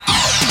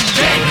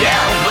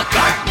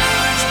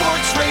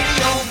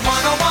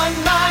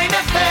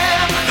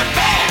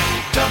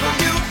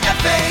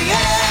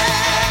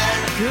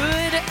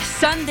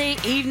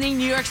evening,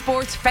 New York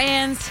sports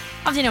fans.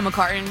 I'm Danielle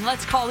McCartan.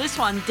 Let's call this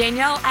one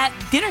Danielle at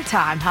dinner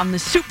time. I'm the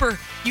super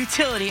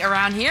utility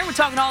around here. We're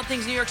talking all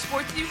things New York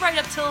sports right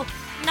up till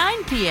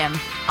 9 p.m.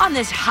 on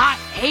this hot,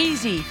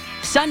 hazy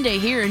Sunday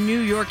here in New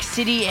York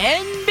City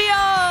and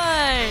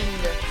beyond.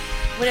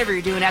 Whatever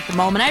you're doing at the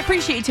moment, I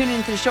appreciate you tuning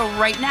into the show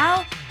right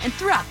now and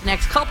throughout the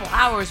next couple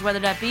hours, whether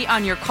that be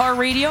on your car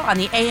radio, on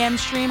the AM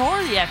stream, or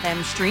the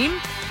FM stream.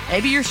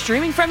 Maybe you're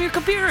streaming from your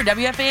computer,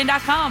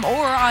 WFAN.com,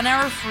 or on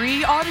our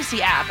free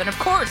Odyssey app. And of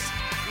course,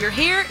 you're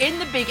here in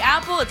the Big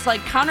Apple. It's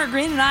like Connor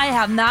Green and I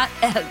have not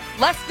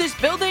left this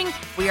building.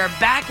 We are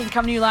back and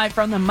coming to you live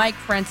from the Mike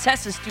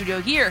Francesa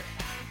studio here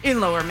in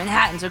Lower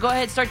Manhattan. So go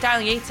ahead, start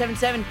dialing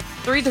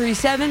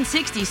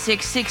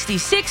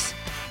 877-337-6666.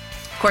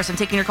 Of course, I'm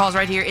taking your calls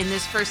right here in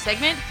this first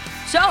segment.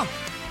 So,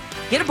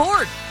 get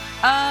aboard.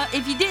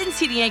 If you didn't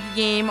see the Yankee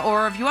game,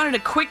 or if you wanted a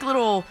quick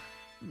little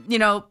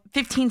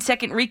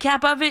 15-second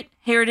recap of it,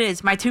 here it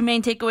is. My two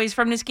main takeaways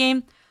from this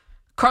game.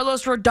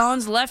 Carlos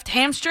Rodon's left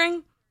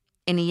hamstring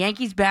and the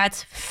Yankees'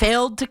 bats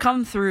failed to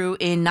come through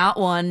in not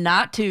one,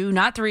 not two,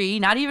 not three,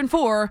 not even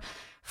four,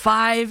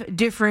 5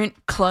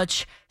 different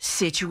clutch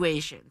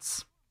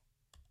situations.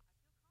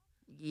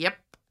 Yep.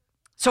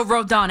 So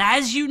Rodon,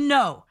 as you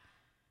know,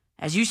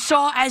 as you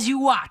saw, as you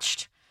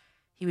watched,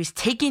 he was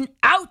taken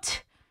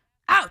out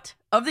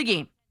of the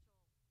game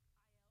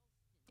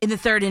in the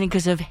third inning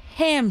because of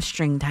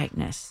hamstring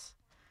tightness.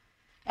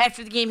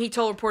 After the game, he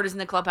told reporters in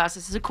the clubhouse,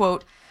 this is a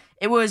quote,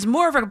 "It was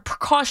more of a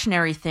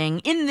precautionary thing.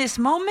 In this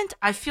moment,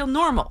 I feel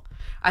normal.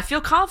 I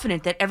feel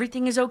confident that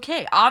everything is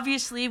okay.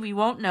 Obviously, we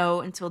won't know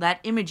until that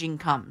imaging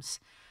comes."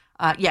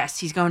 Yes,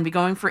 he's going to be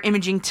going for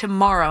imaging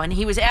tomorrow. And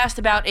he was asked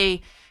about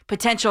a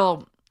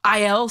potential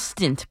IL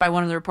stint by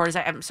one of the reporters.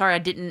 I'm sorry,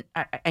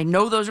 I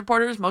know those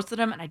reporters, most of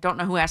them, and I don't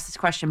know who asked this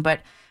question,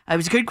 but it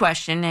was a good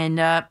question. And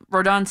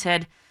Rodon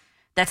said,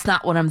 "That's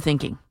not what I'm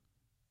thinking."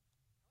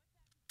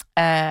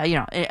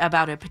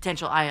 About a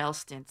potential IL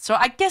stint. So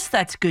I guess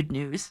that's good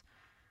news.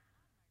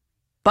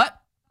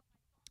 But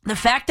the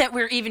fact that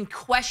we're even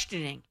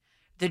questioning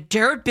the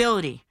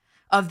durability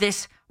of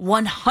this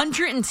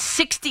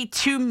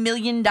 $162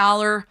 million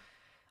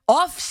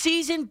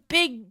off-season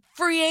big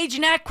free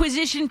agent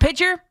acquisition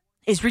pitcher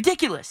is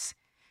ridiculous.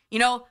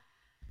 I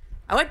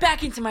went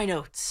back into my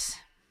notes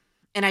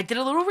and I did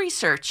a little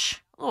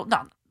research, a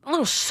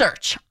little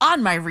search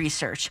on my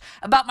research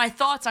about my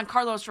thoughts on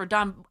Carlos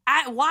Rodon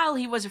while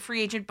he was a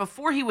free agent,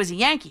 before he was a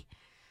Yankee.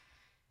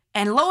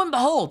 And lo and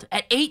behold,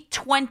 at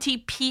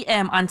 8:20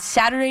 p.m. on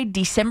Saturday,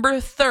 December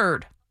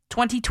 3rd,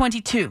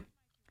 2022,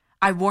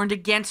 I warned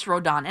against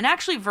Rodon. And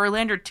actually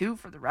Verlander too,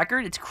 for the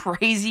record. It's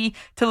crazy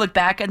to look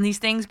back on these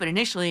things, but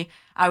initially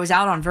I was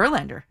out on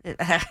Verlander,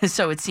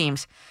 so it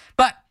seems.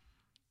 But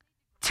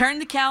turn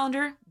the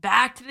calendar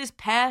back to this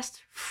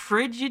past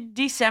frigid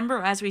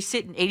December as we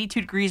sit in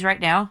 82 degrees right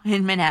now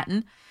in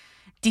Manhattan.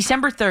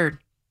 December 3rd,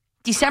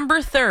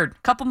 a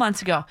couple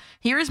months ago.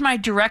 Here is my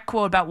direct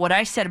quote about what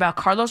I said about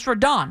Carlos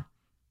Rodon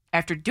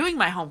after doing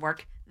my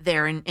homework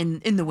there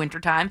in the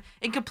wintertime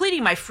and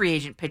completing my free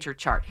agent pitcher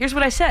chart. Here's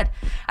what I said.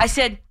 I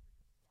said,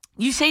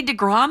 "You say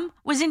DeGrom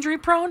was injury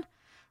prone?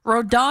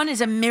 Rodon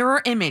is a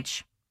mirror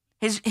image.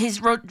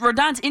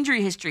 Rodon's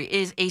injury history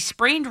is a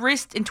sprained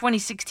wrist in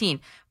 2016,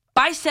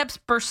 biceps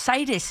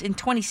bursitis in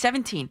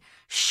 2017,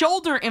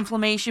 shoulder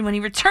inflammation when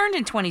he returned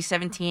in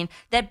 2017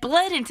 that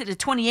bled into the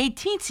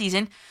 2018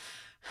 season,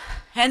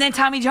 and then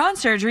Tommy John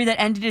surgery that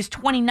ended his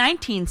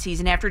 2019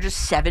 season after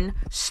just 7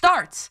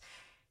 starts.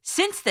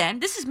 Since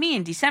then," this is me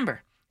in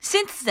December,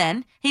 "since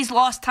then, he's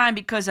lost time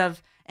because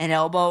of an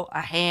elbow,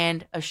 a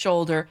hand, a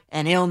shoulder,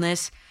 an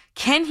illness.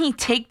 Can he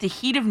take the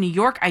heat of New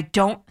York? I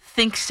don't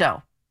think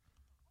so."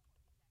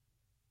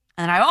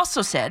 And I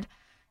also said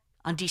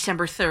on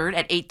December 3rd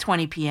at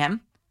 8:20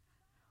 p.m.,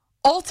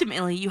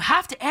 "Ultimately, you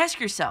have to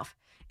ask yourself,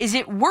 is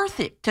it worth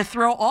it to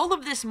throw all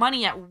of this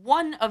money at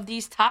one of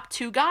these top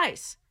 2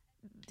 guys?"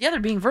 The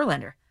other being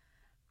Verlander.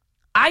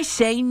 I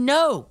say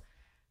no.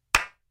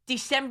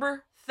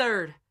 December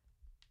 3rd.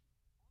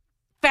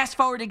 Fast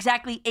forward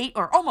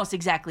almost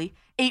exactly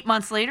 8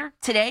 months later,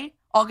 today,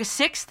 August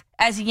 6th,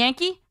 as a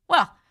Yankee,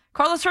 well,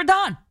 Carlos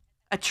Rodon,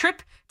 a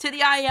trip to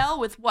the IL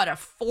with a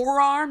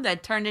forearm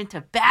that turned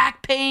into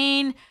back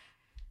pain.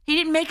 He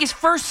didn't make his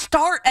first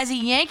start as a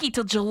Yankee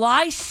till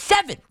July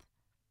 7th.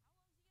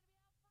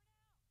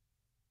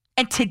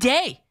 And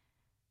today,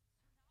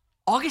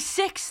 August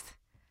 6th,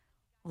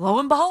 lo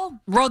and behold,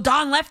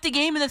 Rodon left the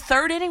game in the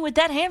third inning with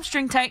that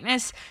hamstring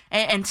tightness.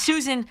 And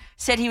Susan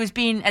said he was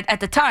being,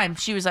 at the time,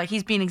 she was like,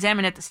 he's being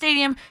examined at the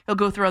stadium. He'll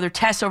go through other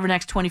tests over the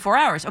next 24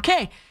 hours.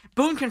 Okay,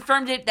 Boone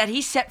confirmed it that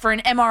he's set for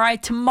an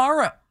MRI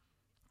tomorrow.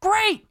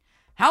 Great.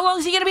 How long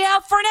is he going to be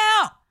out for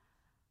now?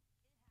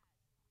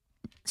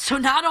 So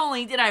not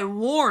only did I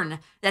warn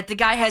that the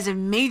guy has a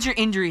major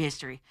injury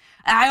history,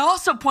 I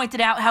also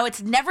pointed out how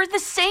it's never the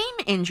same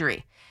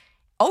injury.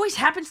 Always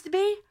happens to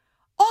be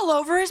all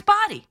over his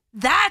body.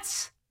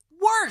 That's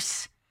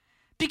worse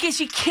because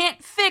you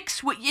can't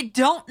fix what you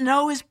don't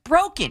know is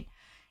broken.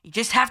 You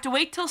just have to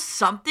wait till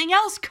something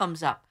else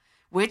comes up,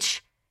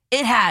 which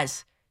It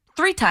has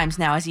 3 times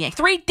now as a Yankee.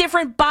 3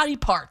 different body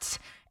parts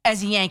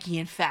as a Yankee,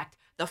 in fact.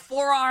 The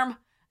forearm,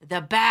 the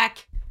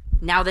back,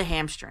 now the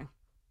hamstring.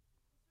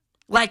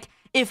 Like,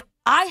 if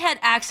I had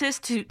access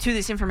to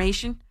this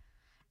information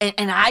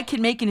and I could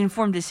make an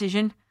informed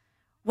decision,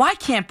 why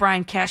can't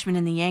Brian Cashman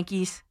and the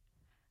Yankees?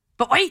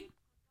 But wait,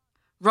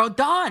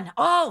 Rodon.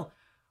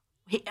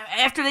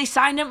 After they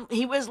signed him,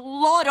 he was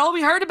lauded. All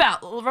we heard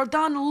about,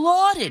 Rodon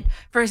lauded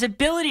for his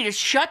ability to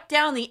shut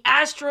down the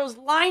Astros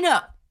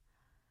lineup.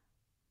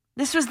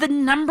 This was the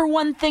number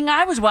one thing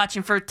I was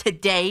watching for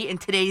today in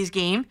today's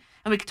game.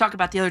 And we could talk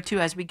about the other 2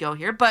 as we go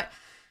here. But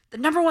the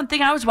number one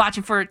thing I was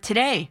watching for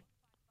today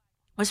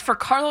was for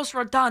Carlos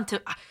Rodon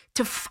to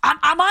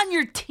I'm on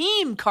your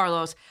team,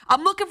 Carlos.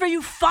 I'm looking for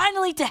you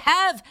finally to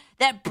have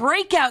that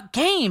breakout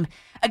game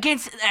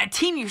against a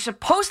team you're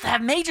supposed to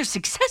have major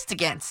success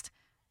against.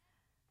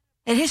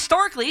 And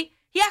historically,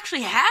 he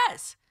actually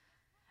has.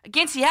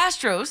 Against the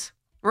Astros,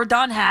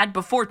 Rodon had,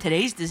 before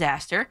today's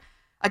disaster,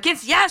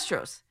 against the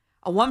Astros,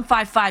 a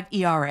 1.55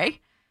 ERA,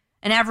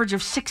 an average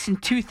of 6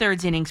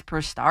 2/3 innings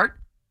per start.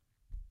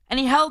 And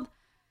he held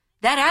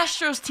that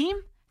Astros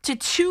team to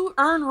 2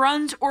 earned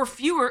runs or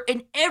fewer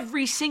in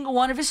every single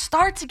one of his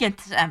starts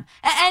against them.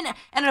 And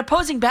an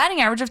opposing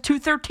batting average of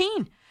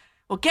 213.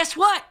 Well, guess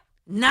what?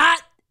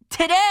 Not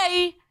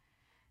today.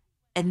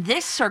 And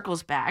this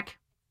circles back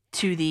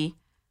to the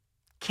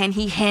can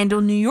he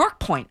handle New York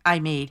point I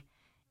made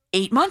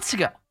 8 months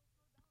ago.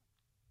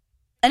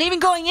 And even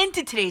going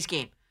into today's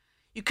game,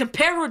 you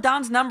compare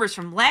Rodon's numbers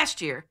from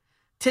last year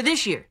to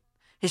this year.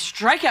 His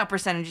strikeout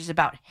percentage is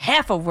about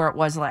half of where it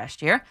was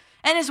last year,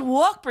 and his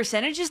walk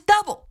percentage is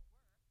double.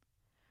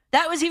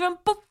 That was even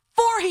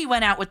before he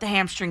went out with the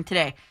hamstring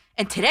today.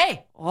 And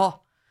today,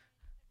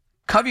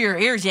 cover your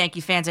ears,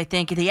 Yankee fans, I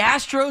think. The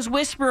Astros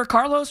whisperer,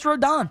 Carlos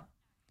Rodon,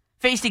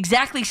 faced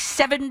exactly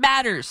 7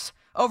 batters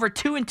over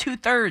 2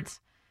 2/3.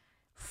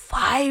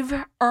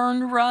 5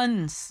 earned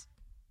runs.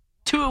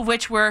 2 of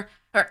which were,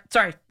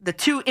 the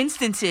 2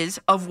 instances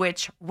of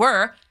which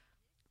were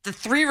the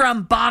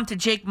 3-run bomb to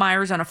Jake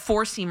Myers on a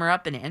 4-seamer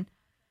up and in,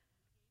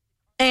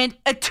 and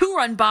a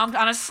 2-run bomb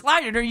on a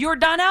slider to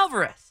Yordan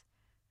Alvarez.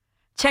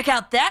 Check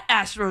out that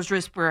Astros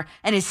whisperer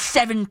and his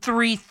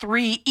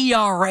 7.33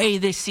 ERA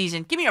this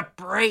season. Give me a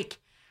break.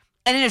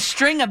 And in a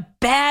string of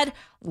bad,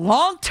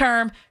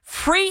 long-term,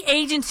 free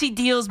agency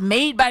deals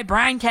made by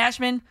Brian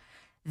Cashman,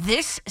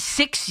 this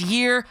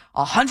 6-year,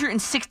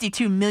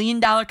 $162 million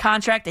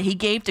contract that he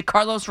gave to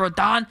Carlos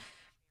Rodon,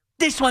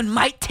 this one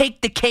might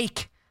take the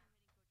cake.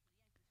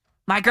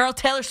 My girl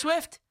Taylor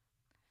Swift,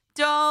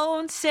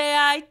 don't say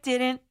I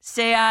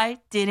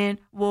didn't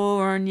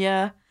warn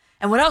ya.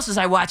 And what else was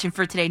I watching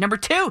for today? Number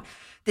 2,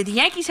 did the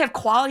Yankees have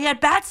quality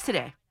at-bats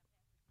today?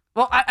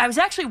 Well, I was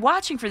actually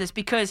watching for this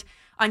because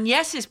on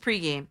Yes's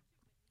pregame,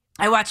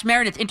 I watched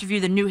Meredith interview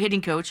the new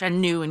hitting coach. I'm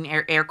new in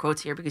air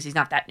quotes here because he's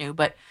not that new,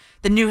 but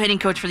the new hitting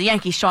coach for the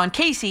Yankees, Sean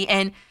Casey.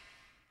 And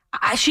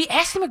she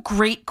asked him a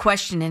great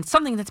question and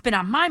something that's been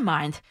on my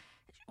mind.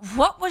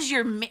 What was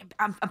your,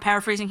 I'm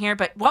paraphrasing here,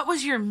 but what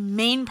was your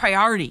main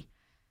priority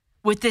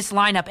with this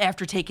lineup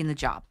after taking the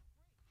job?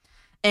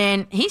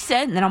 And he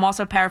said, and then I'm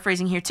also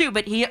paraphrasing here too,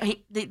 but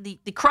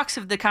the crux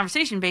of the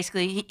conversation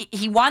basically,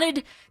 he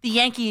wanted the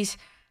Yankees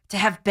to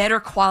have better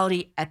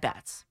quality at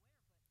bats.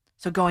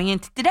 So going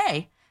into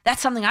today,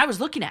 that's something I was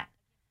looking at.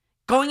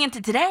 Going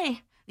into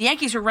today, the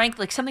Yankees were ranked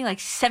something like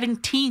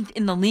 17th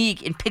in the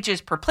league in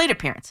pitches per plate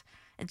appearance,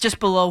 just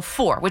below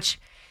 4, which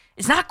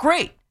is not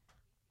great.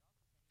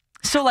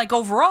 So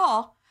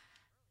overall,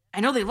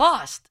 I know they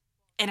lost.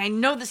 And I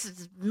know this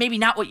is maybe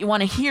not what you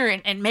want to hear,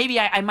 and maybe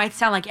I might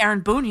sound like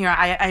Aaron Boone here.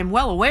 I am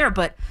well aware,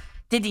 but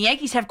did the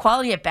Yankees have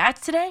quality at bats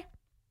today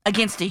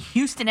against the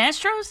Houston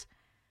Astros?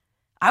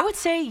 I would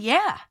say,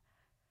 yeah.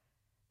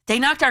 They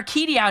knocked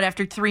Urquidy out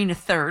after 3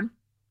 1/3.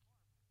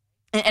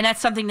 And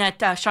that's something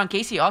that Sean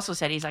Casey also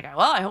said. He's like,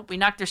 well, I hope we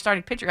knock their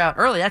starting pitcher out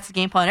early. That's the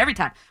game plan every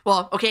time.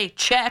 Well, okay,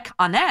 check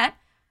on that.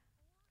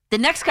 The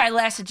next guy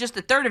lasted just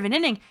a third of an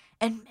inning,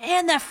 and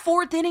man, that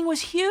 4th inning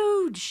was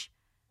huge.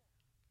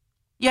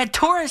 You had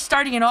Torres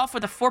starting it off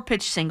with a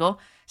 4-pitch single.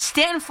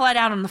 Stanton flat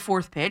out on the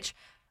 4th pitch.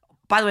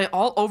 By the way,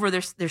 all over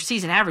their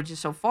season averages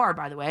so far,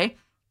 by the way.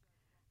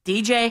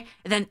 DJ,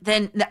 and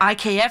then the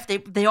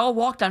IKF, they all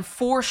walked on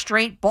 4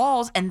 straight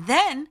balls. And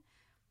then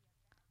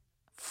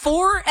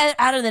 4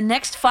 out of the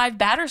next 5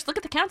 batters, look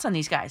at the counts on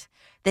these guys.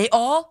 They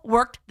all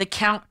worked the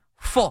count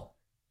full.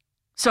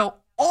 So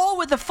all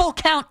with the full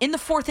count in the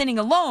 4th inning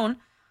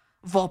alone,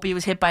 Volpe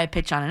was hit by a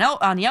pitch on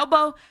the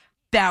elbow.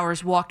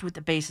 Bowers walked with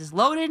the bases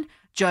loaded.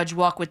 Judge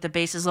walked with the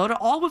bases loaded,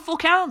 all with full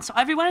counts.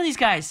 Every one of these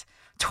guys.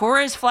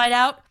 Torres flied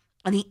out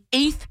on the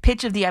 8th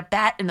pitch of the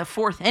at-bat in the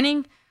 4th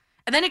inning,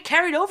 and then it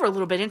carried over a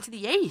little bit into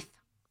the 8th.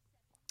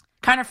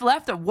 Connor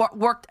Falafta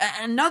worked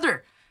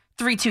another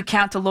 3-2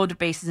 count to load the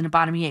bases in the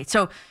bottom of the 8th.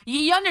 So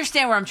you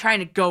understand where I'm trying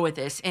to go with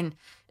this. And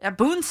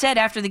Boone said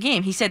after the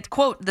game, he said,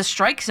 quote, the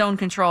strike zone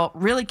control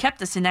really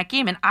kept us in that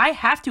game, and I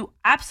have to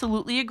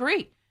absolutely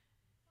agree.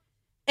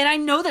 And I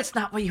know that's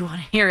not what you want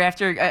to hear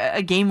after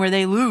a game where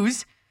they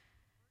lose.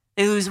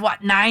 They lose,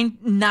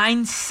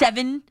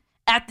 9-7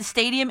 at the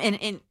stadium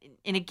in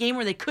a game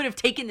where they could have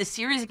taken the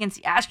series against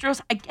the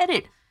Astros. I get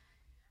it.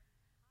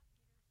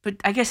 But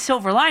I guess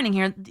silver lining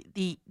here,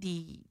 the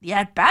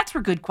at-bats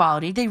were good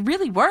quality. They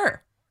really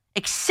were.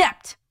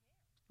 Except,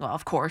 well,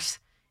 of course,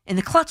 in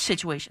the clutch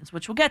situations,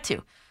 which we'll get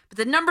to. But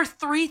the number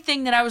 3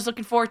 thing that I was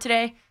looking for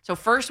today, so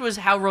first was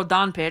how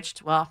Rodon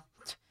pitched. Well,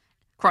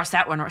 scratch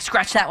that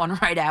one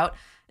right out.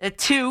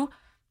 2,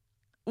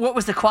 what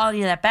was the quality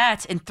of that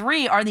bats? And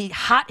 3, are the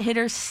hot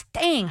hitters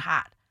staying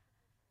hot?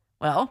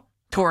 Well,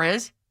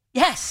 Torres,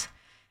 yes.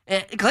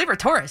 Gleyber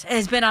Torres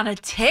has been on a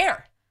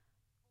tear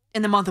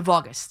in the month of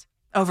August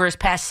over his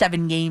past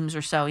 7 games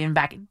or so, even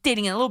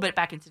dating it a little bit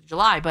back into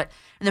July. But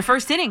in the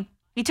first inning,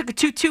 he took a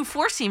 2-2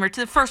 four-seamer to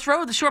the first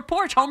row of the short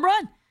porch, home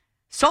run,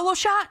 solo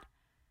shot.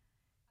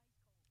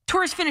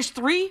 Torres finished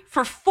 3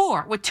 for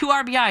 4 with 2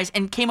 RBIs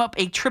and came up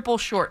a triple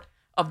short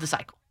of the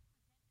cycle.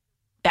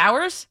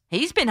 Bowers,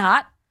 he's been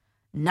hot.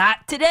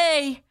 Not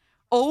today.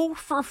 0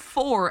 for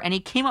 4, and he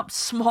came up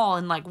small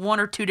in like 1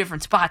 or 2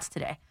 different spots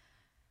today.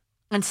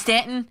 And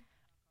Stanton,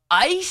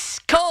 ice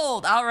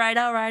cold. All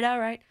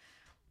right.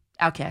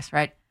 Outcast,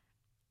 right?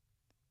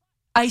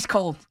 Ice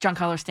cold,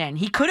 Giancarlo Stanton.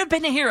 He could have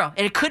been a hero,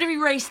 and it could have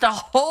erased the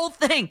whole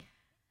thing.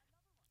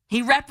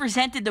 He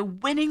represented the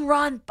winning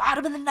run,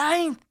 bottom of the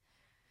 9th.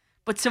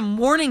 But some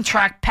warning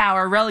track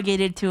power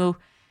relegated to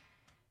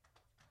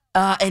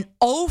an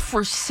 0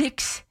 for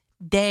 6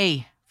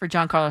 day for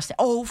Giancarlo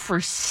Stanton. 0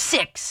 for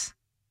 6.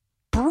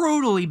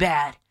 Brutally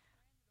bad.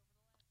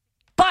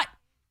 But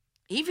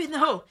even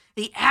though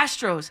the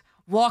Astros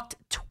walked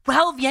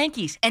 12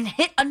 Yankees and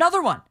hit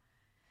another one,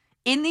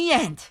 in the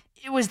end,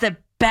 it was the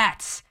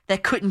bats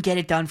that couldn't get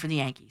it done for the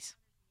Yankees.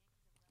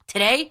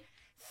 Today,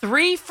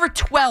 3 for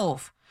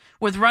 12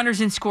 with runners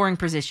in scoring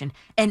position.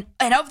 And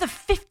of the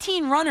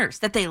 15 runners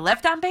that they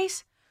left on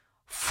base,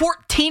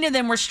 14 of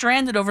them were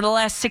stranded over the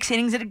last 6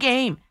 innings of the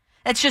game.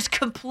 That's just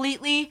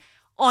completely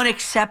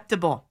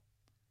unacceptable.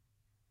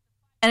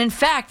 And in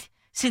fact,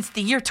 since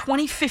the year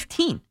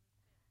 2015,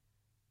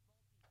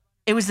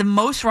 it was the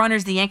most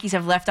runners the Yankees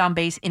have left on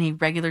base in a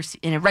regular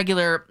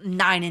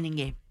 9-inning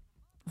game.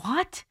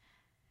 What?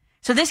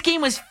 So this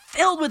game was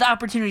filled with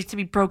opportunities to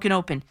be broken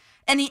open.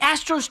 And the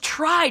Astros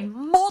tried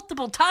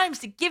multiple times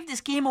to give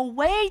this game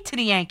away to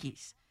the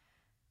Yankees.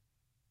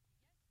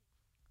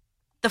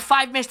 The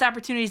 5 missed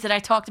opportunities that I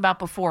talked about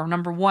before.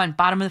 Number 1,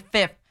 bottom of the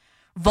 5th.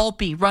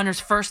 Volpe, runners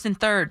first and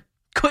third.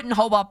 Couldn't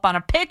hold up on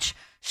a pitch.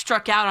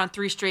 Struck out on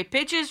 3 straight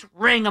pitches.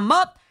 Ring him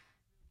up.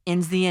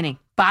 Ends the inning.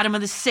 Bottom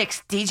of the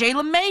 6th. DJ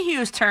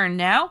LeMahieu's turn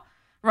now.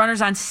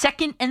 Runners on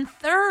second and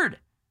third.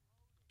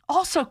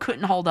 Also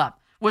couldn't hold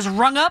up. Was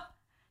rung up.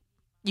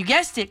 You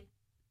guessed it.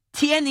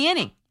 To end the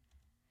inning.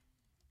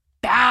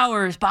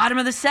 Bowers, bottom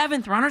of the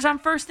 7th. Runners on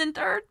first and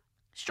third.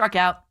 Struck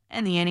out.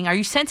 End the inning. Are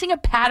you sensing a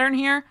pattern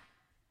here?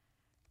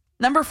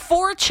 Number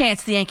 4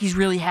 chance the Yankees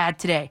really had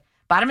today.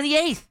 Bottom of the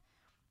 8th.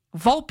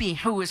 Volpe,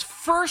 who was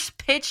first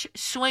pitch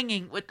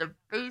swinging with the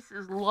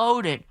bases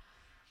loaded,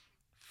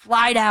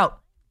 flied out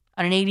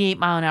on an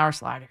 88-mile-an-hour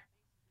slider.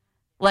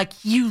 Like,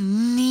 you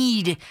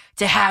need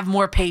to have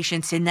more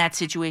patience in that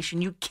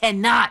situation. You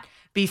cannot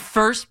be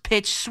first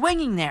pitch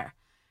swinging there,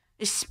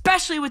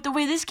 especially with the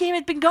way this game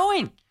had been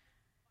going.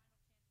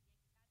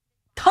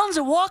 Tons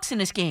of walks in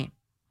this game.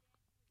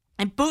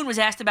 And Boone was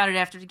asked about it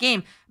after the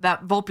game,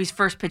 about Volpe's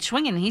first pitch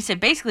swinging, and he said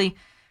basically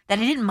that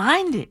he didn't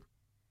mind it.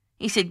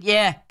 He said,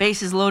 yeah,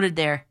 bases loaded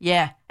there.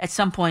 Yeah, at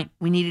some point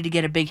we needed to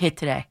get a big hit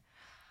today.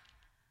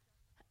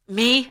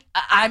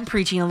 I'm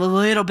preaching a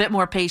little bit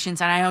more patience,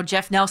 and I know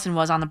Jeff Nelson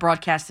was on the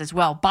broadcast as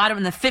well. Bottom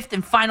of the 5th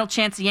and final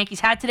chance the Yankees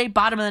had today,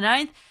 bottom of the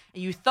 9th,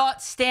 and you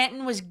thought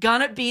Stanton was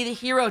going to be the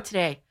hero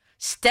today.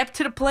 Step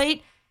to the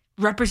plate,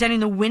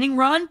 representing the winning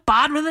run,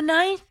 bottom of the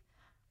 9th.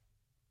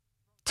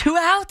 2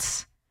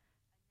 outs.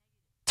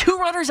 2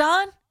 runners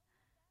on,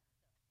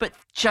 but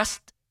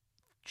just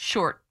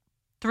short.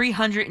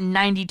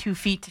 392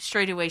 feet to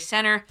straightaway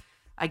center.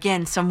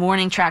 Again, some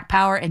warning track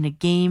power, and the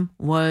game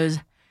was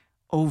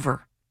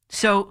over.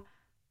 So,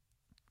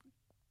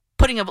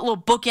 putting a little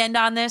bookend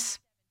on this,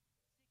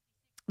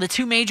 the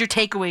 2 major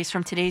takeaways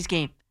from today's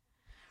game.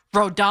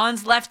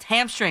 Rodon's left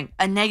hamstring,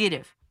 a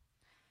negative.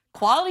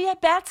 Quality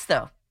at bats,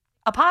 though,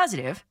 a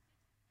positive.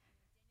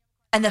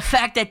 And the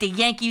fact that the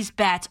Yankees'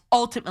 bats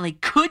ultimately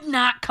could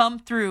not come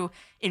through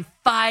in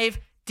 5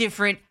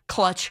 different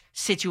clutch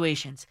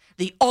situations.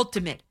 The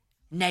ultimate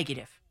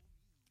negative.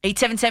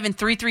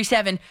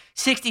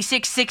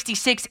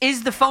 877-337-6666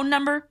 is the phone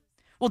number.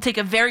 We'll take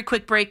a very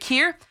quick break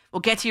here.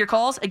 We'll get to your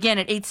calls again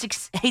at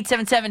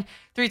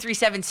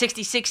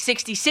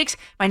 877-337-6666.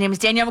 My name is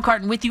Danielle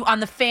McCartan with you on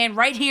The Fan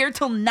right here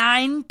till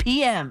 9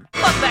 p.m.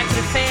 Welcome back to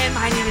The Fan.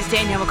 My name is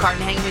Danielle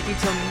McCartan, hanging with you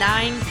till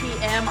 9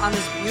 p.m. on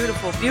this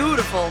beautiful,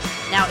 beautiful,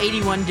 now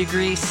 81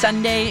 degree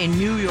Sunday in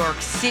New York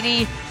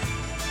City.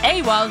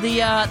 Hey, while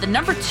the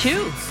number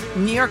 2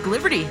 New York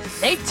Liberty,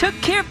 they took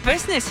care of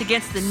business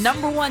against the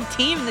number 1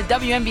 team in the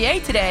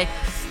WNBA today.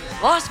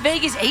 Las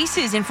Vegas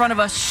Aces in front of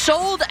a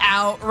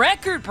sold-out,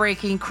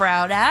 record-breaking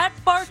crowd at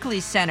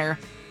Barclays Center.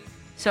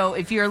 So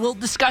if you're a little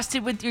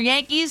disgusted with your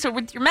Yankees or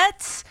with your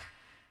Mets,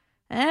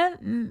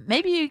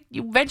 maybe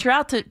you venture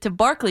out to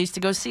Barclays to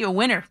go see a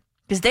winner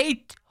because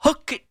they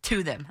hook it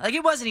to them. Like,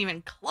 it wasn't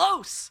even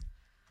close.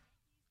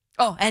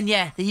 Oh, and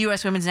yeah, the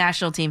U.S. women's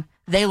national team,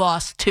 they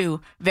lost 2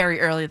 very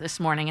early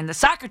this morning. And the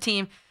soccer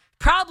team,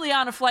 probably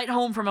on a flight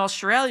home from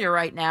Australia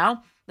right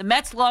now. The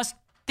Mets lost, I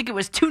think it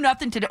was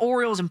 2-0 to the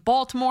Orioles in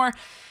Baltimore.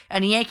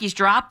 And the Yankees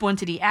dropped 1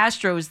 to the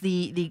Astros,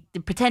 the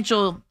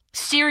potential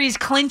series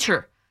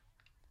clincher.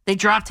 They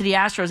dropped to the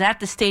Astros at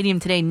the stadium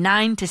today,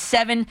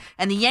 9-7.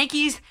 And the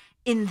Yankees,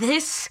 in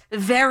this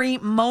very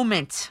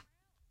moment,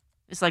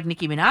 it's like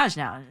Nicki Minaj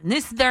now. In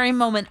this very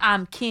moment,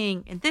 I'm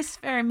king. In this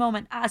very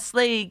moment, I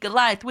slay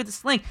Goliath with a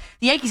sling.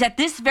 The Yankees at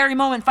this very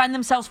moment find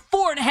themselves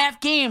 4.5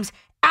 games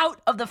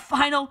out of the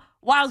final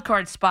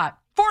wildcard spot.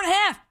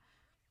 4.5.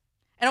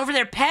 And over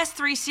their past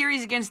 3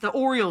 series against the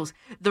Orioles,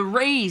 the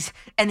Rays,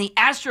 and the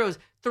Astros,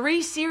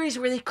 3 series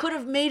where they could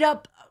have made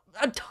up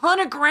a ton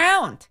of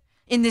ground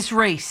in this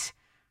race.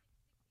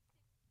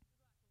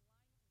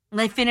 And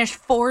they finished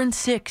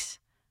 4-6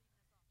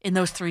 in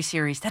those 3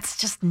 series. That's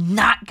just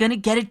not going to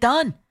get it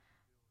done.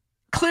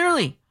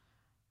 Clearly.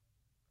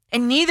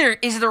 And neither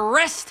is the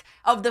rest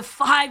of the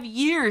 5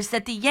 years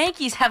that the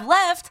Yankees have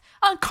left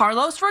on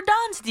Carlos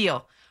Rodon's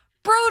deal.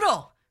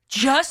 Brutal.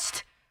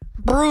 Just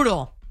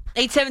brutal.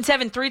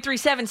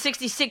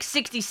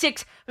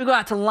 877-337-6666. We go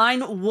out to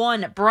line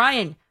 1.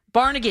 Brian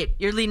Barnegat,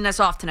 you're leading us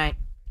off tonight.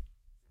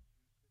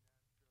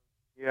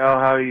 Yeah,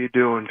 how are you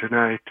doing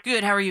tonight?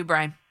 Good. How are you,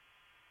 Brian?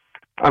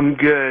 I'm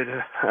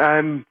good.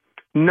 I'm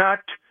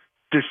not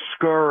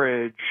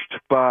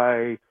discouraged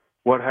by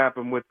what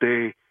happened with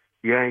the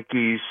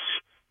Yankees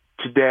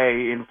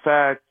today. In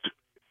fact,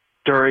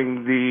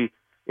 during the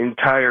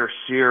entire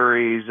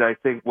series, I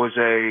think was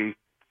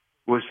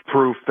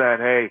proof that,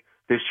 hey,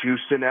 this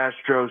Houston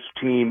Astros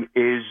team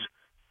is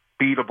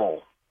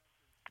beatable.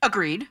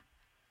 Agreed.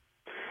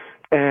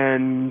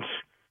 And,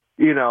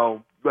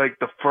 like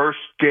the first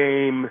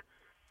game,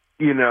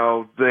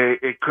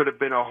 it could have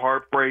been a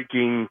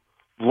heartbreaking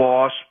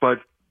loss,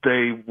 but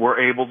they were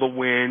able to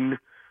win.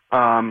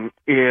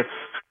 If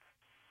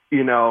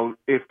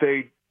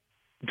they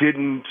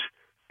didn't,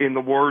 in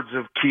the words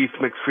of Keith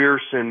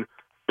McPherson,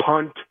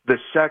 punt the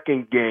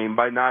second game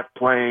by not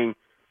playing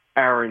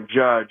Aaron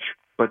Judge,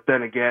 but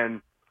then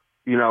again,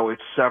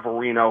 it's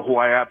Severino, who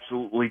I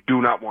absolutely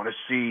do not want to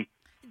see.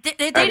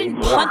 They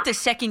didn't punt the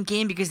second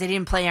game because they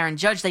didn't play Aaron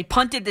Judge. They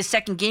punted the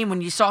second game when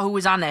you saw who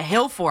was on the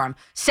hill for him.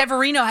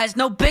 Severino has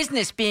no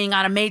business being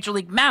on a major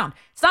league mound.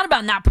 It's not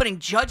about not putting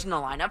Judge in the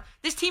lineup.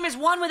 This team has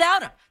won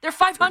without him. They're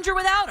 500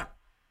 without him.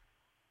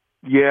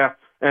 Yeah,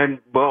 and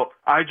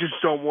I just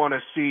don't want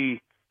to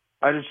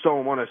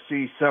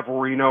see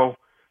Severino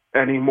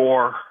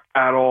anymore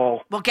at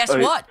all. Well, guess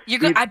what?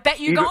 I bet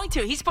you're going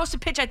to. He's supposed to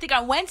pitch, I think,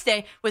 on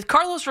Wednesday with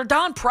Carlos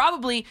Rodon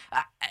probably,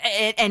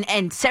 and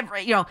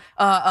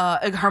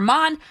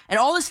Herman and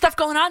all this stuff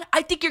going on.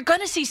 I think you're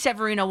going to see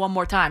Severino one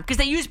more time because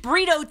they used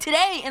Brito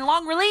today in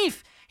long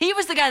relief. He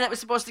was the guy that was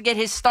supposed to get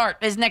his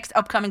next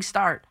upcoming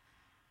start.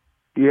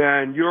 Yeah,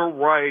 and you're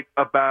right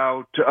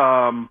about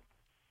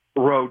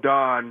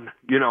Rodon.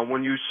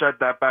 When you said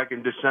that back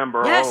in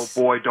December, yes.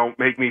 Oh boy, don't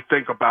make me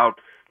think about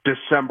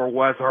December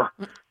weather,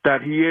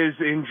 that he is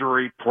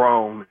injury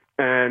prone,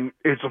 and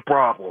it's a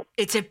problem.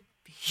 It's a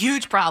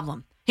huge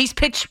problem. He's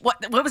pitched, what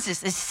was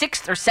this, his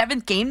 6th or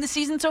 7th game this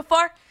season so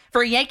far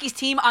for a Yankees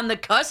team on the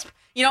cusp,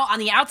 on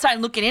the outside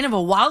looking in of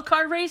a wild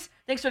card race.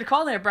 Thanks for the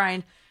call there,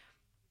 Brian.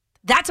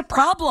 That's a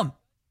problem.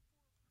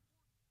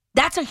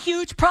 That's a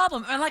huge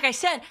problem. And like I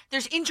said,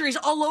 there's injuries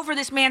all over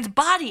this man's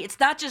body. It's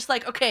not just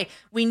like, okay,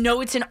 we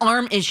know it's an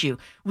arm issue.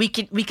 We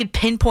could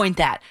pinpoint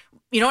that.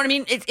 You know what I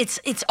mean?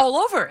 It's all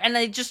over, and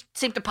they just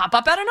seem to pop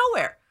up out of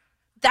nowhere.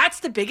 That's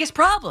the biggest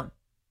problem.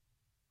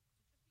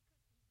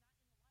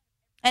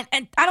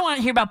 And I don't want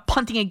to hear about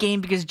punting a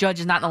game because Judge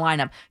is not in the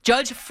lineup.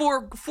 Judge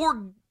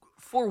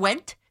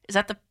forewent? Is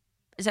that the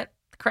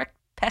correct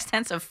past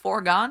tense of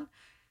foregone?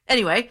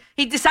 Anyway,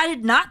 he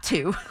decided not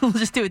to. We'll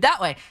just do it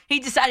that way. He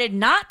decided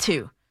not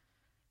to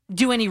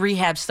do any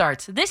rehab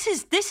starts. This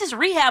is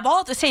rehab all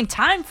at the same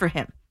time for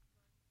him.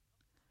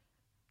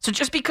 So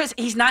just because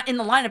he's not in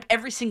the lineup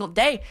every single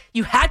day,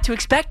 you had to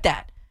expect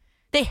that.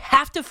 They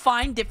have to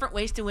find different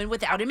ways to win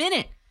without him in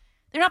it.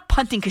 They're not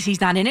punting because he's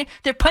not in it.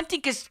 They're punting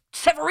because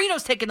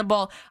Severino's taking the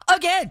ball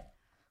again.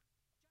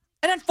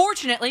 And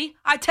unfortunately,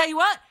 I tell you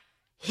what,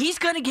 he's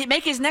going to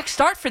make his next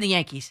start for the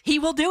Yankees. He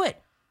will do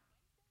it.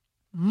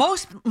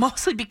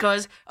 Mostly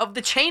because of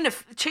the chain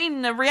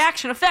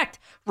reaction effect.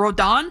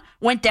 Rodon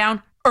went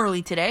down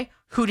early today.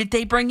 Who did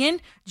they bring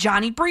in?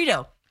 Johnny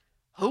Brito.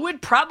 Who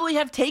would probably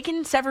have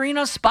taken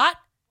Severino's spot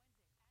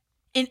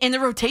in the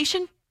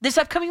rotation this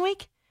upcoming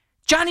week?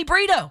 Johnny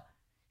Brito.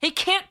 He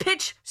can't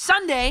pitch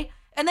Sunday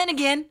and then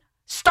again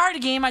start a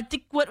game, I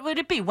think, what would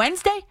it be,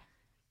 Wednesday?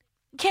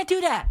 You can't do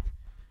that.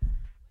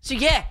 So,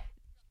 yeah,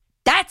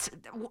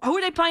 who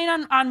are they playing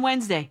on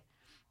Wednesday?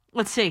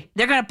 Let's see.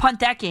 They're going to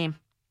punt that game.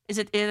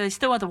 Are they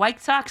still at the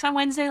White Sox on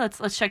Wednesday?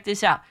 Let's check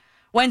this out.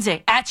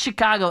 Wednesday at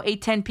Chicago,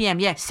 8:10 p.m.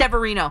 Yeah,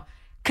 Severino.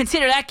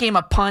 Consider that game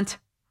a punt.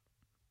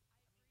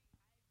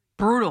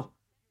 Brutal.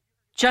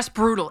 Just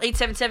brutal.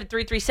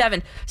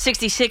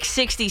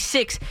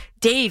 877-337-6666.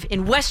 Dave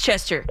in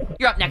Westchester.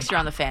 You're up next here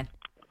on The Fan.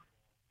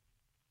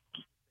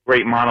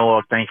 Great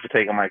monologue. Thanks for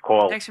taking my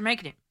call. Thanks for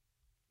making it.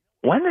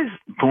 When is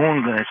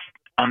Boone going to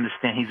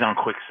understand he's on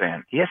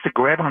quicksand? He has to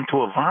grab onto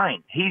a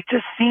vine. He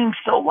just seems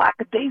so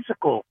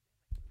lackadaisical.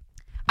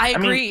 I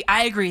agree.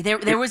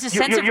 There was a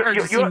sense of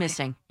urgency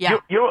missing. Yeah.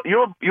 You're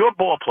a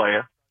ball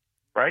player,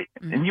 right?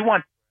 Mm-hmm. And you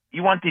want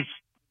these.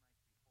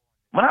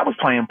 When I was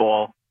playing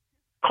ball,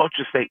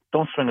 coaches say,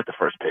 don't swing at the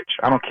first pitch.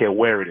 I don't care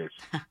where it is.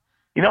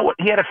 You know what?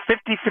 He had a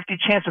 50-50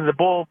 chance of the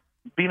ball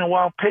being a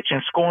wild pitch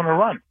and scoring a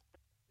run.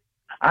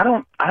 I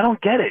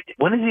don't get it.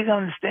 When is he going to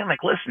understand?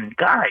 Like, listen,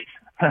 guys.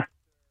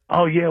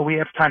 Oh yeah, we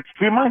have time.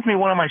 It reminds me of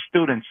one of my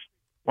students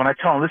when I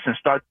tell them, listen,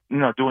 start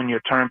doing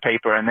your term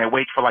paper, and they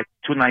wait for like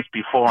 2 nights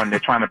before, and they're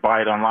trying to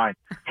buy it online.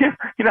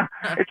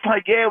 It's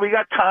like, yeah, we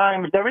got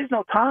time. There is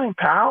no time,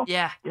 pal.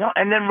 Yeah.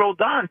 And then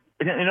Rodon.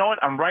 You know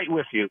what? I'm right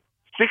with you.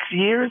 6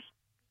 years.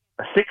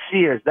 6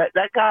 years.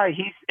 That guy,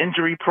 he's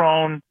injury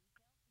prone.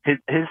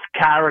 His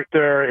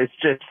character is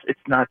just, it's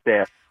not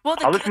there. Well,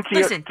 I'll listen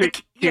to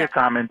your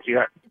comments.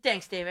 Yeah.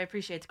 Thanks, Dave. I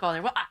appreciate the call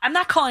there. Well, I'm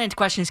not calling into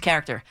question his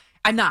character.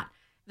 I'm not.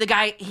 The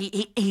guy,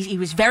 he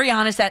was very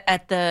honest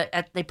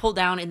they pulled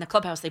down in the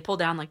clubhouse. They pulled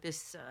down like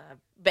this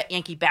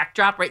Yankee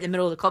backdrop right in the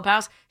middle of the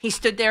clubhouse. He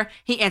stood there.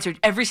 He answered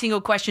every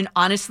single question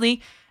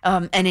honestly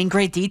and in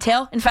great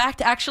detail. In fact,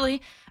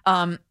 actually,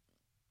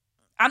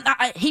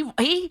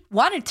 he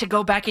wanted to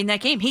go back in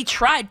that game. He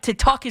tried to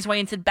talk his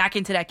way back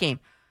into that game.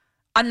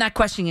 I'm not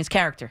questioning his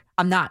character.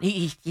 I'm not.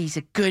 He's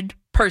a good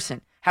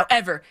person.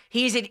 However,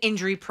 he's an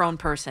injury-prone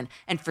person.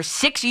 And for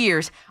 6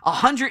 years,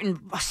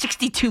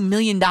 $162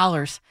 million.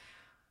 I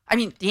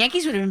mean, the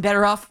Yankees would have been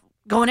better off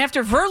going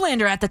after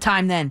Verlander at the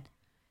time then.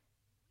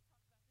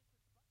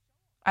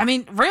 I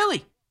mean,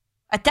 really?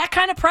 At that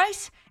kind of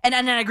price? And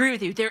I agree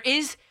with you. There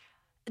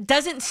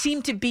doesn't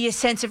seem to be a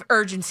sense of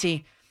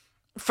urgency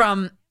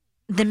from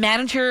the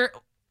manager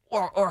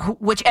or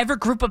whichever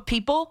group of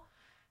people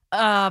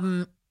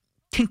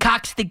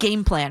concocts the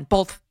game plan,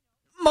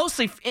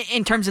 mostly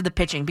in terms of the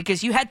pitching,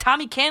 because you had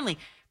Tommy Canley.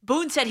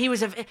 Boone said he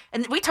was,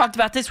 and we talked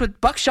about this with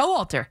Buck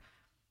Showalter.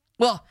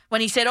 Well, when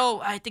he said,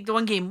 I think the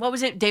one game, what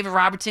was it? David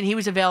Robertson, he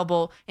was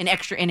available in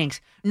extra innings.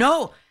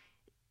 No,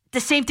 the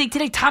same thing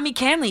today. Tommy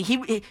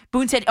Canley,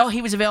 Boone said,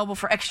 he was available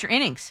for extra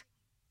innings.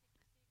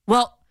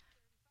 Well,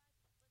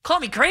 call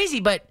me crazy,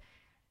 but,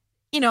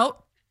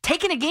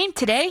 taking a game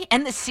today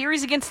and the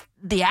series against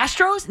the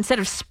Astros instead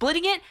of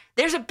splitting it,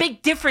 there's a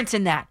big difference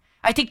in that.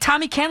 I think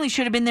Tommy Canley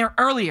should have been there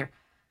earlier.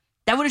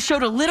 That would have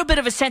showed a little bit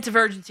of a sense of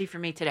urgency for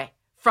me today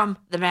from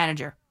the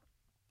manager.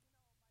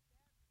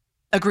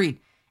 Agreed.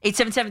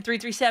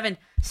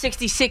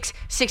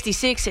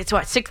 877-337-6666. It's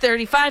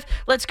 6:35.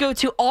 Let's go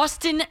to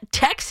Austin,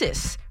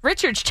 Texas.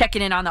 Richard's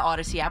checking in on the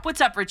Odyssey app. What's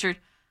up, Richard?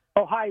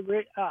 Oh, hi,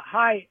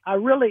 hi. I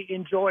really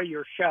enjoy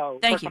your show.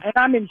 Thank you. And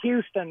I'm in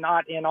Houston,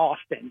 not in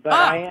Austin. But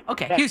I am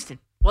okay, Houston.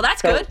 Well,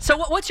 that's good. So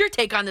what's your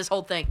take on this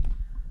whole thing?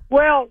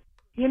 Well,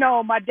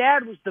 my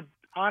dad was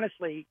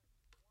honestly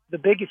the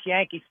biggest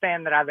Yankees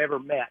fan that I've ever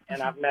met,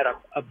 and I've met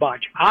a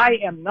bunch. I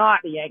am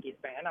not a Yankees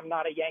fan. I'm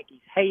not a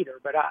Yankees hater,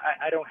 but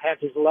I don't have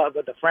his love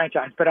of the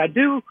franchise. But I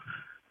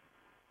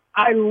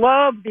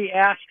love the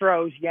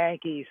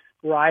Astros-Yankees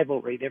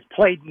rivalry. They've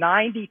played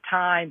 90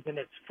 times, and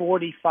it's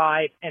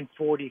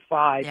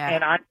 45-45. Yeah.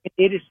 And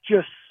it is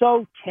just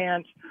so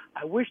tense.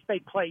 I wish they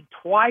played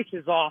twice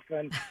as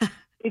often.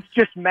 It's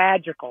just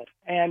magical.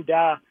 And,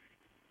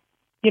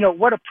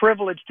 what a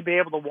privilege to be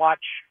able to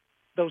watch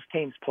those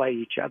teams play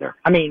each other.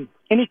 I mean,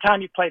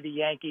 anytime you play the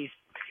Yankees,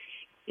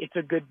 it's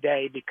a good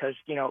day because,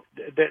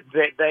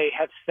 they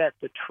have set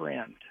the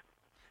trend.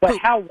 But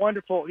how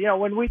wonderful,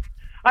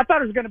 I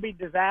thought it was going to be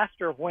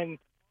disaster when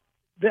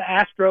the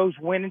Astros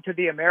went into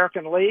the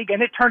American League,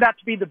 and it turned out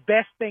to be the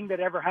best thing that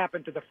ever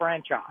happened to the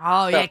franchise.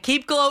 Oh, yeah.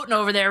 Keep gloating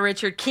over there,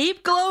 Richard.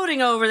 Keep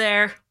gloating over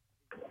there.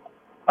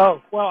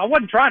 Oh, well, I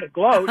wasn't trying to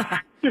gloat.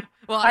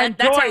 Well,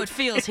 that's how it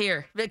feels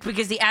here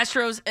because the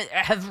Astros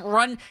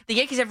the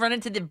Yankees have run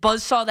into the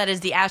buzzsaw that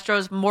is the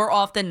Astros more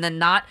often than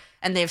not,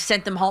 and they've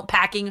sent them home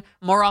packing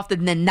more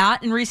often than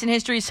not in recent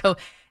history. So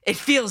it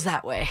feels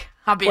that way.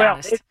 I'll be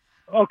honest. It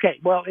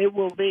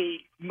will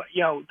be,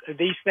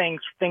 these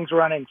things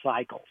run in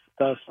cycles.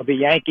 So the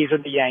Yankees are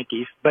the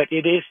Yankees, but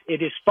it is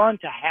fun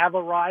to have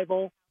a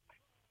rival,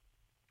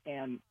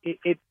 and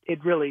it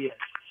really is.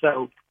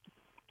 So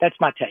that's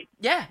my take.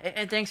 Yeah,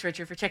 and thanks,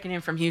 Richard, for checking in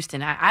from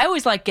Houston. I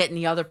always like getting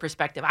the other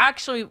perspective. I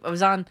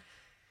was on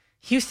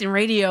Houston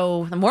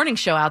radio, the morning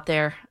show out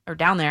there, or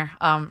down there,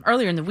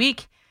 earlier in the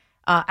week,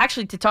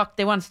 actually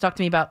they wanted to talk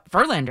to me about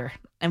Verlander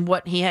and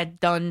what he had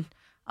done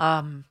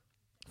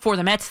for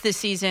the Mets this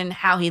season,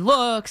 how he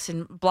looks,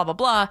 and blah, blah,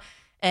 blah.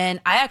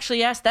 And I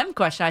actually asked them a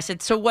question. I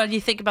said, so what do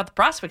you think about the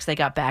prospects they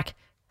got back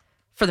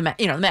for the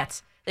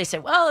Mets? They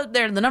said, well,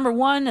 they're the number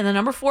 1 and the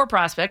number 4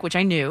 prospect, which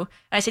I knew. And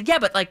I said, yeah,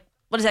 but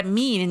what does that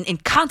mean in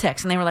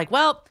context? And they were like,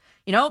 well,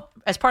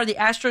 as part of the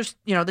Astros,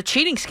 the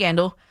cheating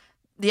scandal,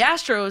 the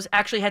Astros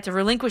actually had to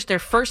relinquish their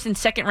first and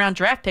second round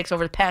draft picks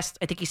over the past,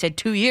 I think he said,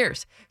 2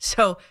 years.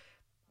 So,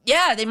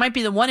 yeah, they might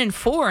be the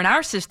 1-4 in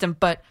our system,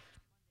 but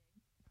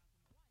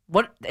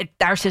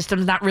our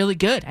system's not really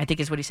good, I think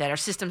is what he said. Our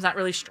system's not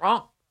really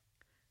strong.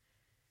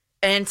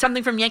 And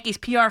something from Yankees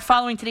PR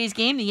following today's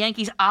game, the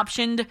Yankees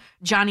optioned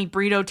Johnny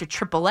Brito to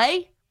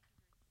AAA.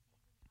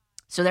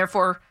 So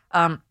therefore,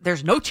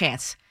 there's no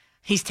chance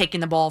he's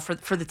taking the ball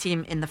for the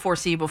team in the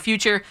foreseeable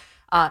future.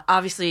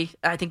 Obviously,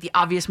 I think the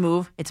obvious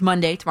move, it's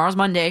Monday, tomorrow's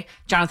Monday,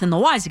 Jonathan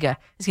Loaizaga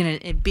is going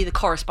to be the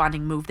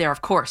corresponding move there,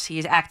 of course. He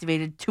is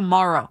activated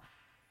tomorrow.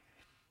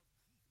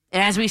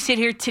 And as we sit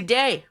here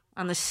today,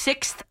 on the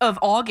 6th of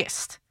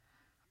August,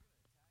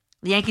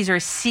 the Yankees are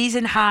a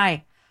season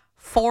high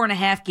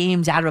 4.5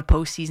 games out of a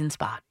postseason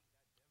spot.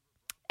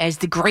 As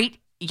the great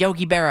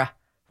Yogi Berra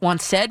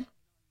once said,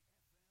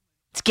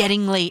 it's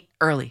getting late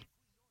early.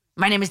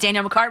 My name is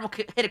Danielle McCartan. We'll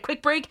hit a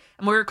quick break,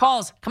 and more of your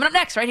calls coming up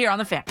next right here on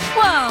The Fan.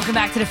 Welcome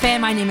back to The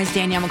Fan. My name is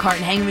Danielle McCartan,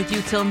 hanging with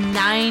you till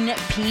 9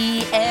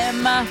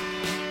 p.m.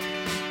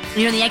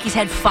 The Yankees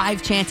had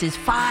 5 chances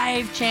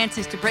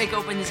to break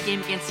open this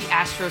game against the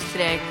Astros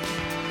today.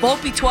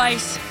 Volpe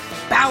twice,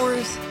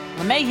 Bowers,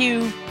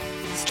 LeMahieu,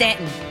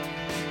 Stanton.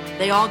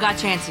 They all got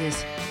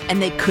chances,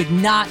 and they could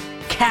not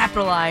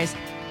capitalize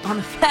on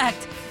the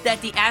fact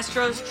that the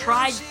Astros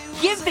tried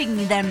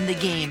giving them the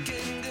game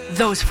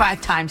those 5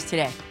 times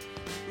today.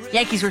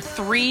 Yankees were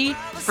 3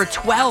 for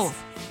 12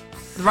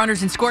 with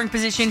runners in scoring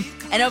position,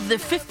 and of the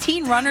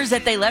 15 runners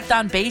that they left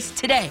on base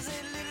today,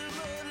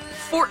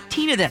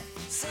 14 of them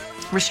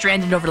were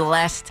stranded over the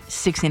last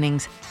 6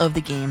 innings of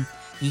the game.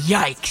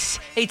 Yikes.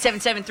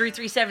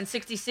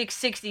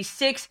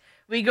 877-337-6666.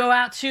 We go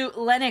out to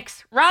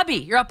Lennox. Robbie,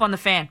 you're up on The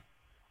Fan.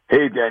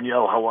 Hey,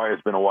 Danielle. How are you?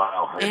 It's been a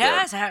while. It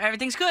has.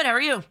 Everything's good. How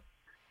are you?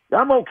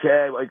 I'm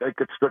okay. I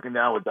got stricken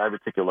down with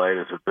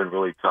diverticulitis. It's been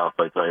really tough,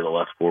 I tell you, the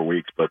last 4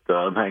 weeks, but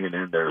I'm hanging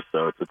in there.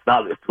 So it's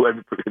not, if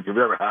you've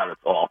ever had it,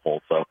 it's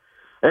awful. So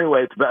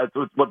anyway, it's bad.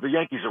 But the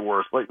Yankees are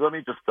worse. Let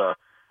me just say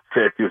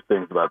a few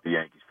things about the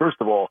Yankees. First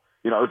of all,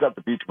 I was at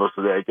the beach most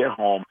of the day. I get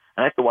home,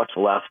 and I have to watch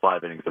the last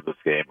 5 innings of this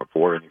game, or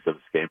 4 innings of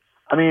this game.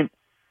 I mean,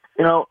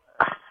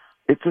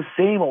 it's the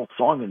same old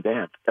song and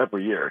dance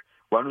every year.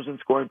 Runners in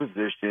scoring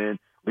position,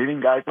 leaving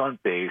guys on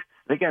base.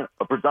 And again,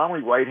 a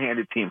predominantly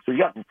right-handed team. So you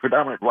got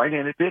predominant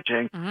right-handed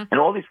pitching, and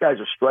all these guys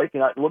are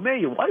striking out.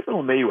 LeMahieu, why doesn't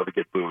LeMahieu ever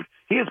get booed?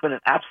 He has been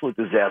an absolute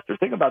disaster.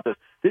 Think about this.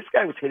 This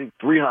guy was hitting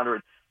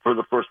 300 for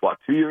the first,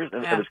 2 years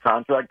of his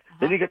contract.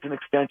 Then he gets an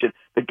extension.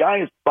 The guy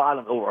is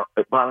bottomed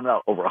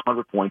out over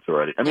 100 points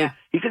already. I mean,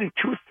 he's hitting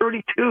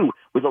 232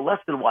 with a less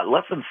than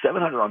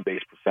 700 on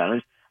base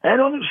percentage. And I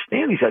don't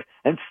understand these guys.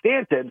 And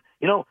Stanton,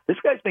 this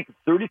guy's making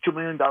 $32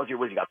 million a year.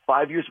 He's got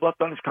 5 years left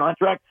on his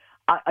contract.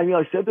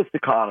 I said this to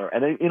Connor,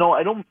 and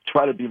I don't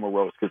try to be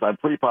morose because I'm a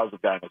pretty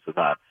positive guy most of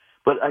the time.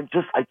 But I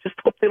just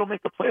hope they don't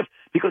make the playoffs,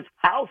 because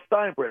Hal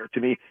Steinbrenner,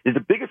 to me, is the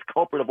biggest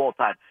culprit of all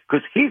time,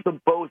 because he's the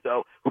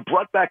bozo who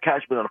brought back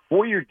Cashman on a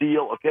 4-year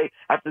deal, okay,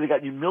 after they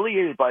got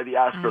humiliated by the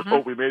Astros.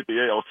 Oh, we made the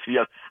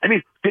ALCS. I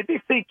mean, did they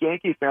think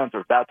Yankee fans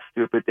are that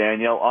stupid,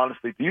 Danielle?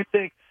 Honestly, do you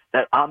think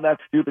that I'm that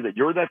stupid, that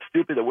you're that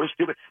stupid, that we're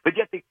stupid? But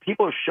yet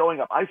people are showing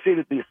up. I say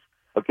to this,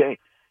 okay,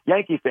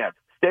 Yankee fans,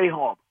 stay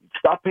home.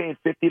 Stop paying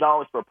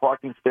 $50 for a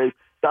parking space.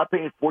 Stop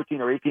paying $14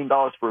 or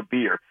 $18 for a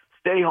beer.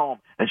 Stay home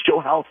and show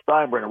Hal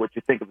Steinbrenner what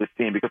you think of this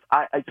team, because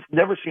I just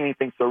never see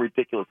anything so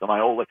ridiculous in my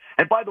whole life.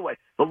 And by the way,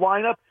 the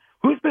lineup,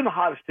 who's been the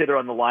hottest hitter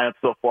on the lineup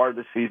so far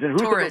this season?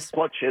 Who's Torres. the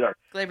clutch hitter?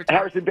 Gleyber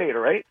Harrison Bader,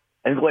 right?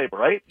 And Gleyber,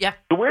 right? Yeah.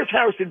 So where's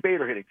Harrison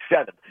Bader hitting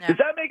 7? Yeah. Does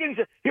that make any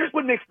sense? Here's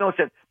what makes no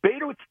sense.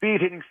 Bader with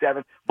speed hitting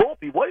 7.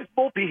 Volpe, what is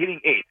Volpe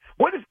hitting 8?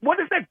 What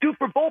does that do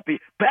for Volpe?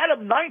 Bat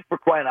him 9th, for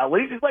crying out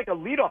loud. He's like a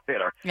leadoff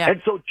hitter. Yeah.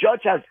 And so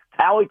Judge has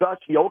Tally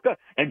Gashioka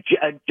and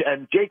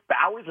Jake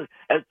Bowers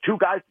as 2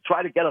 guys to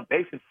try to get a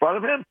base in front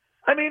of him.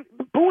 I mean,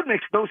 Boone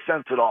makes no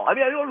sense at all. I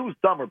mean, I don't know who's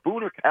dumber,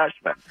 Boone or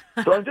Cashman.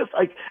 So I'm just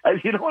like,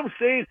 you know what I'm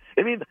saying?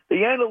 I mean, the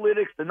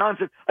analytics, the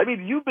nonsense. I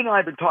mean, you and I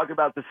have been talking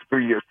about this for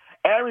years.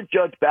 Aaron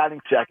Judge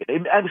batting second.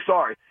 And I'm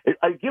sorry.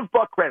 I give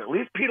Buck credit. At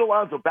least Pete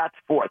Alonso bats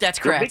 4th. That's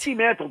correct. Mickey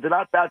Mantle did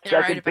not bat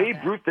second. Right, Babe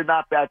Ruth did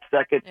not bat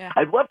second. Yeah.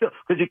 I'd love to,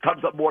 because he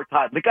comes up more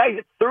time. The guy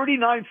hit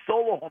 39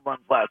 solo home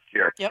runs last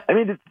year. Yep. I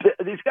mean,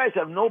 these guys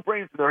have no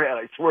brains in their head,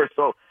 I swear.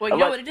 So, well, you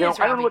know what it is,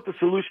 I don't know what the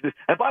solution is.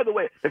 And by the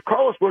way, if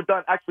Carlos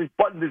Rodon actually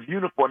buttoned his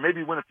uniform,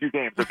 maybe win a few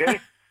games,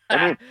 okay?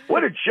 I mean,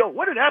 what a joke.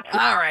 What an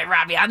absolute... All right,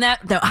 Robbie, on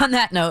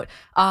that note,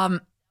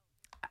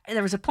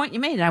 there was a point you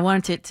made, and I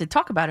wanted to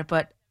talk about it,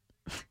 but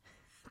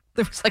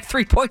there was like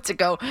 3 points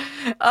ago.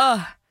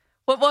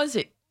 What was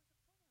it?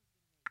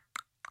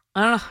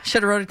 I don't know. I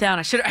should have wrote it down.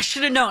 I should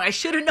have known. I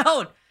should have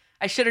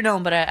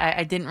known, but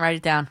I didn't write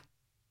it down.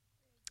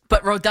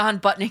 But Rodon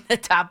buttoning the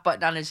top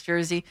button on his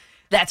jersey,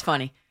 that's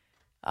funny.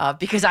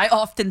 Because I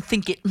often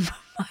think it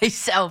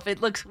myself. It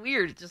looks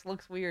weird. It just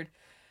looks weird.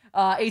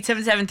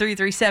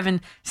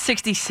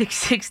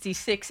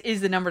 877-337-6666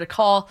 is the number to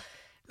call.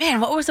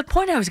 Man, what was the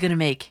point I was going to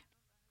make?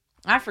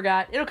 I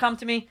forgot. It'll come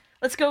to me.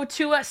 Let's go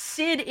to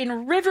Sid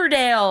in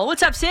Riverdale.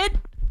 What's up, Sid?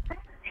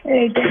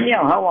 Hey,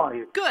 Danielle, how are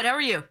you? Good. How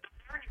are you?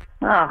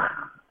 Oh,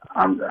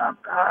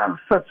 I'm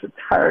such a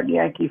tired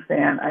Yankee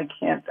fan. I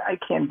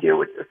can't deal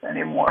with this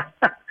anymore.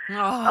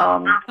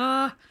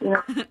 Oh.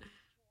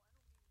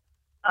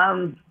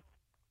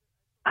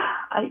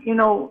 You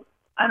know,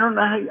 I don't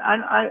know.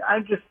 I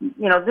just,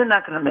 they're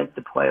not going to make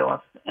the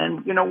playoffs.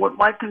 And what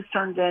my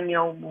concern,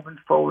 Danielle, moving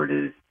forward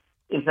is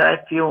that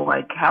I feel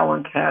like Hal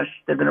and Cash,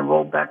 they're going to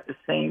roll back the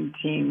same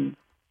team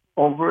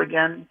over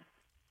again.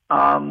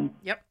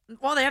 Yep.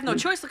 Well, they have no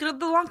choice. Look at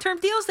the long-term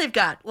deals they've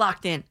got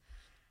locked in.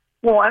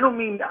 Well, I don't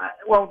mean. I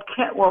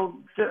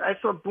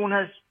saw Boone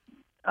has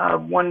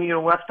 1 year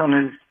left on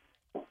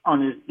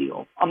his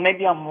deal.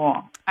 Maybe I'm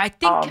wrong. I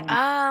think.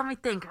 Let me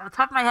think. Off the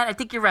top of my head, I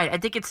think you're right. I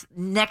think it's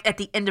at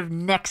the end of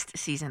next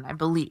season. I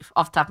believe,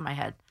 off the top of my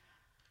head.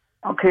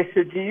 Okay,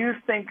 so do you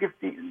think if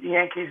the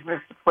Yankees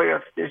miss the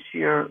playoffs this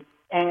year,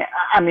 and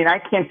I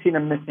can't see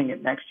them missing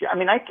it next year.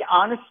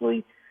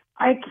 Honestly,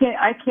 I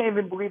can't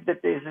even believe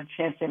that there's a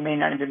chance they may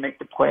not even make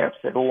the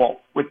playoffs at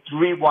all with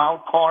 3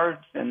 wild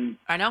cards and.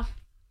 I know.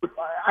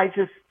 I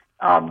just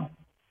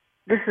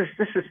this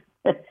is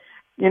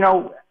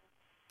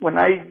when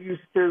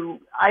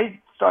I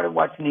started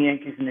watching the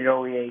Yankees in the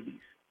early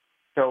 '80s,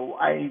 so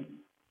I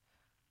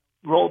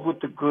rolled with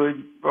the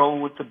good,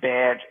 rolled with the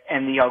bad,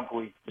 and the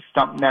ugly. The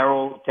Stump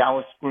Merrill,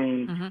 Dallas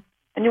Green,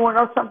 and you want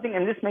to know something?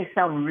 And this may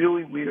sound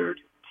really weird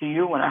to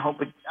you, and I hope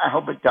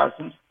it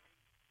doesn't.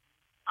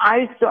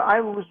 I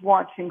was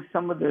watching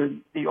some of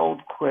the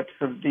old clips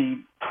of the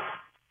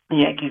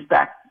Yankees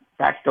back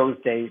those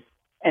days.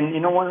 And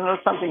you want to know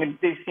something?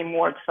 They seem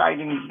more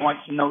exciting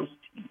watching those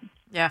teams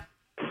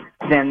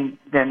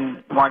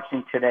than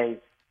watching today's.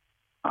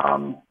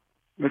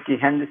 Ricky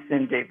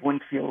Henderson, Dave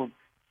Winfield.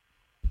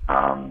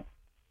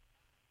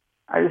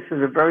 This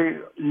is a very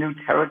new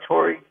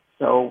territory,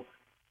 so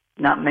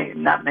not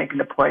making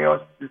the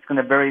playoffs is going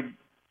to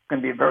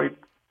be a very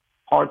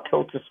hard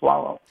pill to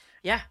swallow.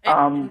 Yeah,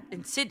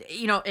 and Sid,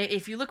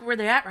 if you look where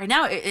they're at right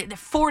now, they're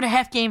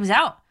 4.5 games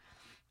out.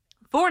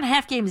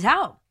 4.5 games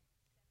out.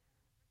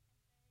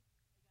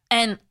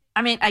 And,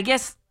 I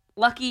guess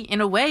lucky in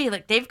a way,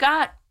 like they've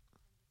got,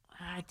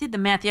 I did the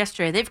math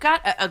yesterday, they've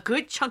got a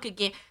good chunk of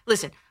game.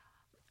 Listen,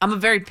 I'm a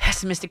very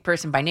pessimistic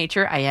person by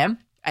nature. I am,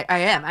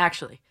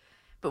 actually.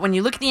 But when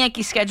you look at the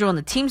Yankees schedule and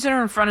the teams that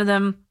are in front of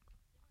them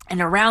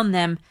and around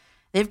them,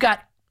 they've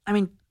got,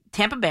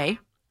 Tampa Bay,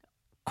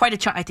 quite a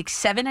chunk. I think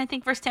 7,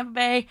 versus Tampa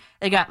Bay.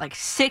 They got like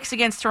 6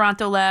 against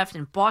Toronto left,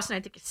 and Boston, I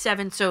think it's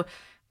 7. So,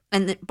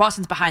 and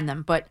Boston's behind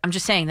them. But I'm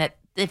just saying that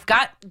they've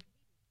got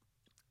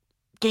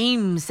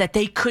games that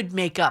they could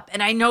make up.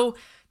 And I know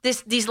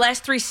these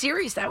last 3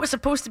 series, that was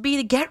supposed to be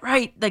the get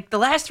right. Like the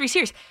last 3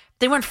 series,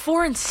 they went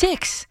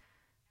 4-6.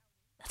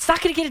 That's not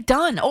going to get it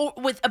done. Or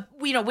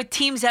with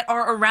teams that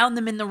are around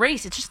them in the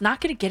race, it's just not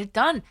going to get it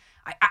done.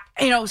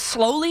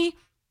 Slowly,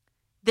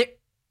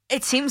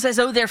 it seems as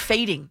though they're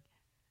fading.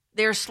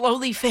 They're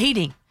slowly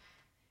fading.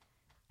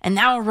 And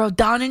now a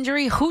Rodon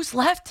injury. Who's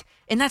left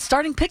in that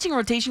starting pitching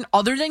rotation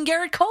other than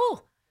Garrett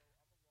Cole?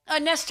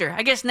 Nestor.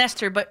 I guess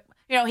Nestor, but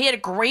he had a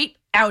great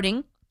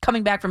outing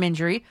coming back from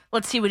injury.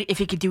 Let's see if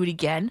he could do it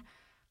again.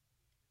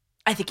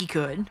 I think he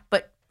could,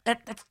 but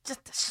that's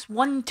just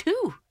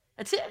 1-2.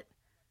 That's it.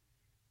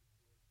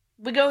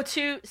 We go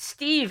to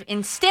Steve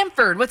in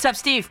Stamford. What's up,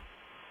 Steve?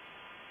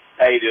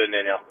 How you doing,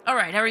 Danielle? All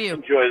right. How are you?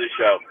 Enjoy the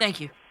show. Thank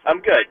you. I'm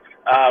good.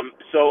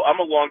 So I'm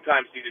a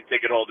longtime season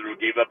ticket holder who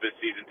gave up his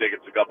season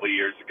tickets a couple of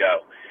years ago.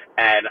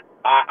 And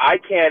I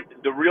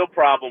can't – the real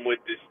problem with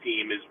this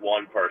team is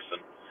one person,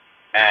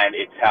 and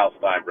it's Hal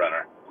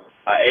Steinbrenner.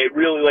 It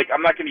really,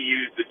 I'm not going to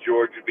use that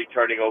George would be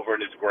turning over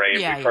in his grave.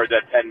 We've heard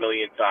that 10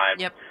 million times.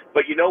 Yep.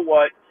 But you know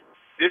what?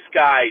 This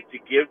guy, to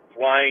give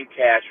Brian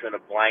Cashman a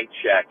blank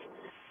check,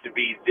 to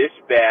be this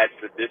bad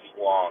for this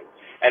long,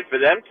 and for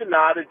them to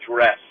not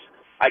address,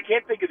 I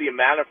can't think of the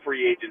amount of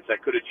free agents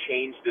that could have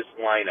changed this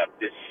lineup.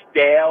 This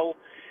stale,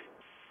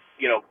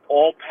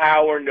 all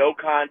power, no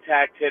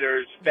contact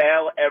hitters,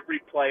 fail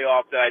every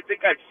playoff that I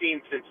think I've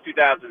seen since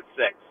 2006.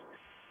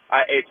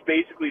 It's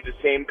basically the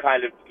same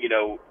kind of,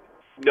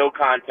 no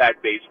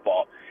contact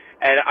baseball.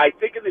 And I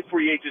think of the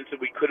free agents that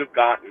we could have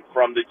gotten,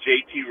 from the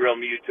JT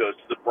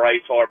Realmutos to the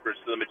Bryce Harpers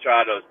to the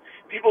Machados,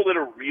 people that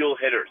are real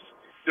hitters.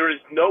 There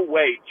is no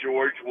way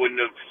George wouldn't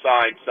have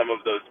signed some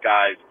of those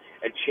guys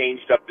and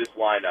changed up this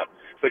lineup.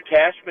 But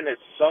Cashman has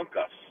sunk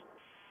us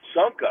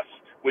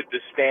with the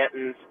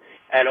Stantons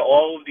and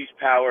all of these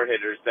power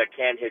hitters that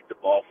can't hit the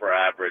ball for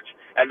average.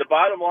 And the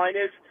bottom line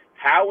is,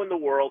 how in the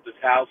world is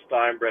Hal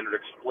Steinbrenner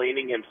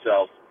explaining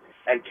himself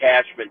and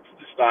Cashman to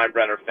the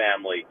Steinbrenner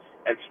family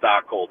and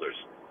stockholders?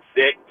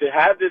 To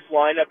have this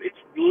lineup, it's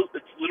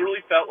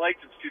literally felt like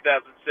since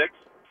 2006,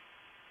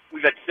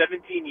 we've had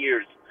 17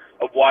 years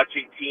of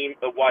watching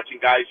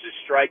guys just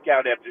strike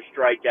out after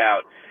strike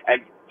out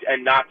and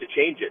and not to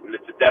change it, and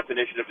it's a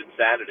definition of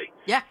insanity.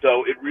 Yeah.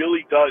 So it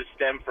really does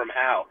stem from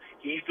Hal.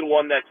 He's the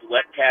one that's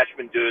let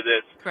Cashman do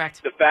this.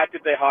 Correct. The fact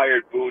that they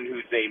hired Boone,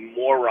 who's a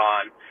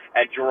moron,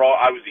 and Girardi,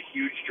 I was a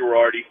huge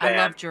Girardi fan. I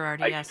love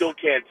Girardi, yes. I still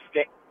can't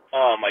stand.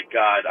 Oh my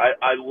God,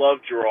 I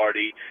love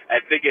Girardi,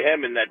 and think of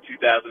him in that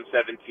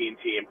 2017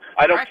 team.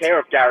 I don't care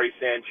if Gary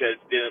Sanchez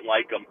didn't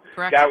like him.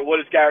 Correct. What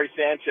has Gary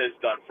Sanchez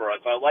done for us?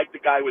 I like the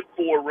guy with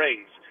 4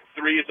 rings.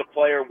 3 as a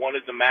player, 1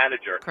 as a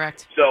manager.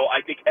 Correct. So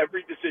I think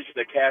every decision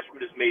that Cashman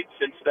has made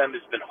since then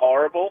has been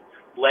horrible,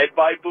 led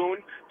by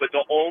Boone. But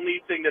the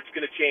only thing that's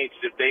going to change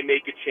is if they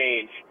make a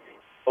change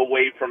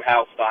away from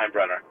Hal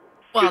Steinbrenner.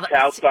 Well,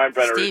 Hal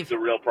Steinbrenner Steve, is the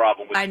real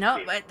problem with I know, the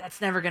team. but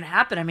that's never going to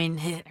happen. I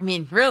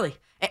mean, really.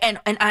 And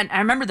I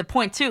remember the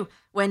point, too,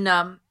 when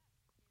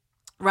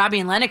Robbie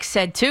and Lennox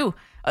said, too,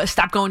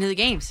 stop going to the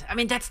games. I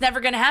mean, that's never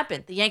going to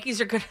happen. The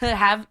Yankees are going to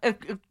have a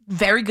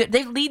very good.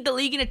 They lead the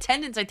league in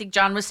attendance. I think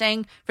John was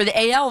saying for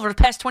the AL over the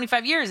past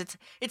 25 years.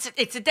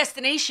 It's a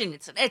destination.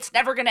 It's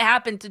never going to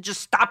happen to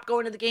just stop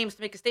going to the games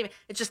to make a statement.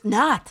 It's just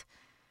not.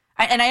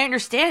 And I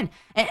understand.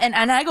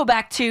 And I go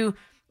back to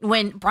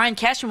when Brian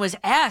Cashman was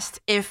asked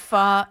if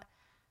over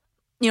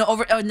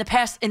in the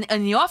past in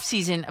the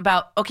offseason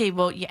about, okay,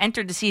 well, you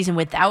entered the season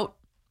without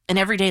an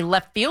everyday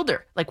left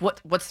fielder. Like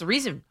what's the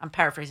reason? I'm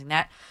paraphrasing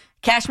that.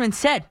 Cashman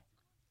said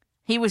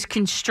he was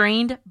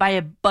constrained by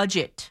a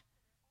budget.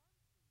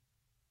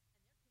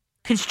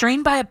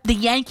 Constrained by the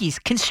Yankees.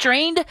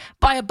 Constrained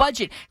by a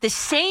budget. The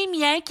same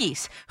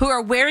Yankees who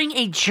are wearing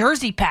a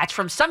jersey patch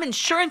from some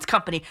insurance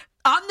company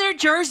on their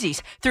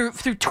jerseys through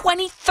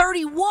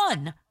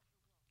 2031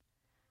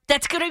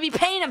 that's going to be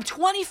paying them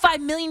 $25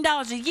 million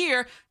a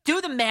year.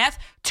 Do the math.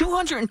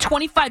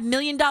 $225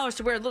 million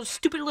to wear a little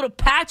stupid little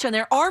patch on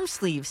their arm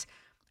sleeves.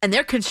 And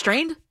they're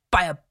constrained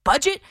by a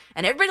budget,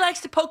 and everybody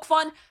likes to poke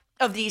fun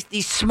of these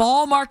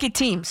small market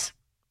teams,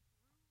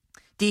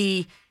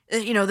 the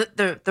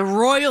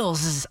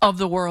Royals of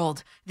the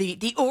world,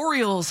 the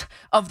Orioles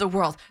of the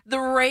world, the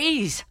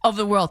Rays of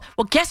the world.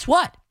 Well, guess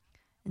what?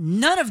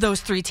 None of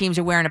those 3 teams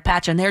are wearing a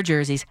patch on their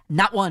jerseys,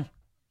 not one.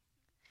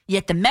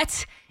 Yet the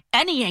Mets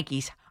and the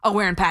Yankees are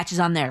wearing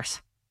patches on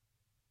theirs.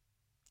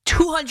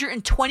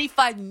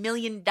 $225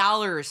 million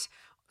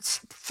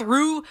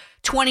through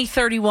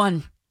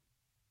 2031.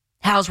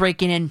 Hal's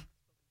raking in.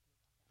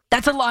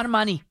 That's a lot of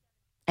money.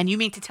 And you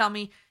mean to tell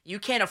me you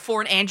can't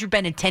afford Andrew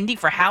Benintendi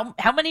for how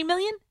many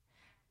million?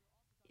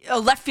 A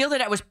left fielder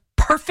that was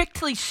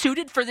perfectly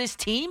suited for this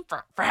team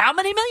for how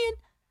many million?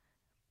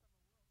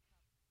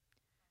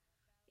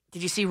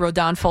 Did you see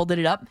Rodon folded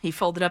it up? He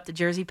folded up the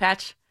jersey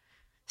patch.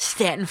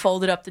 Stanton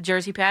folded up the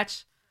jersey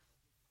patch.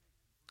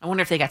 I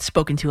wonder if they got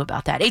spoken to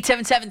about that.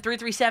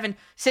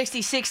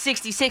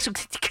 877-337-6666. We'll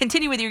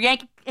continue with your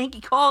Yankee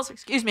calls,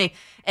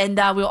 and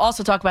we'll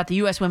also talk about the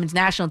U.S. women's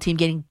national team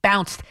getting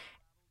bounced.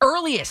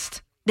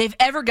 Earliest they've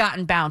ever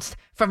gotten bounced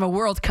from a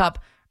World Cup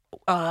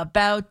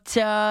about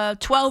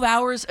 12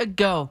 hours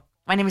ago.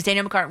 My name is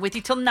Danielle McCartan with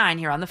you till 9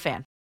 here on The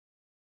Fan.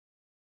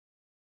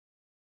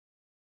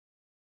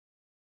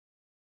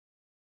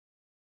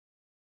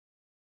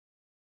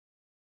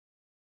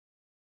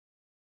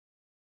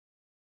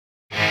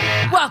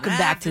 Welcome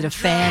back to The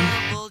Fan.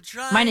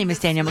 My name is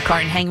Danielle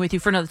McCartan, hanging with you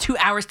for another 2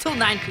 hours till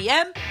 9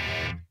 p.m.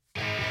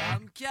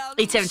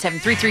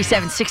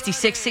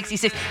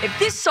 877-337-6666. If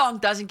this song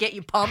doesn't get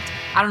you pumped,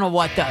 I don't know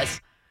what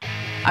does.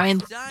 I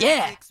mean,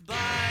 yeah.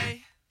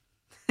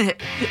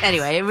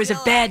 Anyway, it was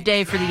a bad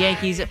day for the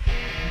Yankees, a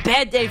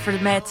bad day for the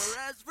Mets.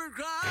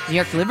 New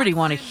York Liberty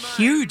won a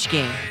huge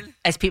game,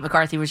 as Pete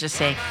McCarthy was just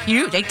saying.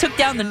 Huge. They took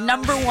down the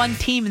number 1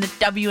 team in the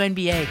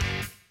WNBA.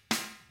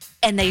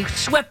 And they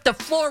swept the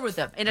floor with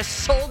them in a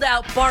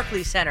sold-out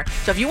Barclays Center.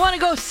 So if you want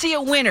to go see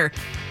a winner,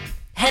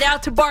 head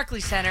out to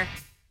Barclays Center.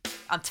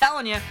 I'm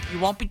telling you, you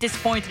won't be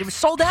disappointed. It was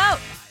sold out.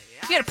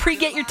 You got to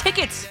pre-get your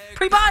tickets,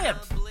 pre-buy them.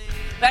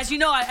 But as you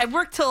know, I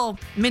worked till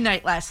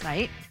midnight last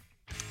night.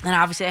 And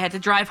obviously I had to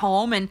drive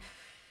home. And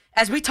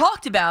as we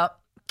talked about,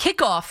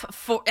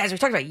 as we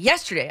talked about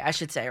yesterday, I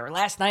should say, or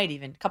last night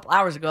even, a couple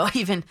hours ago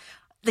even,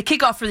 the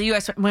kickoff for the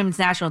U.S. women's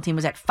national team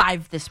was at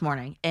 5 this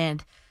morning.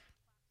 And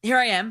here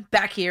I am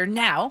back here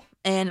now,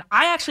 and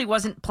I actually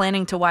wasn't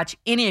planning to watch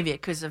any of it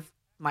because of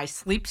my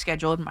sleep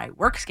schedule and my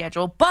work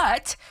schedule,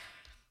 but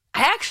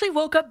I actually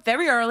woke up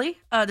very early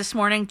this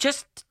morning,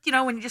 just,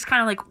 when you just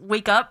kind of like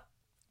wake up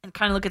and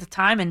kind of look at the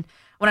time, and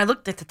when I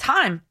looked at the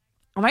time,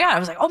 oh my God, I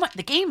was like,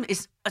 the game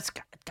it's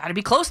got to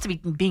be close to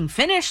being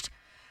finished.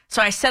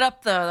 So I set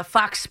up the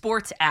Fox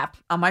Sports app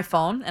on my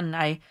phone, and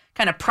I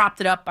kind of propped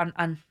it up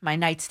on my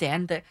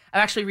nightstand. I'm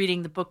actually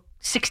reading the book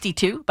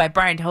 62 by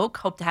Brian Hoke.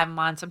 Hope to have him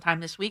on sometime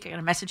this week. I'm going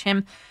to message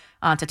him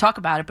to talk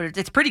about it, but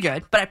it's pretty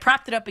good. But I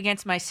propped it up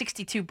against my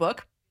 62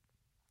 book,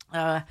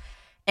 and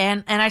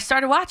I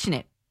started watching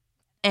it.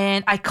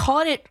 And I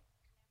caught it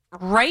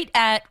right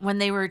at when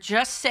they were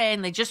just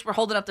saying, they just were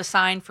holding up the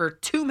sign for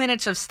 2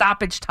 minutes of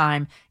stoppage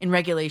time in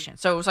regulation.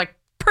 So it was like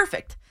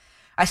perfect.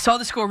 I saw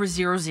the score was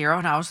 0-0,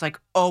 and I was like,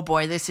 oh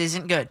boy, this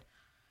isn't good.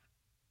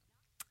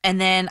 And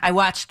then I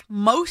watched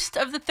most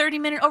of the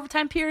 30-minute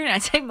overtime period. And I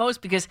say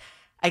most because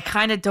I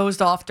kind of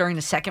dozed off during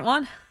the second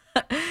one.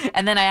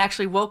 And then I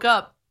actually woke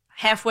up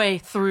halfway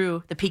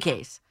through the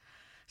PKs.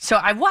 So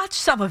I watched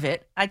some of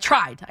it. I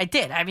tried. I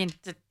did. I mean,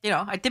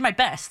 I did my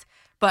best.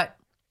 But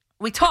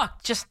we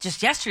talked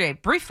just yesterday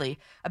briefly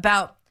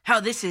about how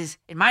this is,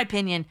 in my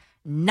opinion,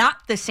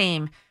 not the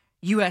same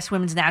U.S.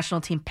 women's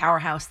national team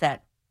powerhouse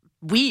that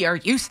we are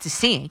used to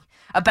seeing,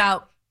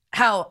 about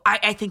how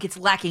I think it's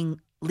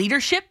lacking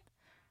leadership,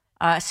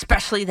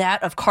 especially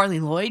that of Carly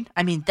Lloyd.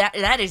 I mean,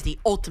 that is the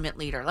ultimate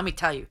leader, let me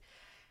tell you.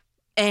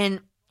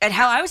 And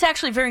how I was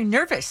actually very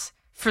nervous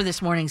for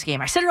this morning's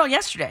game. I said it all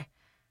yesterday.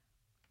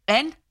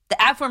 And the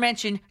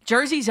aforementioned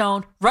Jersey's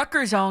own,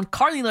 Rutgers' own,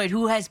 Carly Lloyd,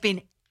 who has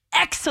been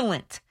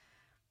excellent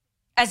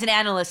as an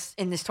analyst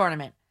in this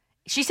tournament.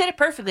 She said it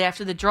perfectly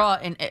after the draw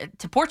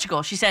to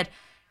Portugal. She said,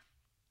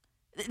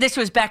 this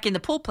was back in the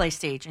pool play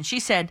stage, and she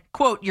said,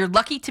 quote, "You're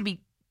lucky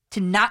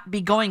to not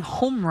be going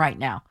home right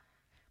now."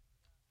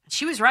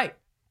 She was right.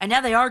 And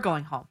now they are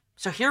going home.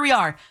 So here we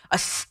are, a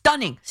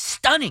stunning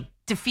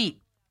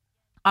defeat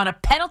on a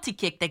penalty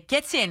kick that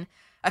gets in,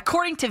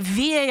 according to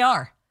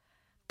VAR,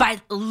 by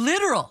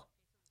literal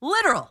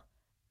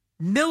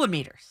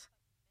millimeters.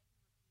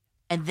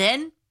 And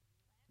then,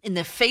 in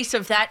the face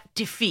of that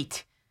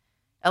defeat,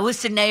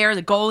 Alyssa Nair,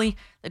 the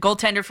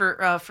goaltender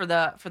for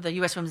the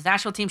U.S. Women's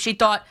National Team, she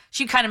thought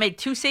she kind of made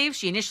two saves.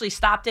 She initially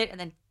stopped it and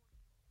then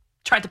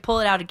tried to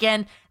pull it out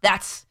again.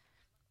 That's,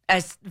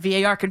 as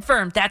VAR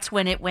confirmed, that's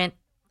when it went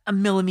a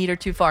millimeter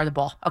too far, the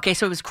ball. Okay,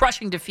 so it was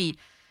crushing defeat.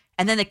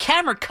 And then the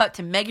camera cut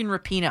to Megan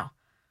Rapinoe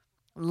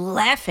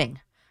laughing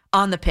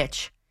on the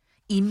pitch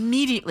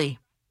immediately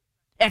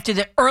after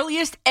the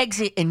earliest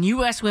exit in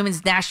U.S.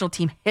 Women's National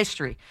Team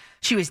history.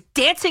 She was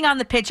dancing on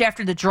the pitch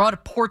after the draw to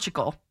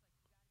Portugal.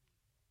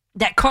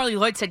 That Carly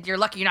Lloyd said, "You're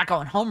lucky you're not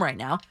going home right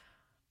now."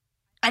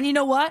 And you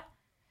know what?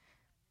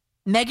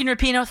 Megan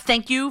Rapinoe,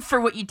 thank you for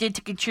what you did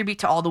to contribute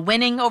to all the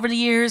winning over the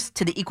years,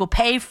 to the equal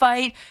pay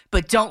fight,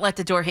 but don't let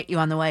the door hit you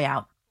on the way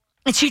out.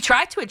 And she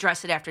tried to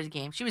address it after the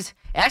game. She was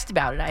asked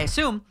about it, I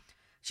assume.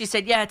 She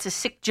said, "Yeah, it's a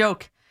sick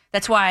joke.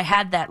 That's why I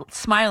had that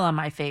smile on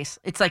my face.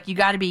 It's like, you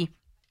got to be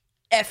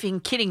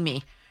effing kidding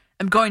me.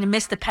 I'm going to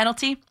miss the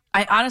penalty."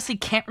 I honestly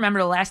can't remember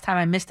the last time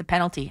I missed a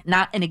penalty,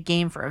 not in a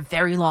game, for a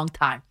very long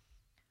time.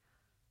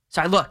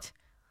 So I looked.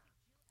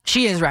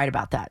 She is right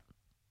about that.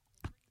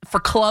 For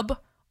club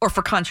or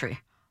for country,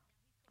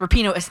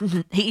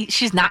 Rapinoe,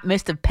 she's not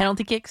missed a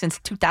penalty kick since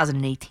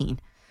 2018.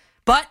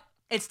 But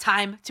it's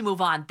time to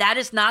move on. That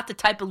is not the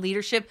type of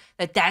leadership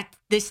that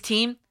this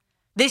team,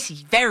 this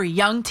very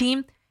young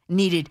team,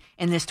 needed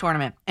in this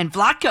tournament. And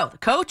Vlatko, the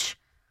coach,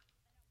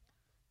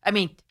 I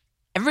mean,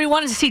 everybody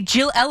wanted to see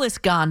Jill Ellis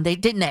gone,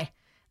 didn't they?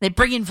 They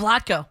bring in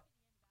Vlatko.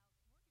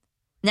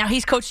 Now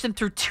he's coached them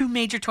through two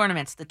major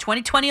tournaments, the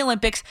 2020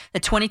 Olympics, the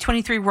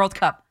 2023 World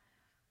Cup.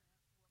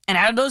 And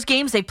out of those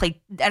tournaments,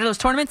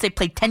 they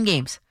played 10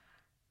 games.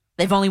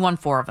 They've only won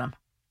 4 of them.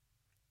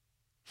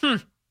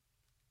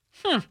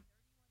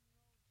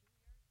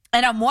 And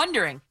I'm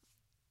wondering,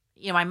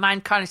 my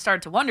mind kind of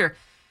started to wonder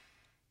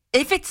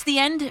if it's the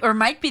end, or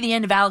might be the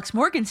end, of Alex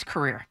Morgan's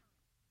career.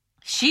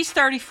 She's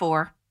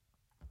 34.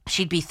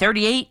 She'd be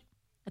 38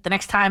 at the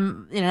next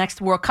time, the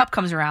next World Cup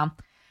comes around.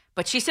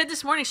 But she said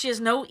this morning she has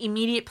no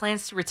immediate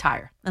plans to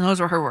retire. And those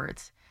were her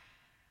words.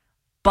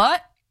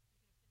 But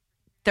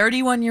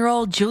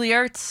 31-year-old Julie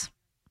Ertz,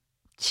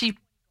 she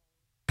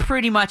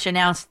pretty much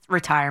announced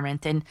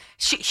retirement. And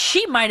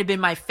she might have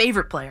been my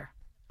favorite player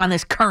on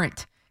this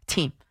current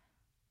team.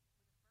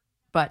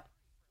 But,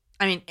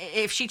 I mean,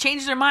 if she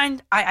changes her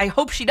mind, I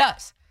hope she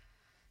does.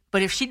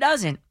 But if she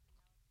doesn't,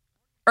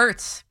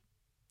 Ertz,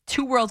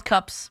 2 World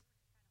Cups.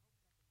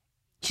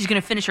 She's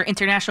going to finish her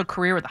international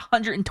career with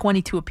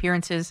 122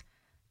 appearances,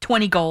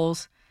 20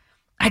 goals.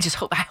 I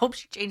hope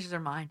she changes her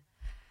mind.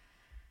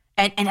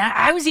 And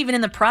I was even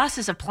in the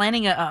process of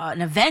planning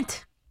an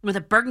event with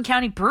a Bergen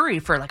County brewery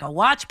for like a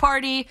watch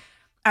party.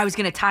 I was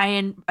going to tie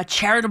in a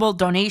charitable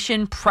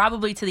donation,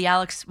 probably to the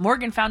Alex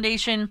Morgan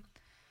Foundation.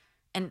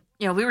 And,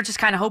 we were just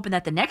kind of hoping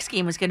that the next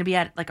game was going to be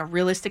at like a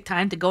realistic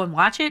time to go and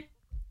watch it.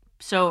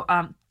 So,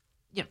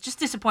 just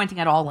disappointing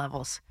at all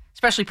levels,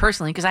 especially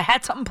personally, because I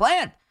had something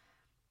planned.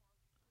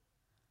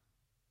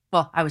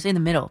 Well, I was in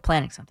the middle of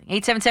planning something.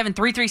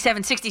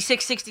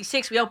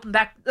 877-337-6666. We open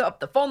back up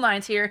the phone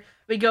lines here.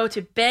 We go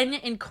to Ben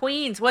in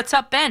Queens. What's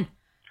up, Ben?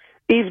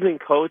 Evening,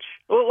 Coach.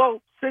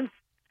 Well, since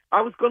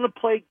I was going to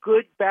play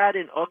good, bad,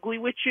 and ugly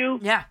with you,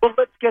 yeah. Well,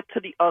 let's get to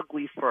the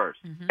ugly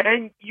first. Mm-hmm.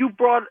 And you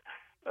brought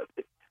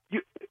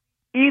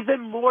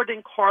even more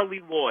than Carly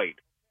Lloyd.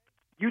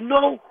 You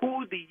know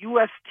who the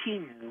U.S.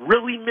 team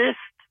really missed?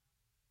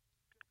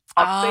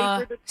 A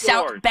favorite of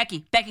yours.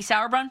 Becky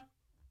Sauerbrunn?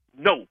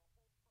 No.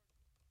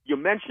 You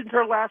mentioned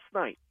her last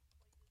night.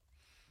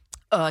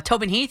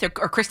 Tobin Heath or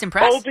Kristen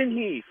Press? Tobin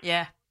Heath.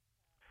 Yeah.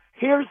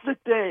 Here's the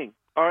thing,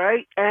 all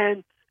right?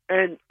 And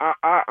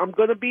I'm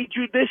going to be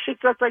judicious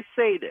as I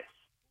say this,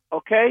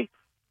 okay?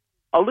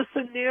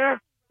 Alyssa Nair,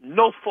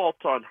 no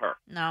fault on her.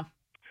 No.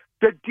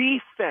 The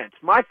defense.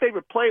 My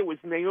favorite player was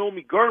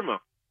Naomi Gurma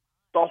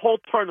the whole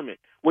tournament.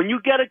 When you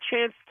get a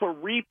chance to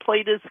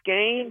replay this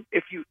game,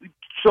 if you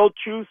so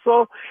choose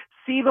so,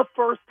 see the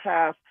first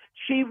half.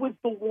 She was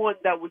the one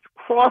that was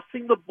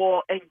crossing the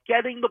ball and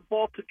getting the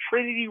ball to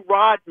Trinity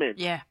Rodman.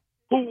 Yeah.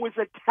 Who was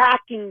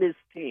attacking this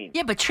team.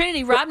 Yeah, but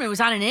Trinity Rodman was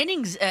on an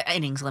innings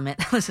limit.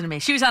 Listen to me.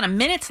 She was on a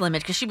minutes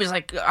limit because she was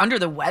like under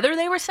the weather,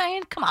 they were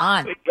saying? Come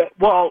on.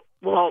 Well,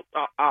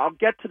 I'll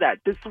get to that.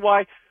 This is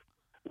why,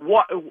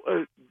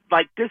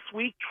 like this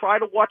week, try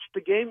to watch the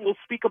game. We'll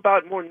speak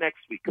about it more next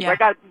week because I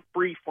got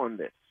brief on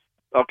this,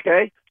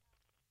 okay?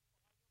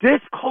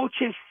 This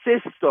coach's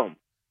system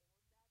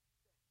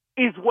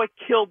is what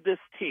killed this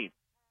team.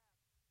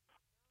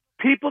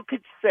 People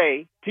could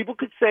say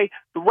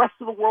the rest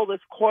of the world has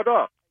caught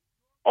up.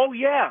 Oh,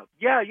 yeah.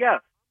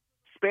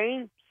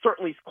 Spain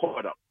certainly is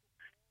caught up.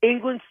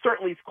 England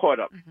certainly is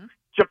caught up. Mm-hmm.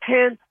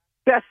 Japan,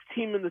 best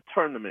team in the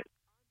tournament.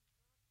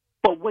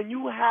 But when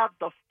you have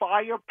the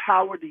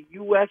firepower the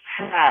U.S.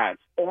 has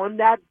on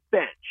that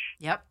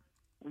bench,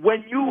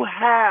 when you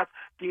have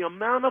the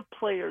amount of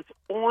players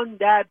on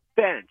that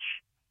bench,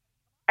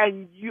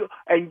 and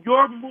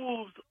your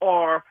moves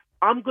are,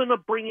 I'm going to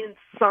bring in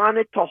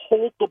Sonnet to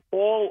hold the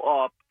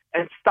ball up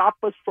and stop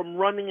us from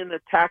running and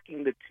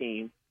attacking the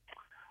team.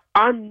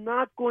 I'm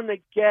not going to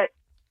get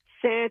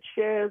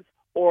Sanchez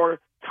or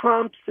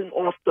Thompson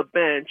off the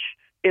bench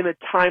in a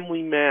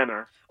timely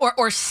manner.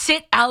 Or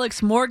sit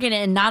Alex Morgan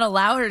and not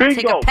allow her to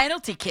take a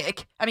penalty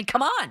kick. I mean,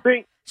 come on.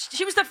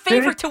 She was the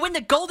favorite to win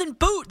the Golden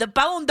Boot, the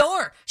Ballon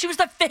d'Or. She was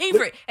the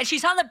favorite, and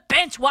she's on the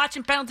bench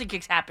watching penalty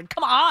kicks happen.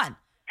 Come on.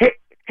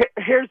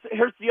 Here's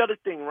the other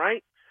thing,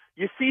 right?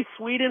 You see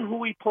Sweden, who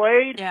we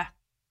played? Yeah.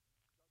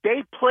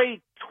 They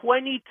played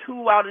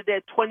 22 out of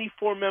their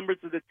 24 members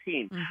of the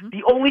team. Mm-hmm.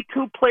 The only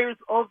two players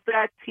of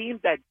that team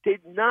that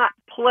did not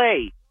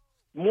play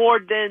more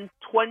than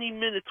 20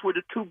 minutes were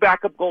the two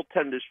backup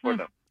goaltenders for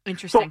them.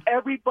 Interesting. So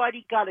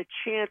everybody got a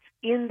chance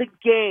in the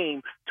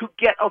game to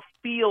get a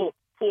feel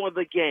for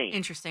the game.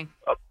 Interesting.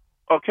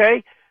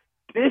 Okay?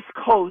 This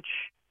coach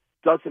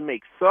doesn't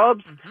make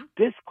subs. Mm-hmm.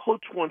 This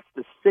coach wants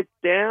to sit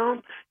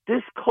down.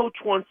 This coach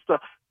wants to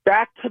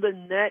back to the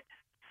net,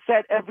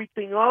 set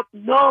everything up.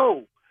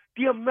 No.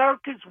 The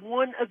America's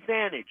one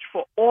advantage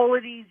for all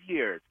of these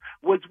years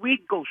was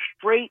we'd go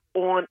straight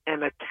on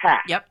and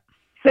attack. Yep.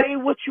 Say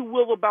what you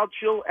will about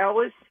Jill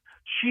Ellis.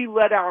 She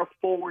led our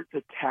forwards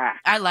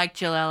attack. I like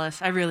Jill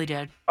Ellis. I really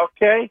did.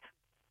 Okay?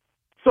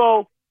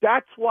 So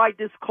that's why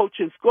this coach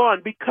is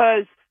gone,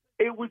 because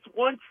it was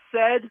once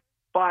said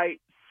by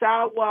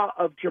Sawa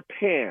of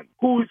Japan,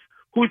 whose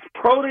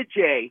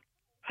protege,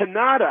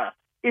 Hanada,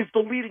 is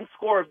the leading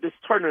scorer of this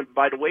tournament,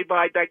 by the way, but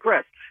I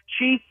digress.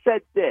 She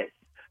said this: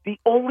 the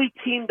only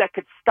team that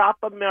could stop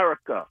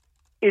America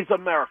is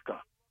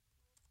America.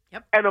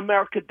 Yep. And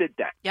America did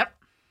that. Yep.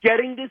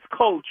 Getting this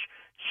coach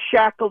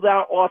shackled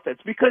our offense.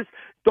 Because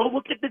don't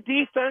look at the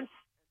defense.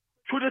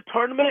 Through the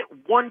tournament,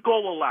 one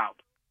goal allowed.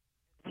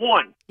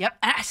 One. Yep.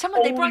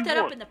 They brought that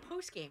up in the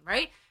postgame,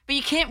 right? But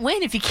you can't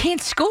win if you can't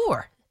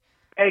score.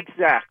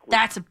 Exactly.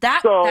 That's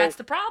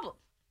the problem.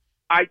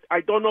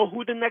 I don't know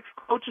who the next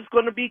coach is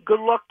going to be. Good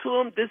luck to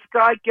him. This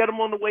guy, get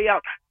him on the way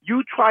out.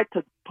 You tried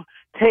to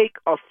take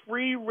a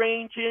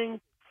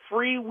free-ranging,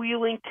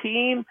 freewheeling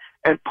team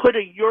and put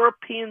a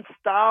European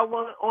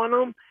style on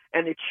them,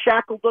 and it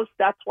shackled us.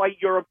 That's why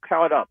Europe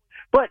caught up.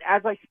 But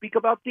as I speak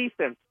about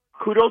defense,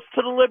 kudos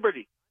to the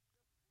Liberty.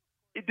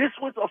 This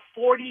was a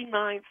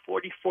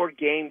 49-44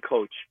 game,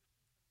 Coach.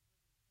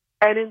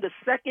 And in the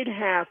second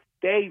half,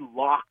 they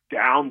locked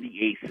down the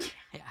aces.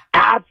 Yeah.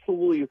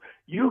 Absolutely.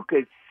 You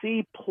could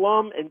see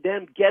Plum and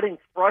them getting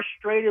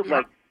frustrated. Yeah.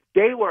 Like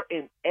they were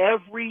in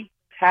every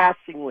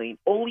passing lane.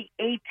 Only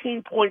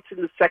 18 points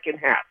in the second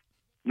half.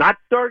 Not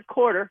third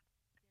quarter.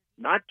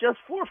 Not just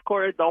fourth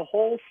quarter. The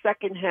whole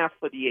second half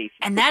for the aces.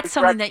 And that's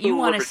something that you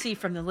want to see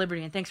from the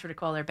Liberty. And thanks for the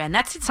call there, Ben.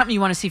 That's something you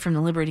want to see from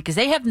the Liberty because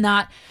they have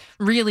not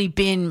really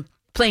been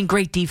playing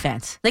great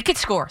defense. They could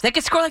score. They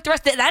could score like the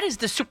rest. That is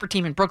the super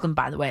team in Brooklyn,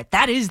 by the way.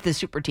 That is the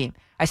super team.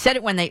 I said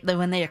it when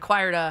they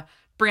acquired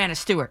Brianna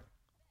Stewart.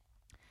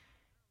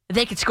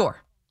 They could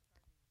score.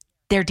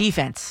 Their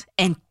defense.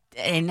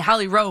 And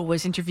Holly Rowe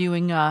was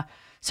interviewing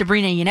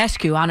Sabrina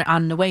Ionescu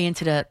on the way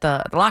into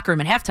the locker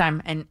room at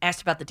halftime and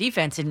asked about the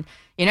defense. And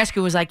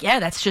Ionescu was like, yeah,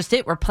 that's just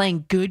it. We're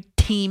playing good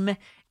team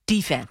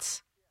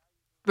defense.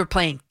 We're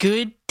playing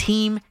good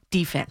team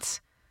defense.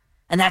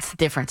 And that's the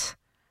difference.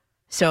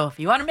 So if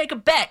you want to make a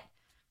bet,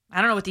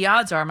 I don't know what the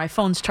odds are. My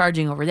phone's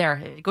charging over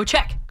there. Go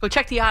check. Go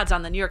check the odds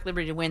on the New York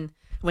Liberty to win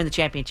the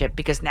championship.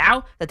 Because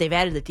now that they've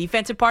added the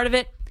defensive part of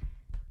it,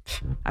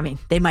 I mean,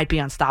 they might be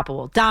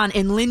unstoppable. Don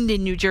in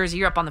Linden, New Jersey,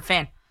 you're up on the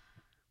fan.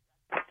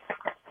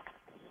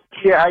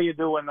 Yeah, how you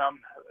doing?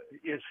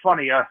 It's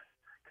funny, kind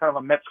of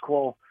a Mets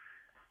call.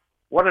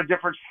 What a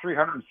difference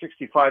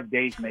 365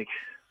 days make.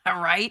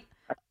 All right.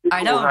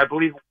 I know. I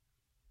believe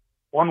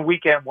 1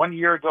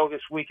 year ago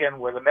this weekend,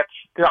 where the Mets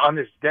on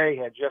this day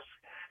had just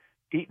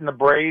beaten the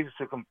Braves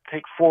to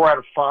take 4 out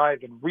of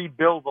 5 and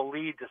rebuild the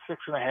lead to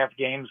 6.5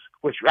 games,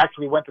 which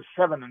actually went to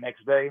 7 the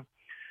next day.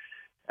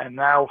 And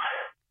now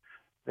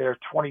they're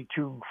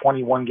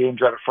 21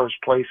 games out of first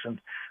place.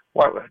 And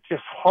it's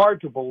just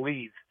hard to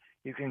believe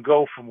you can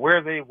go from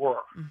where they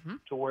were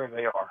to where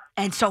they are.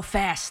 And so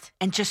fast.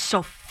 And just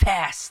so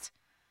fast.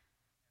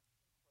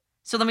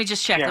 So let me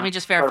just check. Yeah. Let me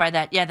just verify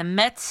that. Yeah, the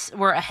Mets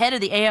were ahead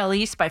of the AL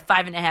East by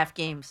 5.5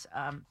 games.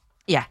 On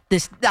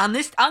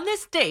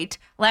this date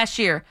last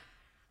year,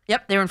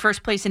 yep, they were in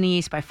first place in the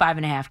East by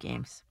 5.5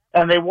 games.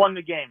 And they won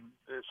the game.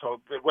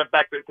 So they went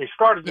back. They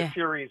started the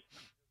series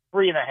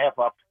 3.5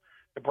 up.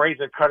 The Braves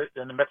had cut it,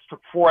 and the Mets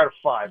took 4 out of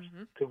 5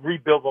 to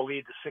rebuild the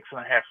lead to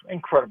 6.5.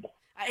 Incredible.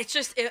 It's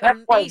just That's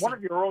amazing. why one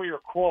of your earlier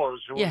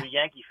callers, who was a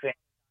Yankee fan,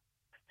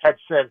 had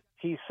said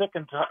he's sick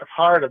and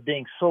tired of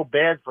being so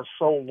bad for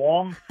so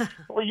long.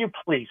 Will you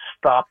please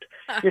stop?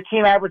 Your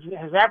team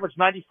has averaged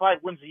 95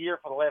 wins a year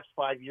for the last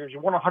 5 years. You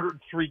won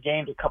 103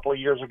 games a couple of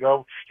years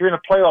ago. You're in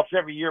the playoffs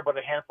every year, but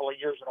a handful of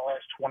years in the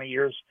last 20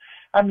 years.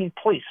 I mean,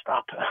 please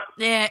stop.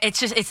 Yeah,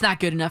 it's not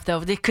good enough, though,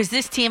 because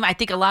this team, I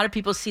think a lot of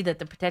people see that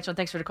the potential,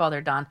 thanks for the call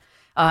there, Don,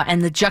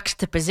 and the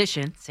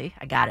juxtaposition, see,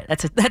 I got it.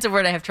 That's a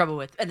word I have trouble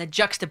with. And the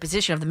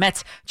juxtaposition of the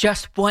Mets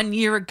just 1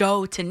 year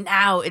ago to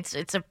now, it's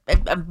a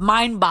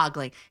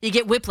mind-boggling. You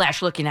get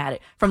whiplash looking at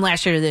it from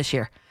last year to this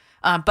year.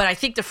 But I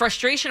think the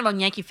frustration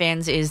among Yankee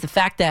fans is the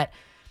fact that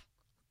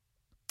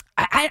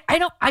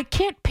I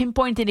can't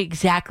pinpoint it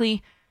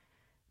exactly,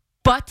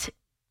 but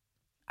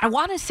I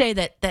want to say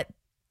that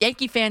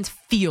Yankee fans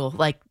feel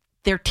like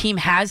their team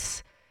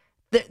has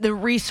the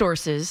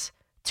resources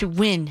to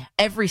win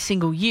every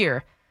single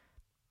year.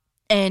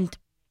 And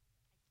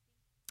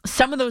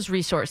some of those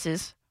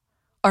resources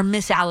are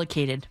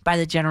misallocated by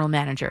the general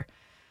manager.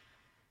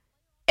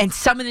 And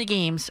some of the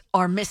games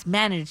are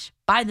mismanaged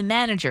by the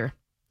manager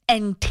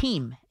and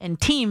team. And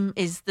team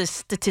is the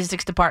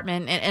statistics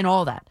department and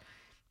all that.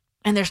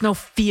 And there's no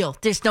feel.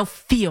 There's no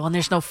feel and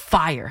there's no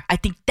fire. I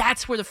think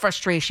that's where the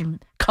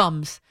frustration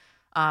comes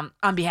on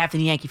behalf of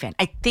the Yankee fan.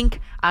 I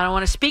don't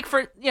want to speak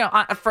for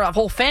a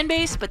whole fan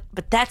base, but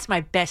that's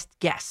my best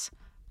guess.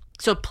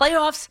 So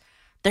playoffs,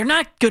 they're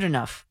not good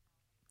enough.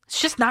 It's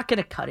just not going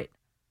to cut it.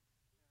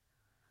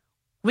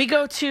 We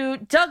go to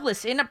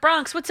Douglas in the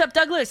Bronx. What's up,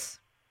 Douglas?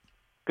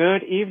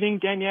 Good evening,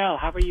 Danielle.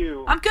 How are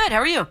you? I'm good. How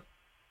are you?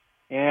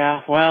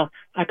 Yeah, well,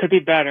 I could be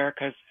better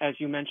because, as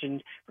you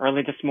mentioned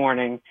early this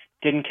morning,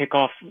 didn't kick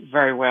off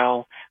very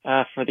well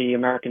for the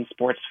American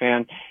sports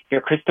fan.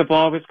 Your crystal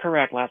ball was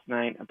correct last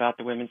night about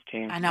the women's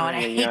team. I know, and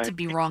I hate to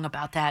be wrong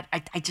about that.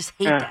 I just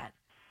hate that.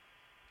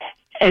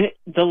 And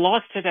the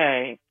loss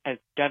today, as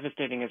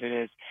devastating as it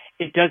is,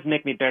 it does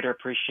make me better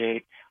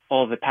appreciate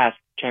all the past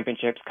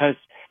championships because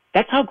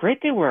that's how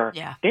great they were.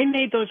 Yeah. They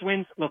made those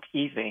wins look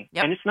easy,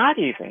 Yep. and it's not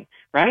easy,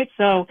 right?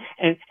 So,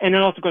 and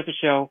it also goes to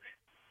show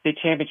the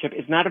championship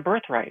is not a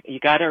birthright. You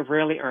got to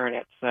really earn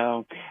it.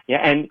 So, yeah,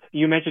 and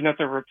you mentioned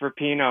also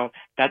Rapinoe,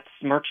 that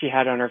smirk she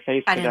had on her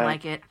face today. I didn't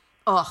like it.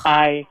 Ugh.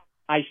 I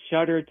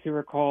shuddered to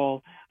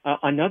recall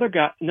another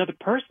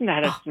person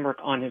that had a smirk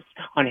on his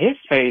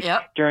face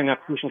during a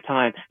crucial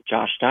time.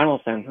 Josh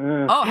Donaldson.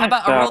 How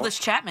about Aroldis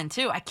Chapman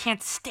too? I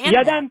can't stand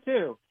that. Yeah, them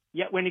too.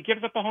 Yeah, when he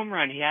gives up a home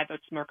run, he had that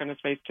smirk on his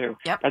face too.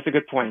 Yep. That's a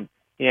good point.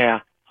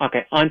 Yeah.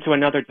 Okay. On to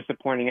another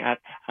disappointing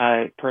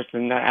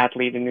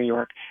athlete in New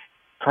York,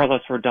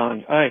 Carlos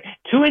Rodon.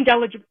 2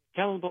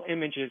 indelible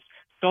images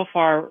so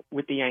far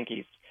with the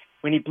Yankees.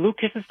 When he blew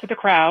kisses to the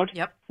crowd.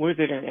 Yep. Was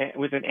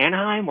it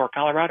Anaheim or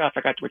Colorado? I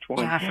forgot which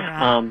one. Yeah, I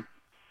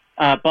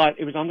forgot. But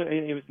it was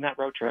in that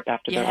road trip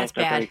after the that's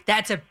bad.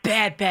 That's a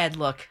bad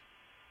look.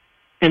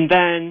 And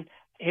then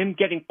him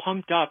getting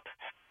pumped up,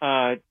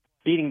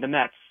 beating the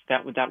Mets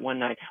that one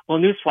night. Well,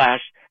 newsflash,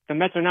 the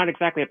Mets are not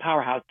exactly a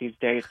powerhouse these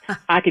days.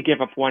 I could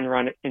give up 1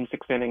 run in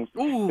 6 innings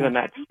to the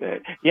Mets.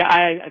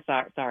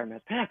 Sorry,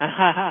 Mets.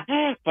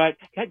 But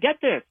get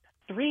this,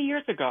 3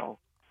 years ago,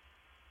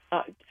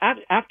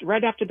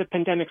 right after the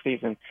pandemic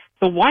season,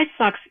 the White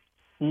Sox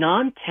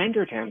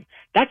non-tendered him.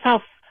 That's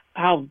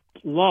how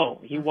low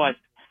he was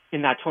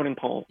in that totem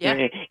pole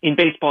in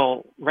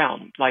baseball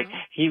realm. Like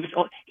he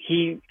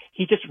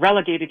just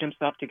relegated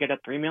himself to get a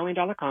 $3 million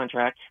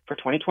contract for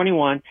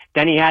 2021.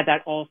 Then he had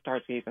that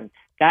All-Star season.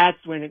 That's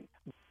when it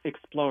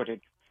exploded.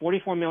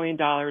 $44 million,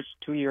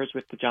 2 years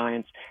with the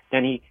Giants.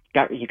 Then he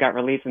got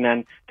released, and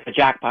then the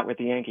jackpot with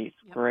the Yankees.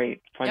 Yep.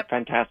 Great,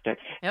 fantastic.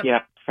 Yep. Yeah,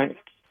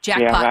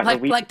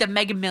 jackpot, like the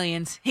Mega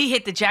Millions. He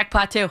hit the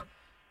jackpot too.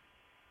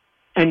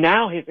 And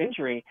now his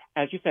injury,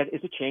 as you said,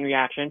 is a chain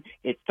reaction.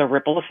 It's the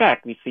ripple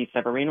effect. We see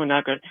Severino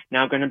now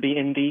going to be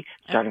in the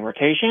starting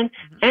rotation.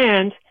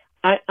 And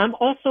I'm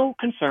also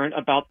concerned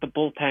about the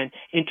bullpen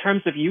in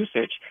terms of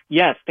usage.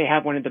 Yes, they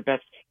have one of the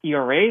best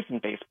ERAs in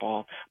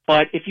baseball.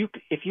 But if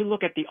you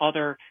look at the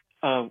other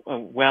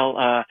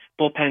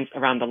bullpens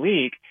around the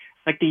league,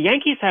 like the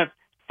Yankees have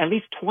at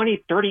least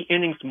 20, 30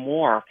 innings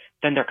more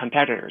than their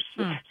competitors.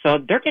 So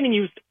they're getting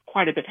used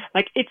quite a bit.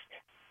 Like if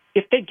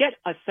they get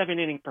a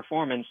 7-inning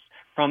performance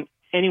from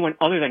anyone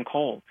other than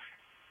Cole,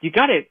 you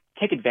got to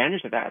take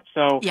advantage of that.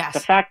 So yes. the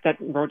fact that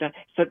Rodon,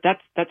 so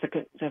that's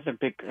a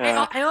big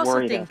I also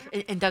worry think,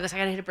 there. and Douglas, I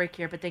got to hit a break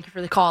here, but thank you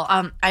for the call.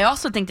 I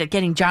also think that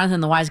getting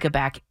Jonathan Loaisiga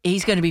back,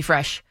 he's going to be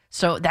fresh.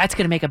 So that's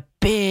going to make a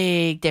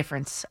big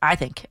difference, I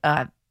think,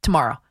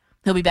 tomorrow.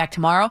 He'll be back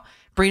tomorrow.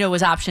 Brito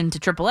was optioned to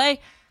AAA.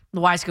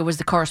 Loaisiga was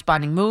the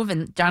corresponding move,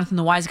 and Jonathan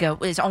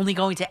Loaisiga is only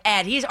going to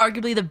add. He is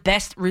arguably the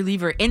best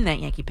reliever in that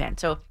Yankee pen.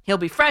 So he'll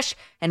be fresh,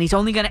 and he's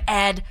only going to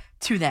add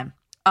to them.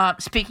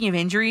 Speaking of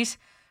injuries,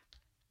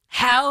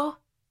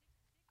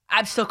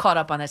 I'm still caught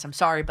up on this, I'm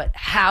sorry, but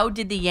how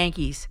did the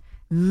Yankees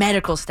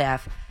medical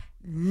staff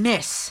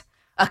miss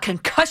a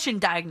concussion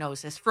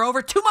diagnosis for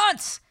over 2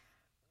 months?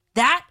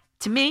 That,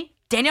 to me,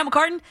 Danielle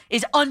McCartan,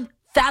 is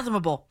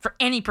unfathomable for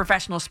any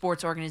professional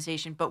sports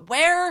organization. But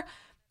where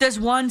does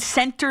one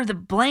center the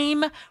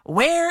blame?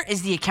 Where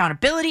is the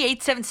accountability?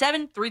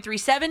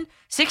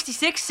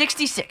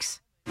 877-337-6666.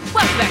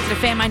 Welcome back to the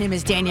Fan. My name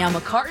is Danielle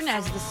McCartan.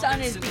 As the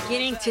sun is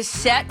beginning to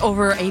set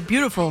over a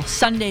beautiful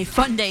Sunday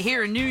fun day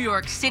here in New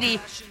York City,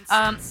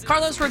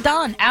 Carlos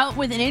Rodon out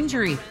with an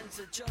injury,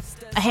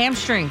 a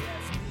hamstring.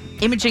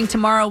 Imaging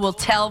tomorrow will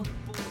tell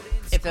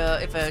if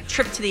a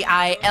trip to the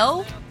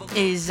IL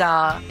is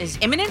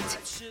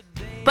imminent.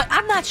 But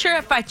I'm not sure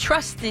if I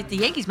trust the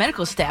Yankees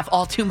medical staff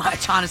all too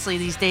much, honestly,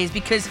 these days,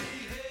 because,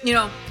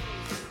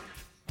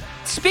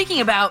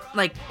 speaking about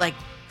like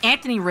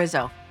Anthony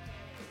Rizzo,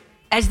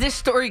 as this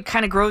story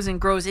kind of grows and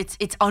grows,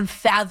 it's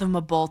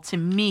unfathomable to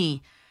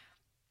me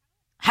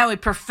how a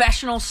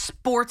professional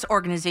sports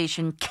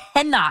organization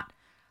cannot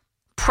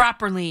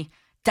properly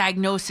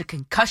diagnose a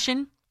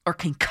concussion or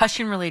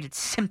concussion-related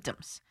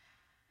symptoms,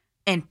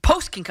 and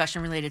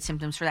post-concussion-related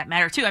symptoms for that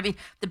matter, too. I mean,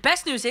 the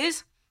best news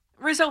is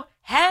Rizzo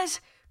has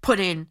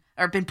been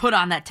put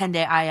on that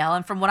 10-day IL,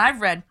 and from what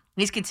I've read,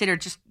 he's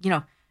considered just,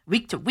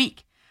 week to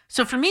week.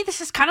 So for me,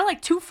 this is kind of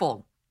like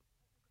twofold.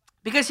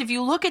 Because if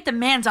you look at the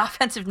man's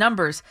offensive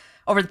numbers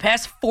over the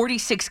past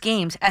 46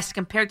 games as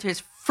compared to his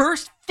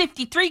first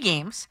 53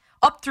 games,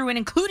 up through and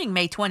including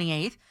May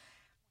 28th,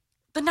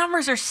 the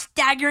numbers are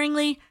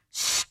staggeringly,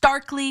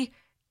 starkly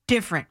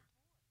different.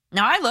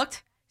 Now, I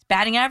looked. His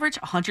batting average,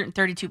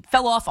 132,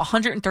 fell off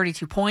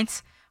 132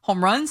 points.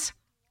 Home runs,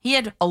 he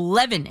had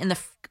 11 in the,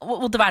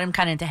 we'll divide him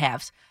kind of into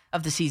halves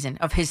of his season.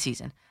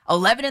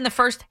 11 in the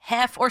first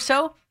half or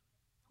so,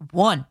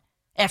 1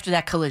 after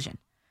that collision.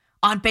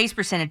 On base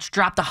percentage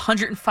dropped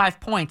 105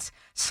 points.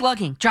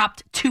 Slugging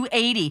dropped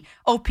 280.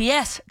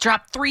 OPS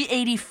dropped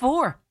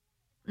 384.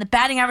 The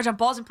batting average on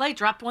balls in play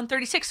dropped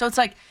 136. So it's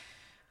like,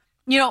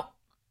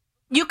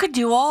 you could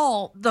do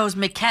all those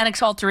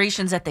mechanics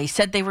alterations that they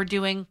said they were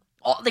doing.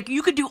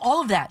 You could do all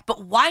of that.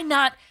 But why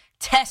not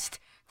test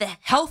the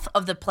health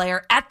of the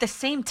player at the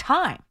same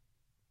time?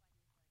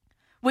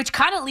 Which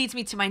kind of leads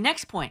me to my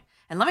next point.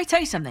 And let me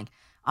tell you something.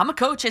 I'm a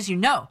coach, as you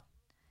know.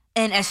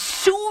 And as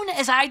soon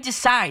as I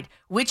decide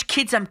which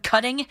kids I'm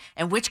cutting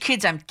and which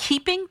kids I'm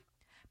keeping,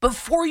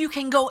 before you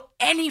can go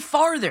any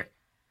farther,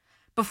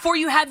 before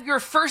you have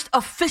your first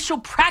official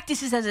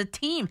practices as a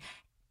team,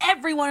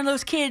 every one of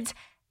those kids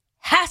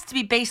has to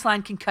be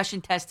baseline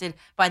concussion tested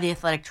by the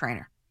athletic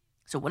trainer.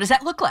 So what does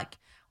that look like?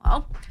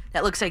 Well,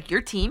 that looks like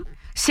your team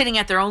sitting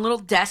at their own little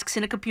desks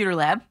in a computer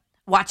lab,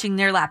 watching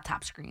their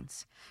laptop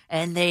screens.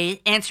 And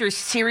they answer a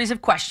series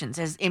of questions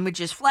as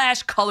images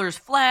flash, colors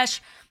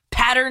flash,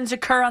 patterns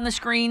occur on the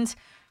screens.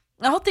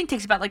 The whole thing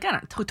takes about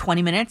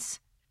 20 minutes.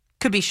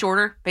 Could be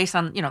shorter based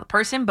on, the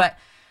person. But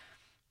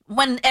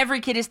when every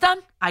kid is done,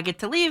 I get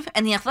to leave.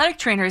 And the athletic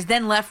trainer is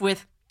then left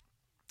with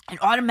an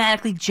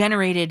automatically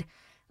generated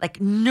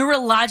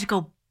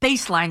neurological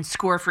baseline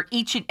score for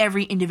each and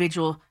every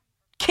individual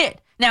kid.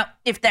 Now,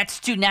 if that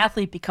student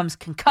athlete becomes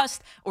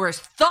concussed or is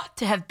thought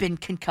to have been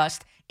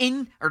concussed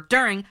in or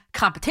during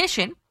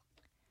competition,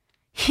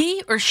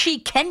 he or she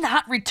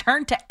cannot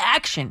return to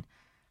action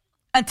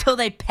until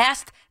they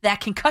passed that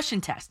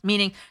concussion test,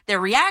 meaning their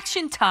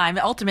reaction time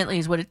ultimately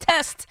is what it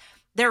tests.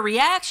 Their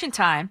reaction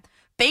time,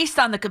 based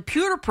on the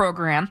computer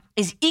program,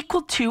 is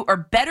equal to or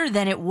better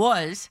than it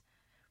was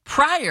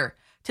prior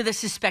to the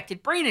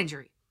suspected brain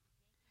injury.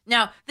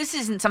 Now, this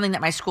isn't something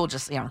that my school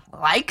just,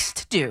 likes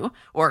to do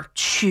or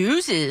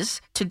chooses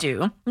to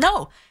do.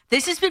 No,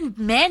 this has been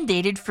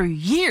mandated for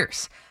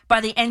years by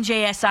the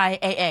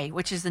NJSIAA,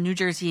 which is the New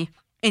Jersey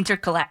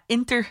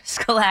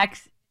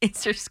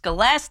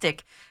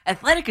Interscholastic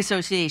Athletic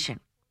Association,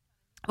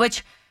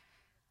 which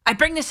I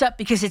bring this up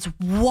because it's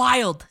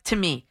wild to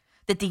me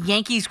that the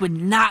Yankees would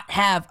not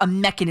have a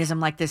mechanism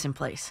like this in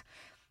place.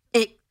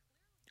 It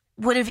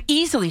would have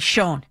easily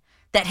shown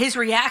that his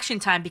reaction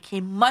time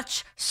became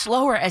much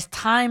slower as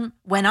time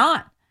went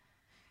on.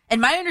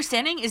 And my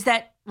understanding is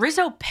that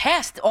Rizzo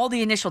passed all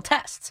the initial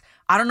tests.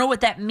 I don't know what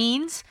that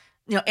means.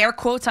 Air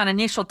quotes on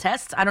initial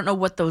tests. I don't know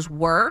what those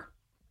were.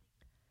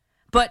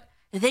 But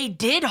they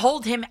did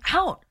hold him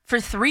out for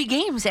 3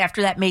 games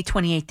after that May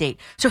 28th date.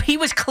 So he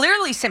was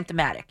clearly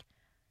symptomatic.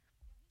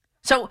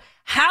 So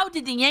how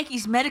did the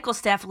Yankees medical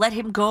staff let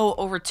him go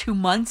over 2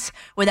 months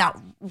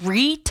without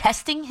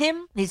retesting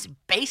him, his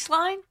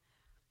baseline?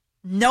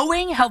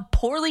 knowing how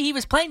poorly he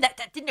was playing?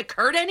 That didn't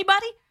occur to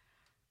anybody?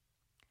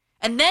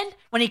 And then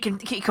when he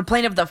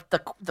complained of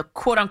the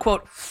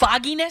quote-unquote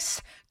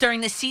fogginess during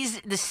the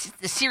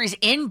series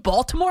in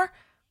Baltimore,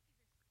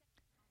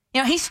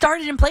 he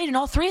started and played in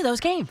all three of those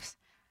games.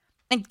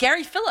 And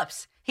Gary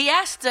Phillips, he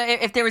asked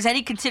if there was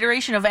any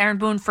consideration of Aaron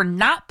Boone for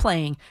not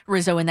playing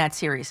Rizzo in that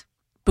series.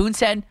 Boone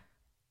said,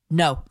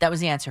 no. That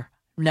was the answer.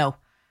 No.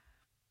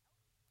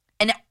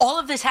 And all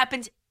of this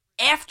happens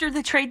after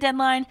the trade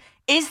deadline.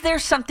 Is there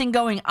something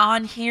going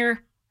on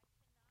here?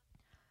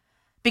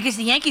 Because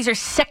the Yankees are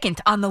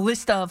second on the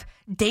list of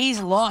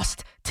days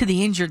lost to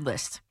the injured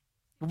list.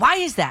 Why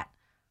is that?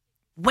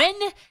 When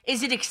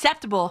is it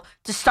acceptable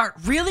to start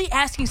really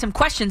asking some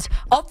questions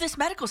of this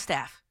medical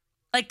staff?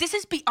 Like, this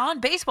is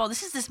beyond baseball.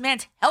 This is this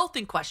man's health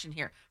in question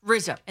here.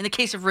 Rizzo, in the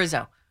case of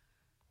Rizzo.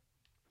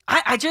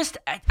 I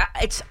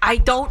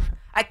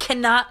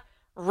cannot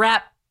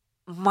wrap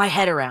my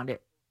head around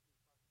it.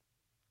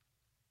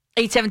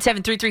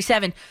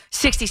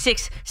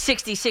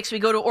 877-337-6666. We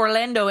go to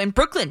Orlando and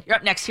Brooklyn. You're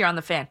up next here on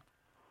The Fan.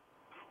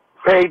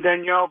 Hey,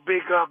 Danielle,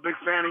 big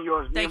fan of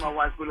yours. Me and Thank my you.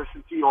 wife, we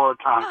listen to you all the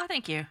time. Oh,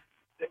 thank you.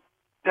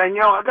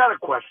 Danielle, I got a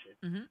question.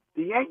 Mm-hmm.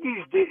 The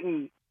Yankees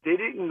didn't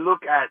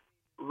look at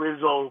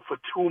Rizzo for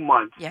 2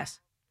 months. Yes.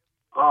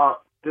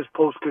 This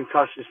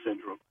post-concussion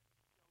syndrome.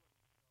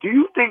 Do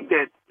you think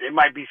that there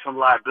might be some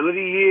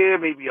liability here,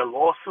 maybe a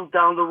lawsuit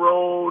down the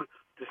road?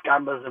 This guy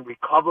doesn't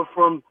recover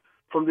from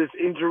this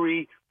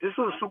injury. This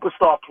was a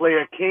superstar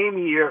player, came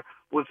here,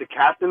 was the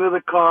captain of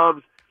the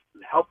Cubs,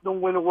 helped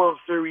them win a World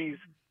Series,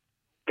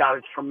 got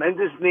a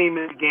tremendous name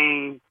in the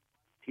game.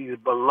 He's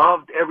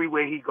beloved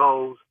everywhere he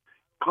goes.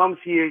 Comes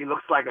here, he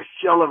looks like a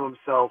shell of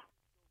himself.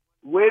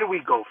 Where do we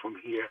go from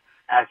here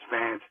as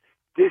fans?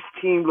 This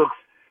team looks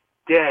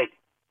dead.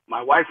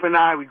 My wife and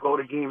I, we go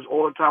to games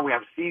all the time. We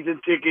have season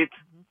tickets.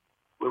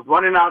 We're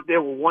running out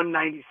there with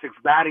 196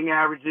 batting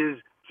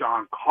averages.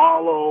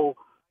 Giancarlo,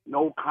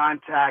 no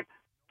contact.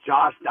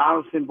 Josh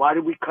Donaldson, why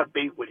did we cut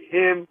bait with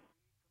him?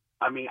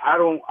 I mean, I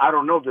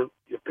don't know. The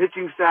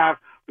pitching staff,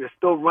 we're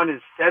still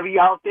running Sevy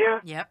out there.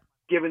 Yep.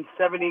 Giving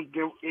 8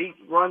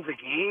 runs a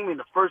game in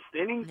the first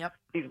inning. Yep.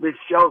 He's been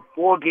shelled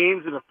 4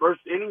 games in the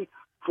first inning,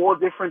 4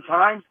 different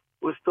times.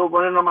 We're still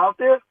running them out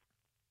there.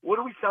 What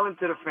are we selling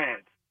to the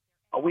fans?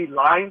 Are we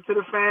lying to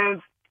the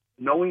fans,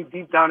 knowing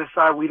deep down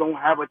inside we don't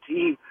have a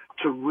team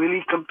to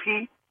really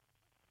compete?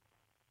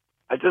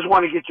 I just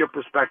want to get your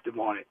perspective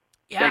on it.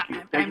 Yeah, Thank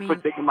you. Thank you for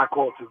taking my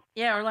call, too.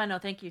 Yeah, Orlando,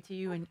 thank you to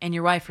you and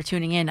your wife for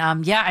tuning in. I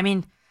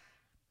mean,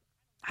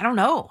 I don't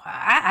know.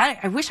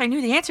 I wish I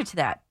knew the answer to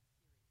that.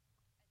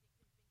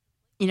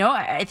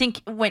 I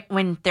think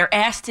when they're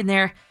asked in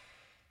their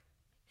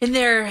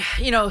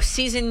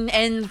season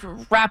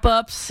end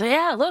wrap-ups,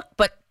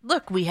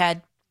 we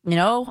had,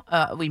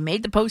 we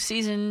made the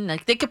postseason.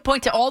 Like, they could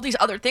point to all these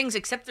other things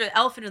except the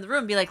elephant in the room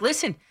and be like,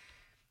 listen,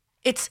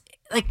 it's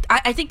like,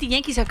 I think the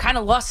Yankees have kind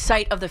of lost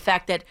sight of the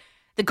fact that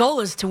the goal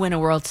is to win a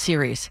World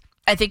Series.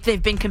 I think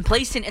they've been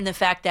complacent in the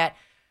fact that,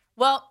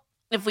 well,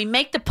 if we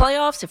make the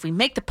playoffs, if we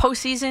make the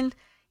postseason,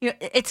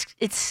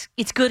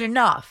 it's good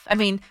enough. I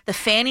mean, the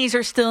fannies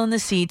are still in the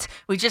seats.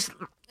 We just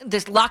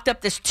locked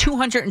up this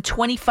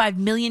 $225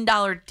 million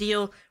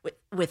deal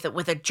with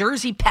a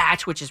jersey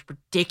patch, which is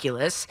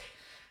ridiculous.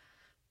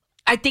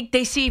 I think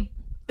they see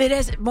it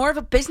as more of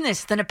a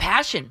business than a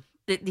passion.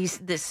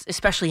 This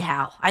especially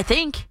Hal. I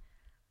think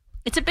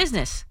it's a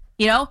business,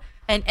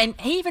 And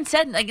he even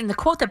said, like, in the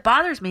quote that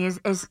bothers me is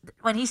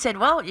when he said,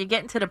 well, you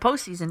get into the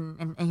postseason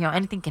and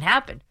anything can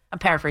happen. I'm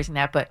paraphrasing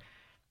that, but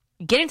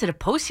you get into the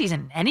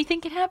postseason,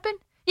 anything can happen?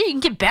 Yeah, you can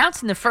get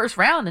bounced in the first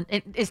round.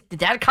 And did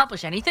that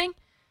accomplish anything?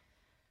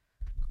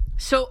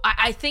 So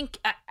I think,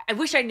 I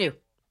wish I knew.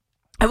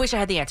 I wish I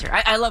had the answer.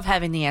 I love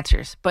having the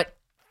answers, but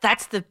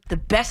that's the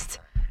best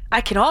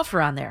I can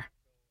offer on there.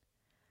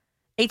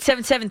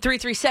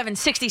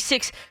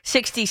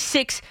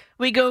 877-337-6666.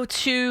 We go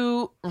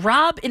to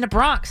Rob in the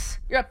Bronx.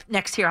 You're up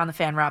next here on The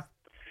Fan, Rob.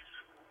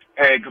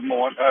 Hey, good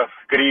morning.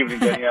 Good evening,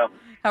 Danielle.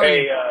 How are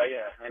you?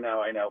 Yeah, I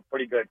know.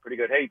 Pretty good.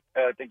 Hey,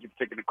 thank you for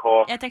taking the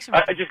call. Yeah, thanks for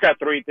much. I just got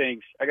 3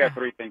 things. I got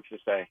 3 things to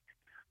say.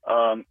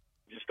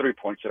 Just 3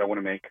 points that I want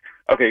to make.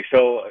 Okay,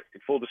 so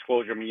full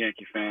disclosure, I'm a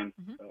Yankee fan.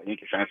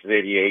 Yankee fan since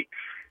 '88.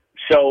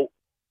 So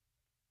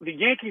the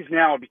Yankees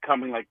now are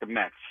becoming like the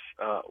Mets.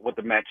 With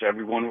the Mets,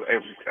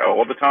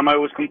 all the time I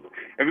was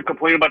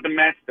complaining about the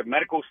Mets, the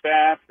medical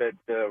staff, that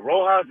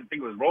Rojas, I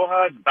think it was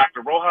Rojas,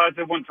 Dr. Rojas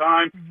at one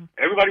time.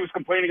 Everybody was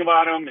complaining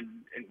about him, and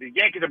the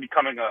Yankees are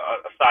becoming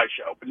a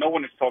sideshow, but no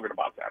one is talking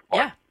about that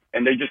part. Yeah.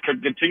 And they just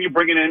continue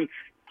bringing in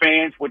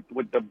fans with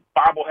the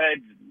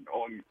bobbleheads.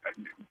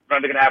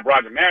 They're going to have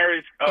Roger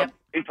Maris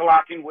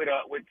interlocking with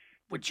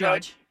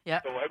Judge.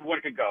 Yeah. So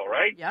everyone could go,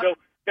 right? Yeah. So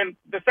then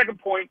the second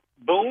point,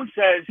 Boone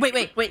says...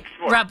 Wait.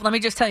 Sure. Rob, let me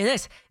just tell you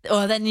this.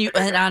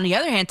 And on the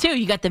other hand, too,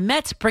 you got the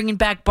Mets bringing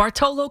back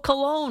Bartolo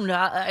Colon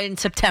in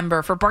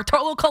September for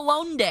Bartolo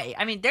Colon Day.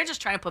 I mean, they're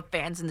just trying to put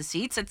fans in the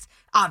seats. It's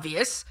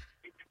obvious.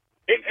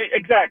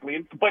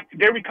 Exactly. But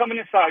they're becoming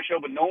a sideshow,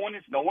 but no one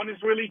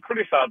is really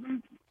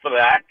criticizing for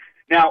that.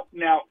 Now,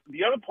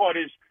 the other part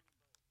is,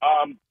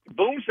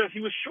 Boone says he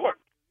was short.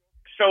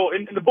 So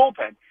in the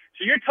bullpen.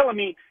 So you're telling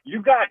me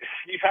you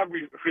have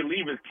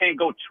relievers can't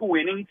go 2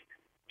 innings?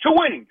 2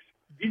 innings.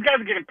 These guys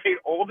are getting paid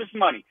all this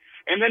money.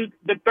 And then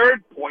the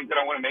third point that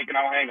I want to make, and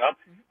I'll hang up,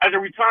 as a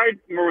retired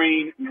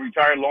Marine and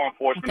retired law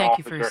enforcement thank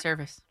officer, you for your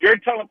service.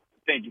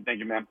 Thank you,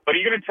 ma'am. But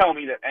you're going to tell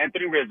me that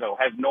Anthony Rizzo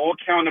has no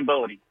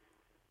accountability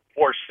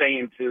for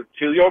saying to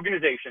the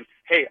organization,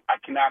 hey, I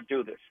cannot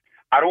do this.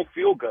 I don't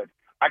feel good.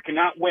 I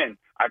cannot win.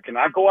 I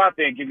cannot go out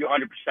there and give you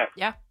 100%.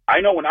 Yeah.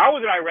 I know when I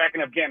was in Iraq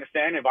and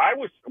Afghanistan, if I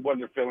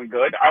wasn't feeling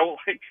good, I was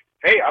like,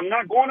 hey, I'm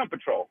not going on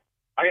patrol.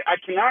 I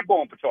cannot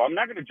go on patrol. I'm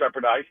not going to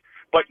jeopardize.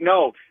 But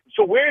no.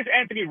 So where's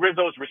Anthony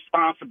Rizzo's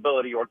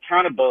responsibility or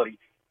accountability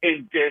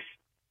in this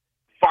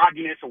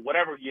fogginess or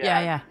whatever he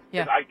has?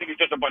 Yeah. I think it's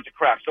just a bunch of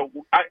crap. So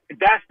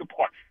that's the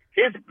part.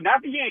 Here's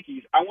not the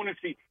Yankees. I want to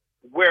see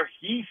where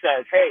he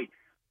says, hey,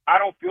 I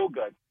don't feel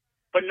good.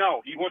 But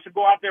no, he wants to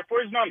go out there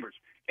for his numbers.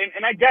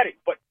 And I get it,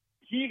 but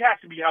he has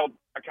to be held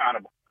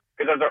accountable.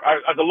 Because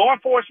as a law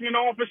enforcement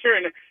officer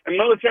and a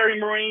military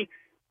Marine,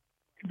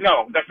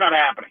 no, that's not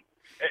happening.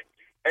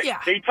 Yeah.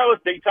 They tell us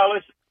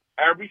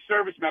every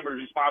service member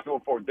is responsible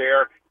for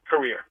their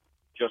career,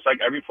 just like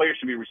every player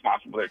should be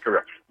responsible for their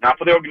career, not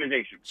for the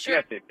organization. Sure.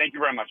 That's it. Thank you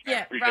very much, man.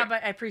 Yeah, Appreciate Rob,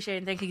 it. I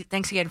appreciate it.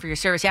 Thanks again for your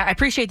service. Yeah, I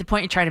appreciate the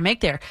point you're trying to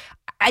make there.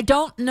 I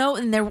don't know,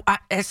 and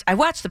as I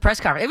watched the press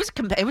conference,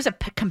 it was a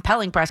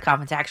compelling press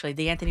conference, actually,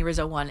 the Anthony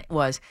Rizzo one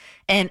was,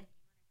 and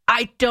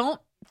I don't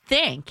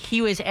think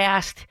he was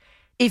asked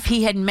if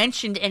he had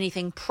mentioned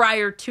anything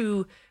prior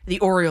to the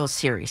Orioles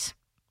series.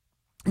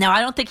 Now,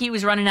 I don't think he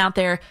was running out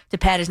there to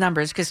pad his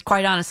numbers because,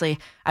 quite honestly,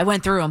 I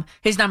went through them.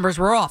 His numbers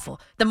were awful.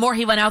 The more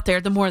he went out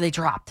there, the more they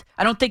dropped.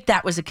 I don't think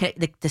that was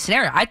the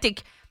scenario. I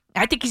think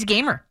he's a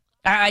gamer.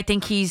 I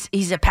think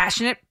he's a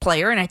passionate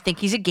player, and I think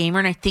he's a gamer,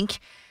 and I think,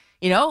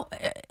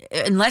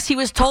 unless he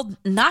was told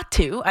not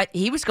to,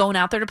 he was going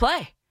out there to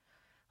play.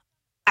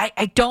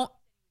 I don't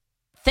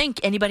think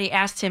anybody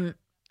asked him,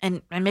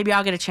 and maybe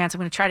I'll get a chance. I'm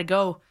going to try to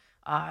go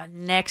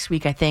next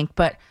week, I think,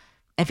 but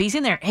if he's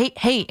in there,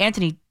 hey,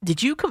 Anthony,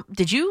 did you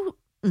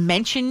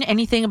mention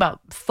anything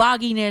about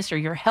fogginess or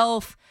your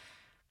health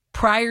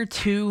prior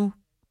to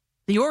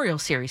the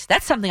Orioles series?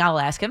 That's something I'll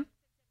ask him.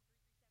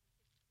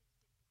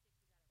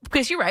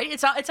 Because you're right,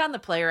 it's on the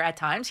player at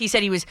times. He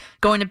said he was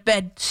going to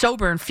bed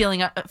sober and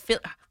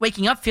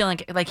waking up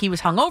feeling like he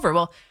was hungover.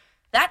 Well,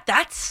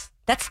 that's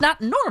not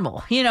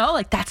normal,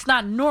 that's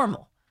not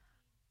normal.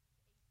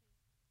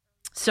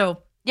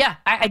 So yeah,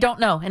 I don't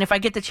know, and if I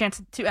get the chance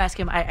to ask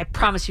him, I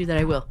promise you that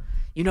I will.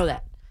 You know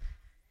that.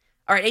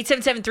 All right,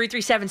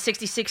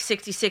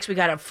 877-337-6666. We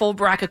got a full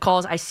bracket of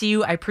calls. I see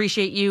you. I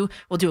appreciate you.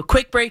 We'll do a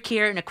quick break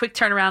here and a quick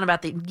turnaround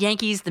about the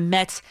Yankees, the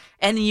Mets,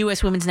 and the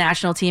U.S. women's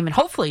national team. And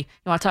hopefully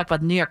you want to talk about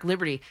the New York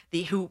Liberty,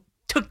 who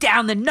took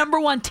down the number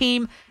one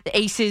team, the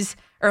Aces,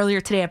 earlier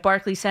today at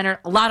Barclays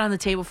Center. A lot on the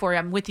table for you.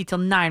 I'm with you till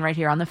 9 right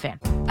here on The Fan.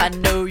 I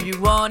know you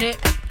want it.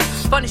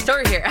 Funny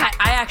story here.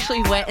 I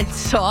actually went and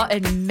saw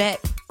and met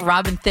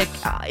Robin Thicke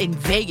in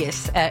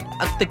Vegas at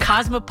the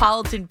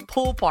Cosmopolitan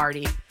pool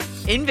party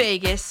in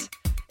Vegas.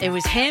 It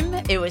was him.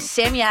 It was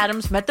Sammy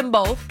Adams. Met them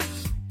both.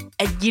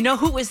 And you know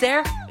who was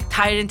there?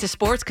 Tie it into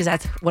sports because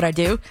that's what I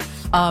do.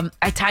 I'm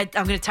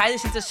going to tie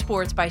this into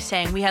sports by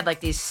saying we had like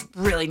these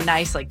really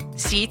nice like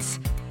seats.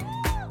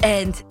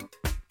 And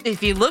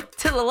if you look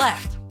to the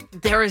left,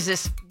 there was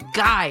this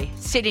guy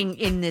sitting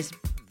in this,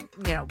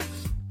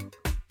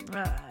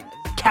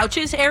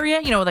 couches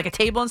area, like a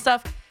table and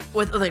stuff,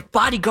 with like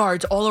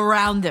bodyguards all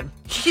around them.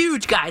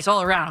 Huge guys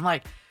all around. I'm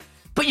like,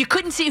 but you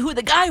couldn't see who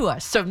the guy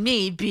was. So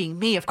me, being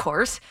me, of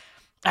course,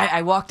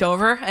 I walked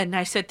over and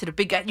I said to the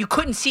big guy, you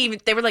couldn't see him.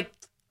 They were like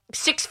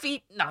 6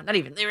 feet. No, not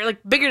even. They were like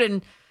bigger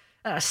than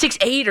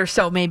 6'8" or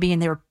so maybe. And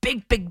they were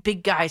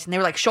big guys. And they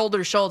were like shoulder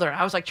to shoulder.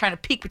 I was like trying to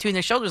peek between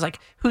their shoulders, like,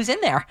 who's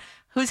in there?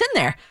 Who's in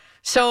there?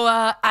 So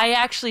I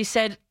actually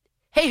said,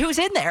 hey, who's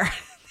in there?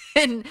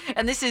 And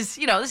this is,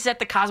 this is at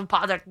the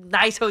Cosmopolitan,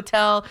 nice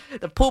hotel,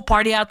 the pool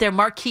party out there,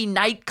 Marquee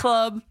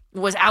nightclub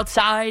was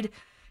outside.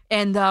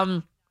 And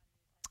I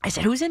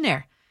said, who's in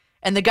there?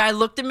 And the guy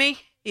looked at me.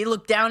 He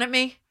looked down at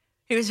me.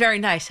 He was very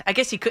nice. I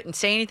guess he couldn't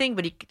say anything,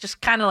 but he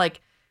just kind of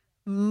like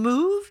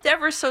moved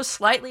ever so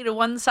slightly to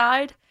one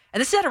side.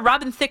 And this is at a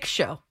Robin Thicke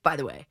show, by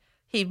the way.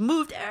 He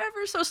moved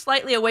ever so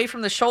slightly away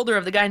from the shoulder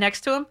of the guy next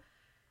to him.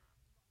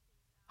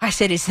 I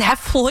said, is that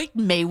Floyd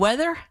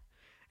Mayweather?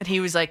 And he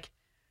was like,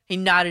 he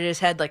nodded his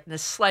head like in the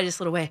slightest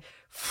little way.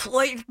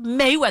 Floyd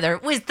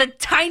Mayweather was the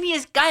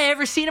tiniest guy I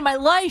ever seen in my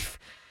life.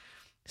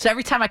 So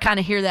every time I kind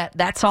of hear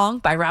that song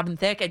by Robin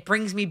Thicke, it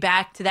brings me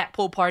back to that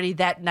pool party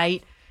that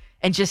night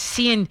and just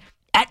seeing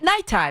at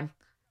nighttime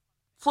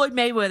Floyd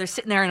Mayweather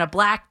sitting there in a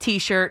black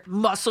T-shirt,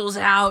 muscles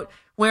out,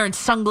 wearing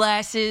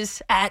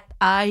sunglasses.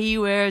 He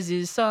wears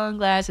his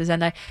sunglasses at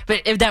night.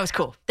 But that was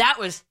cool. That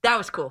was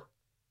cool.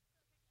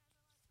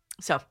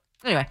 So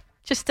anyway.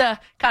 Just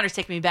Connor's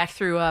taking me back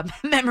through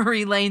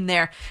memory lane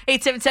there.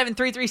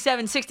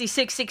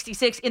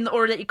 877-337-6666. In the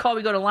order that you call,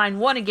 we go to line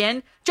 1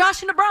 again.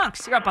 Josh in the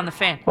Bronx, you're up on The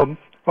Fan.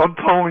 I'm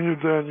telling you,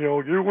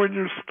 Danielle, you and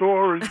your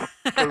stories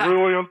are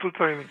really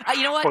entertaining.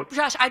 You know what,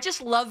 Josh? I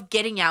just love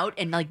getting out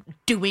and like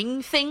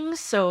doing things.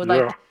 So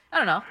like, I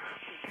don't know.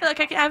 I feel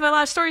like I have a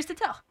lot of stories to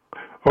tell.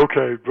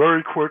 Okay,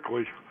 very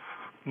quickly.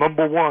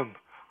 Number one,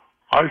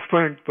 I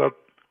think that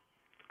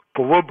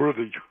the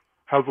Liberty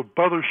has a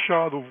better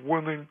shot of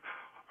winning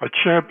a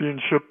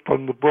championship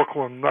than the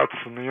Brooklyn Nets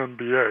in the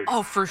NBA.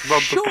 Oh, for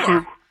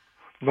sure.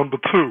 Number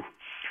two,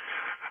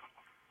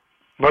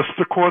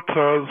 Lester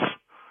Cortez,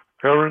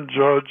 Aaron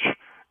Judge,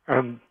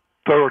 and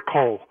Derek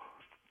Cole.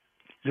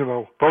 You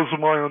know, those are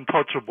my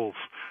untouchables.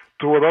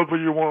 Do whatever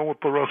you want with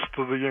the rest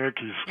of the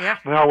Yankees. Yeah.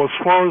 Now, as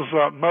far as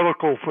that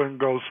medical thing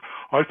goes,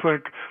 I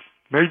think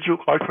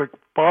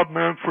Bob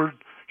Manfred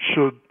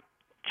should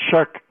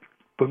check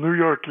the New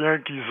York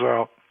Yankees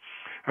out.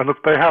 And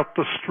if they have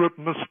to strip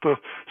Mr.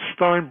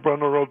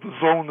 Steinbrenner of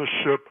his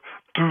ownership,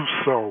 do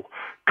so.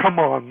 Come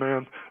on,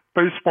 man.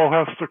 Baseball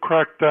has to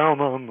crack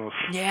down on this,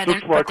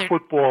 just like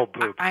football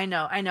did. I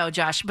know,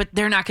 Josh, but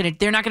they're not going to.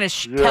 They're not going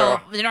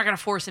to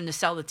force him to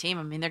sell the team.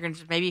 I mean, they're going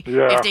to maybe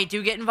if they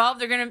do get involved,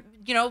 they're going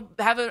to,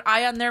 have an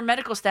eye on their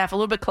medical staff a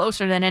little bit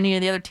closer than any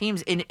of the other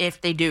teams.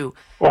 If they do,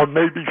 or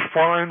maybe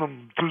fine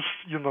them, do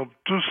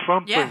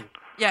something. Yeah.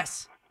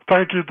 Yes.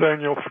 Thank you,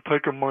 Danielle, for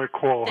taking my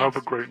call. Thanks.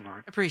 Have a great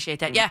night. Appreciate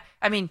that. Yeah,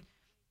 I mean,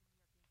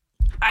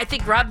 I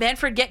think Rob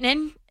Manfred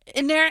getting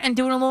in there and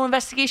doing a little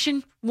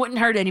investigation wouldn't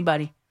hurt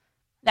anybody.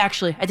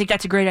 Actually, I think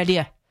that's a great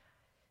idea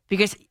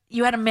because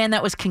you had a man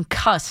that was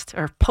concussed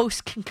or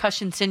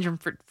post-concussion syndrome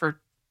for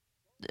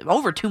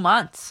over 2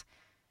 months,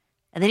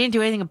 and they didn't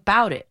do anything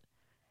about it.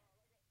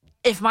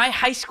 If my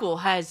high school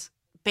has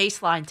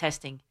baseline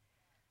testing,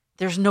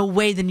 there's no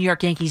way the New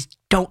York Yankees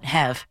don't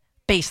have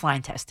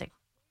baseline testing.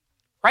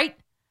 Right?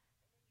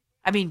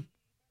 I mean,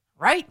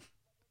 right?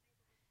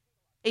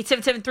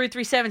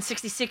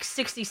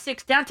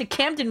 877-337-6666. Down to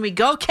Camden we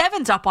go.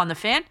 Kevin's up on the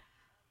fan.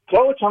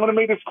 Coach, I'm going to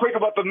make this quick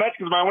about the Mets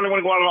because I only want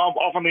to go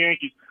off on the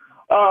Yankees.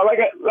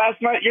 Last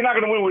night, you're not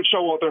going to win with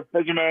Showalter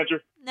as your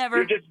manager. Never.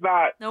 You're just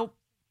not. Nope.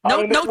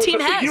 No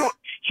team has.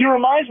 He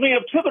reminds me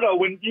of Thibodeau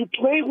when you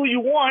play who you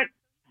want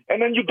and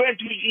then you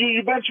bench who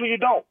you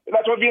don't.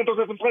 That's why Vientos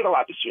hasn't played a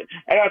lot this year.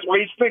 And that's why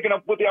he's thinking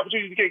of what the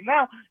opportunity to get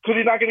now because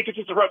he's not getting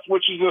consistent reps,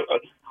 which is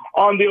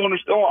on the owner,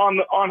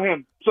 on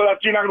him. So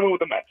you're not going to win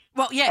with the Mets.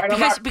 Well, yeah, and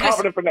because I'm not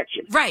confident for next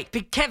year. Right,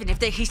 but Kevin,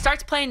 if he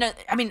starts playing, I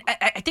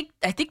think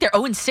they're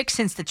 0-6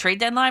 since the trade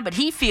deadline. But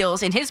he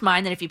feels in his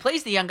mind that if he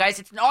plays the young guys,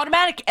 it's an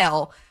automatic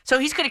L. So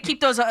he's going to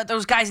keep those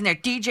guys in there,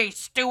 DJ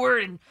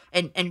Stewart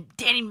and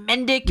Danny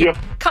Mendick. Yep.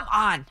 Come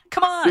on.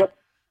 Yep.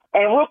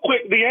 And real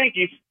quick, the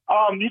Yankees.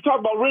 You talk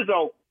about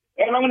Rizzo,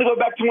 and I'm going to go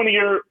back to one of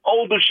your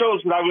older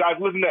shows because I've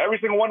listened to every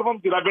single one of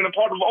them because I've been a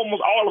part of almost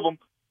all of them.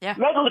 Yeah.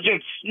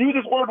 Negligence. You used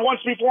this word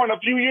once before and a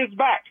few years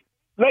back.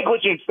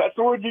 Negligence. That's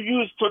the word you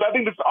used. So I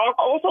think that's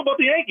also about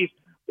the Yankees.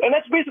 And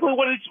that's basically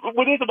what it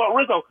is about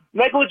Rizzo.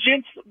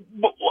 Negligence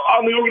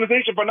on the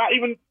organization for not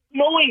even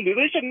knowing this.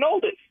 They should know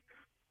this.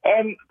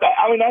 And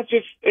that's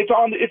just it's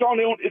on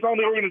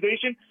the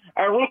organization.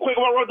 And real quick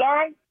about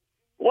Rodon,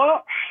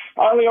 well,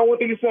 I only got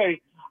one thing to say.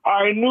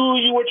 I knew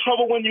you were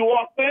trouble when you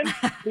walked in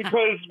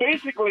because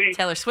basically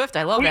Taylor Swift.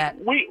 I love that.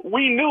 We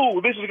knew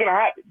this was going to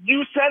happen.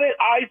 You said it,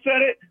 I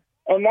said it,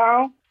 and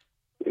now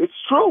it's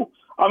true.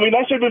 I mean,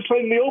 that should have been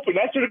played in the open.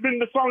 That should have been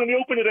the song in the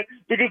open today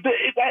because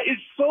that is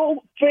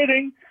so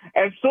fitting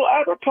and so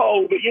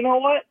apropos that you know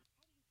what?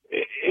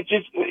 It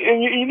just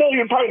and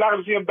you're probably not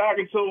going to see him back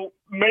until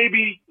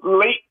maybe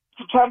late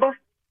September.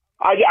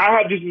 I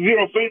have just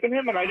zero faith in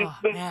him, and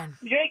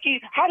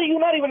Yankee. How do you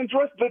not even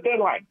address the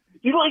deadline?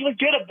 You don't even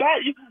get a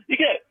bat. You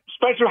get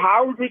Spencer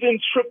Howard who's in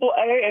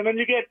AAA, and then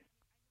you get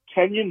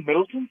Kenyon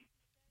Middleton.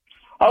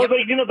 I was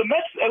like, the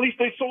Mets, at least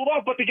they sold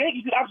off, but the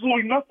Yankees did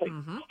absolutely nothing.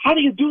 Mm-hmm. How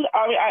do you do that?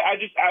 I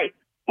mean,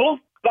 both.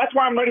 That's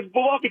why I'm ready to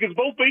pull off because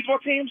both baseball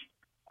teams.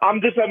 I'm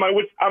at my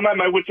wit's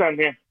end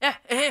here.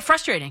 Yeah,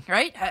 frustrating,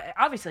 right?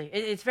 Obviously,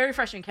 it's very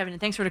frustrating, Kevin.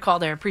 And thanks for the call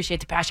there. Appreciate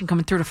the passion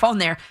coming through the phone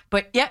there.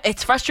 But yeah,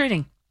 it's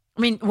frustrating. I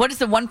mean, what is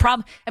the one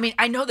problem? I mean,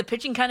 I know the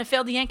pitching kind of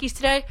failed the Yankees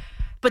today,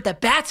 but the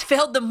bats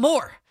failed them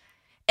more.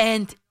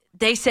 And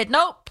they said,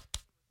 nope,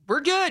 we're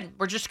good.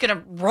 We're just going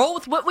to roll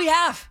with what we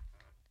have.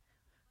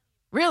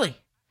 Really?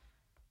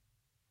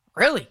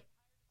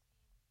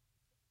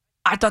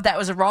 I thought that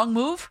was a wrong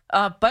move.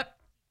 But,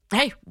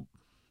 hey,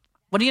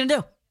 what are you going to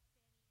do?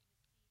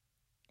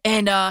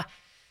 And as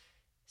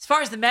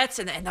far as the Mets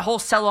and the whole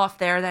sell-off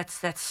there,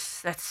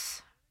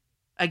 that's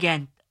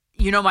again,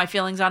 my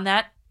feelings on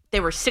that. They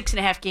were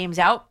 6.5 games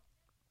out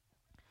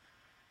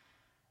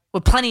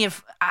with plenty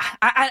of,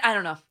 I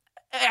don't know.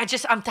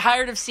 I'm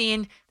tired of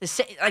seeing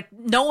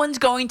no one's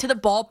going to the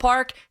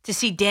ballpark to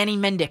see Danny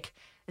Mendick.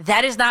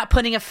 That is not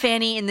putting a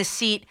fanny in the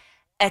seat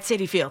at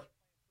Citi Field.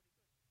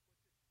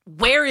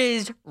 Where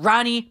is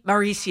Ronnie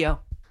Mauricio?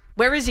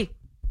 Where is he?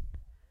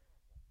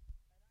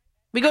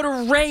 We go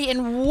to Ray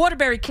in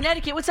Waterbury,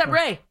 Connecticut. What's up,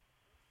 Ray?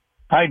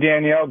 Hi,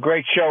 Danielle.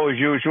 Great show as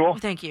usual.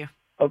 Thank you.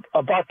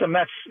 About the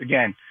Mets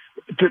again.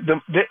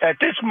 At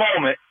this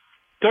moment,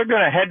 they're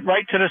going to head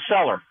right to the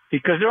cellar.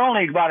 because they're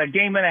only about a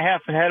game and a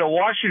half ahead of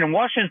Washington.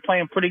 Washington's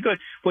playing pretty good.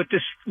 With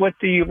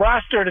the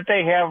roster that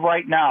they have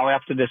right now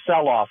after the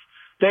sell-off,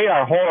 they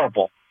are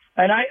horrible.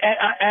 And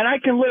I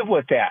can live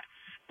with that.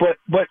 But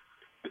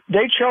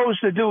they chose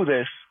to do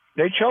this.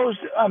 They chose,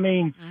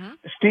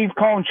 Steve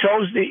Cohen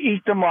chose to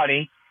eat the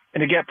money and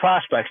to get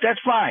prospects.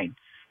 That's fine.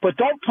 But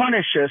don't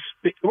punish us.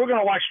 We're going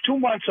to watch 2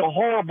 months of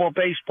horrible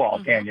baseball,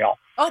 Danielle.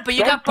 Oh, but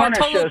you got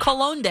Bartolo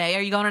Colon Day.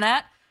 Are you going to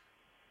that?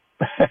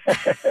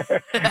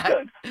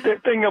 The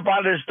thing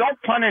about it is, don't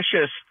punish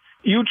us.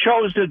 You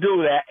chose to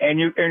do that, and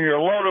you're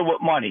loaded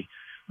with money.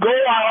 Go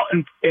out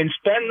and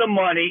spend the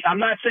money. I'm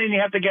not saying you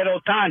have to get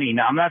Ohtani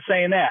now. I'm not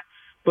saying that.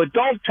 But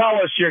don't tell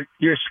us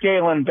you're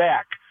scaling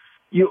back.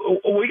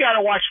 We got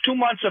to watch 2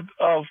 months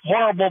of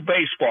horrible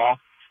baseball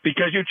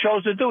because you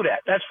chose to do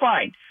that. That's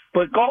fine.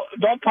 But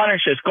don't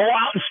punish us. Go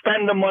out and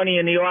spend the money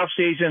in the off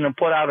season and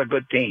put out a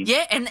good team.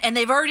 Yeah, and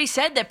they've already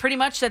said that pretty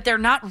much that they're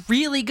not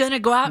really going to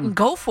go out and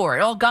go for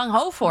it, all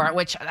gung-ho for it,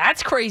 which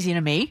that's crazy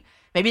to me.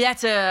 Maybe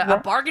that's a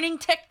bargaining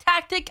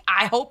tactic.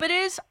 I hope it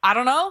is. I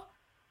don't know.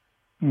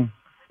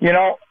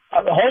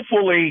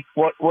 Hopefully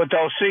what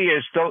they'll see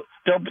is they're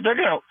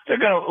gonna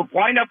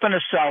wind up in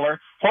a cellar.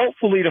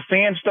 Hopefully the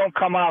fans don't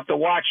come out to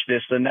watch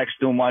this the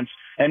next 2 months,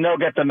 and they'll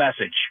get the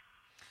message.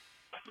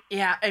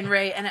 Yeah, and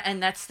Ray,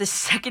 and that's the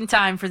second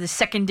time for the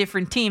second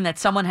different team that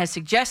someone has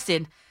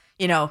suggested,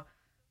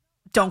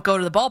 don't go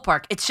to the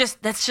ballpark.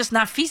 That's just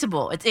not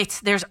feasible.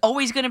 There's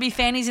always going to be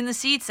fannies in the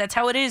seats. That's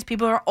how it is.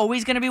 People are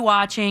always going to be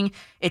watching.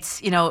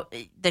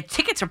 The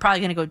tickets are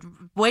probably going to go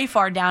way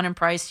far down in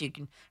price. You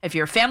can, if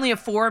you're a family of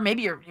four,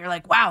 maybe you're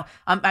like, wow,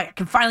 I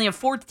can finally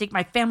afford to take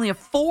my family of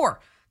four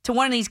to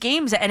one of these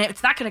games, and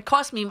it's not going to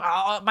cost me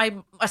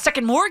a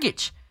second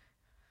mortgage.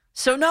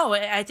 So, no,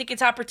 I think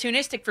it's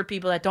opportunistic for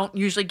people that don't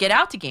usually get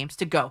out to games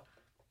to go.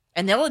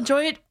 And they'll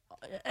enjoy it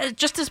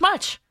just as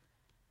much.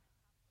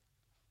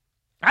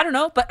 I don't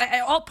know, but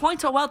all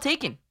points are well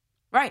taken.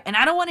 Right, and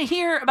I don't want to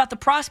hear about the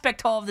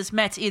prospect haul of this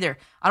Mets either.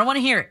 I don't want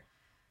to hear it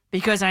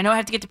because I know I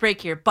have to get the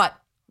break here. But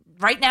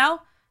right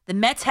now, the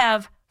Mets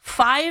have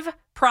 5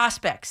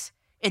 prospects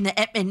in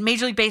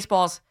Major League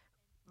Baseball's,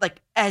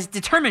 as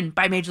determined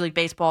by Major League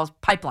Baseball's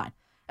pipeline,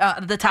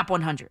 the top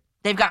 100.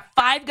 They've got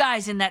 5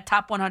 guys in that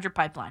top 100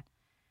 pipeline.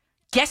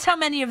 Guess how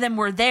many of them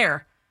were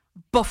there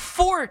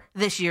before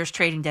this year's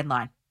trading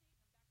deadline?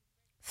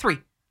 3.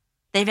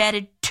 They've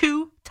added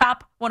 2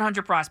 top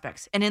 100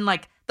 prospects, and in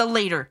the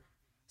later.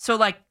 So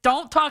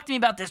don't talk to me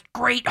about this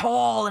great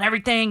haul and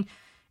everything,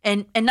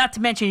 and not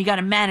to mention you got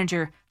a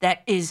manager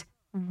that is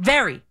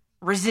very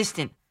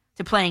resistant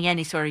to playing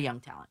any sort of young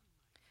talent.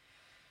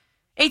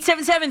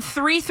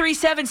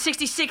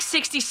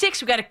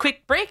 877-337-6666. We got a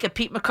quick break, a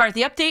Pete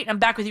McCarthy update, and I'm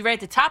back with you right at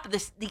the top of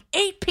the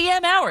 8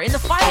 p.m. hour, in the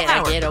final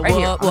hour. Right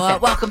here.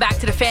 Welcome back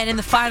to the Fan in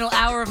the final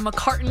hour of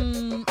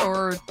McCartan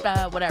or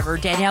whatever,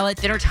 Danielle at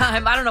dinner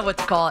time. I don't know what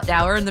to call it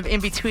now. We're in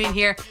between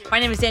here. My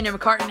name is Danielle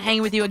McCartan,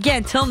 hanging with you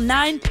again till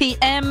 9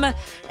 p.m.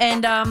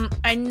 And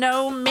I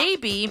know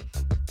maybe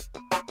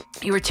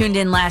you were tuned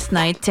in last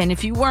night, and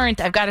if you weren't,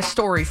 I've got a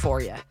story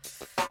for you.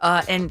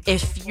 And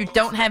if you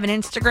don't have an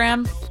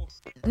Instagram,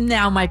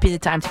 now might be the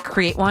time to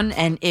create one.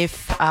 And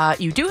if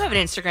you do have an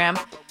Instagram,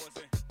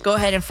 go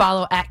ahead and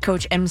follow at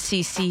Coach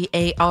McCartan.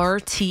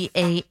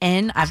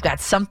 I've got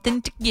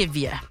something to give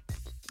you.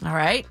 All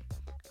right?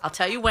 I'll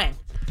tell you when.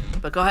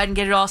 But go ahead and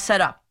get it all set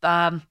up.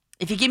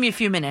 If you give me a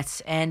few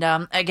minutes. And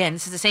again,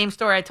 this is the same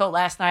story I told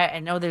last night. I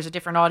know there's a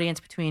different audience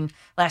between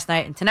last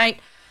night and tonight.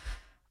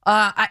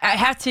 I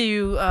have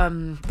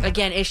to,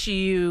 again, issue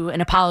you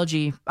an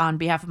apology on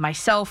behalf of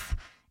myself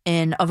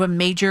and of a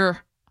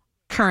major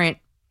current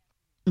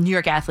New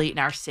York athlete in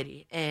our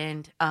city.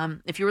 And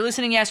if you were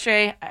listening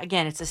yesterday,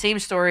 again, it's the same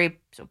story.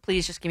 So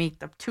please just give me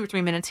 2 or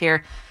 3 minutes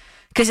here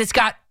because it's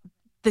got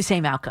the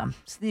same outcome.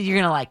 So you're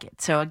going to like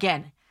it. So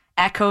again,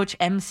 at Coach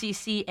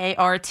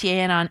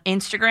McCartan on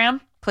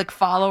Instagram. Click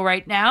follow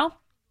right now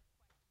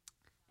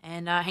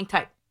and hang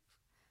tight.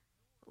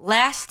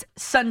 Last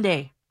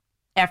Sunday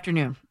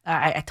afternoon,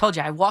 I told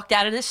you I walked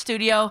out of this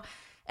studio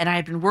and I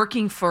had been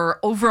working for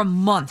over a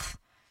month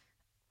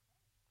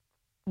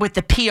with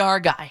the PR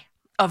guy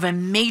of a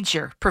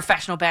major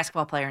professional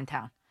basketball player in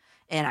town.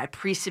 And I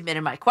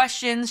pre-submitted my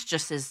questions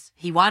just as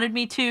he wanted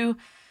me to.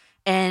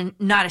 And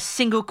not a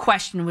single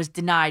question was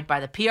denied by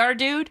the PR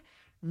dude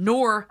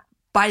nor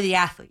by the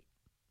athlete.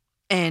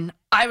 And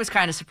I was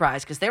kind of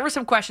surprised because there were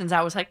some questions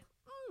I was like,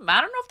 I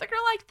don't know if they're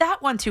going to like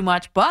that one too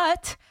much.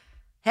 But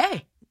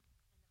hey,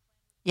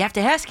 you have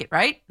to ask it,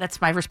 right? That's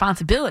my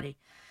responsibility.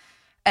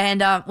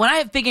 And when I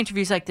have big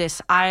interviews like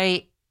this,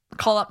 I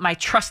call up my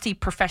trusty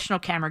professional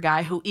camera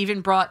guy who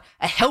even brought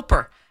a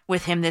helper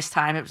with him this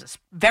time. It was a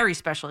very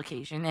special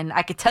occasion. And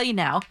I could tell you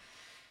now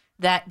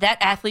that that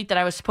athlete that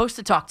I was supposed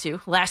to talk to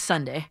last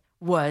Sunday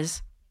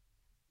was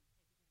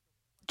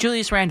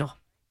Julius Randle.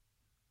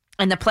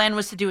 And the plan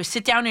was to do a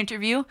sit-down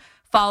interview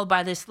followed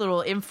by this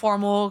little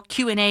informal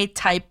Q&A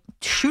type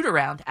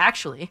shoot-around,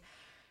 actually.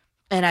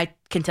 And I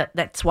can tell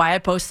that's why I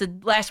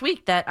posted last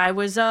week that I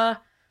was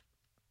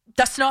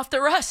dusting off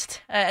the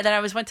rust. That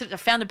I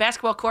found a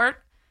basketball court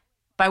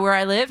by where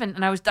I live,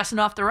 and I was dusting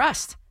off the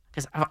rust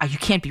because you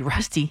can't be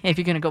rusty if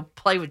you're going to go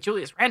play with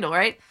Julius Randle,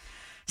 right?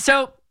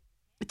 So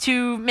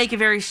to make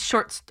a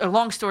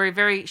long story,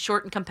 very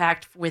short and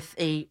compact, with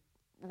a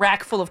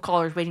rack full of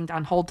callers waiting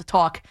on hold to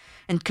talk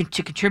and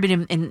to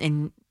contribute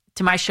in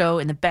to my show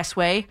in the best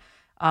way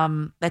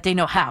that they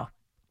know how.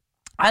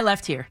 I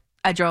left here.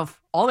 I drove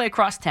all the way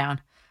across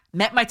town,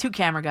 met my 2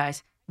 camera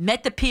guys,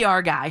 met the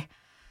PR guy,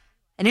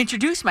 and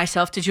introduced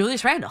myself to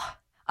Julius Randle.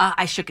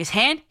 I shook his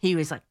hand. He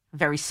was like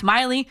very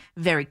smiley,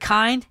 very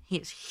kind. He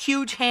has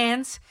huge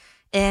hands.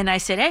 And I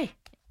said, hey,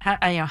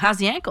 how's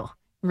the ankle?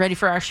 Ready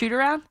for our shoot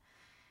around?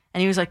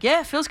 And he was like,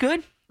 yeah, it feels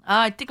good.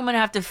 I think I'm going to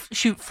have to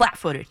shoot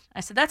flat-footed. I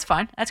said, that's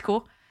fine. That's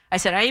cool. I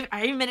said,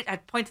 I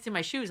pointed to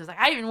my shoes. I was like,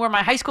 I even wore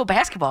my high school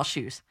basketball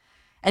shoes.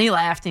 And he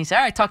laughed, and he said,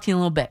 all right, talk to you in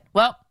a little bit.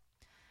 Well,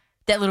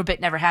 that little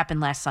bit never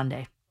happened last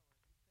Sunday.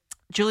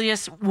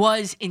 Julius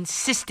was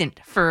insistent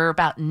for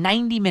about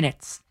 90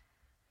 minutes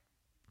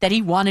that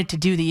he wanted to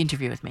do the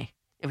interview with me.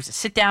 It was a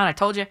sit-down. I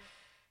told you,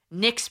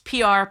 Nick's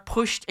PR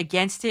pushed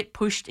against it,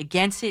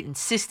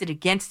 insisted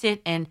against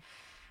it. And,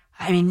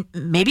 I mean,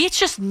 maybe it's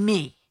just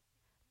me,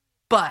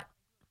 but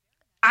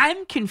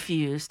I'm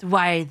confused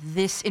why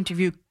this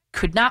interview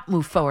could not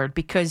move forward,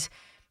 because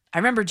I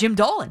remember Jim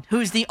Dolan,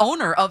 who's the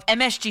owner of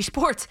MSG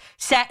Sports,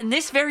 sat in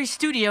this very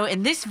studio,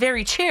 in this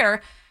very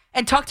chair,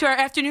 and talked to our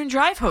afternoon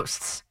drive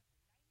hosts.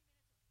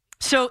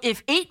 So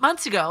if 8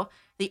 months ago,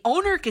 the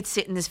owner could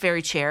sit in this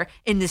very chair,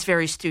 in this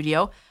very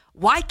studio,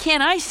 why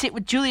can't I sit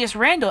with Julius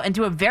Randle and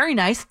do a very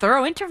nice,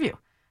 thorough interview?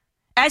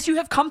 As you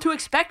have come to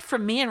expect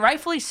from me, and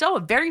rightfully so, a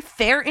very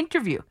fair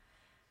interview.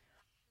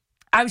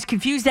 I was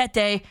confused that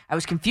day. I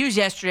was confused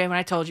yesterday when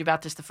I told you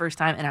about this the first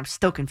time, and I'm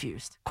still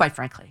confused, quite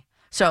frankly.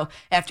 So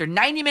after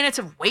 90 minutes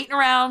of waiting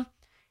around,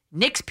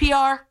 Nick's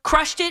PR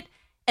crushed it,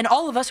 and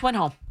all of us went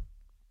home.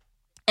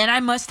 And I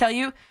must tell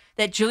you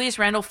that Julius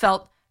Randle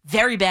felt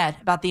very bad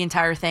about the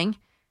entire thing,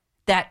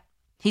 that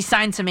he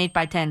signed some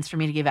 8x10s for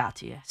me to give out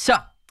to you. So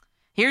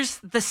here's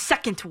the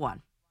second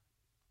one.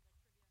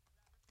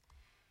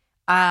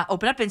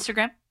 Open up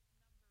Instagram,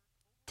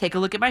 take a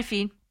look at my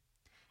feed,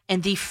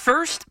 and the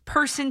first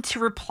person to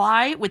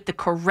reply with the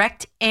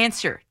correct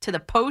answer to the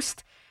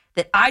post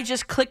that I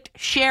just clicked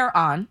share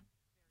on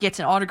gets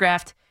an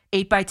autographed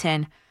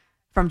 8x10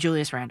 from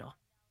Julius Randle.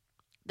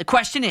 The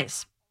question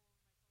is,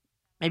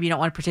 maybe you don't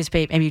want to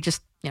participate, maybe you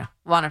just, you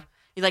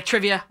like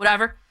trivia,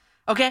 whatever.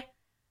 Okay.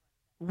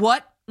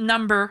 What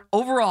number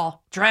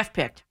overall draft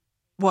pick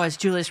was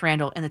Julius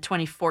Randle in the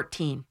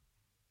 2014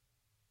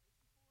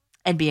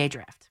 NBA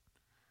draft?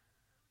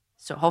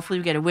 So hopefully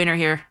we get a winner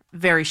here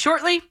very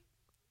shortly.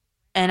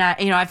 And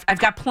I've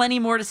got plenty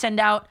more to send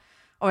out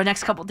over the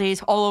next couple of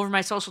days all over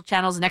my social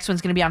channels. The next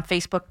one's going to be on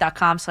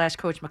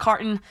Facebook.com/Coach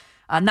McCartan.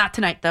 Not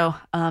tonight though,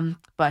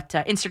 but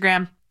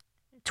Instagram,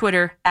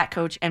 Twitter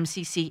 @Coach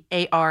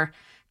MCCARTAN.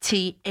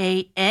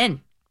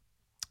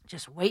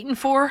 Just waiting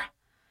for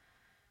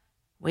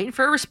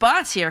a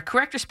response here.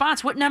 Correct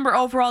response. What number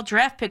overall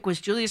draft pick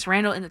was Julius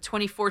Randle in the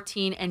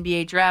 2014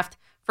 NBA draft?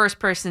 First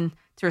person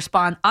to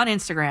respond on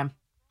Instagram,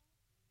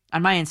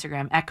 on my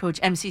Instagram, @Coach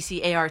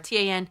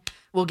MCCARTAN,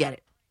 will get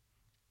it.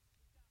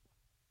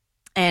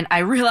 And I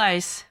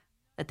realize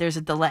that there's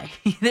a delay.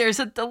 There's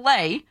a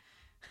delay.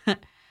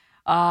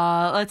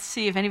 Let's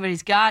see if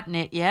anybody's gotten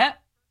it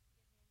yet.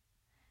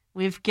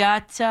 We've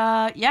got,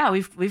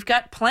 we've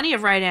got plenty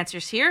of right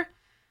answers here.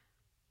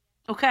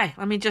 Okay,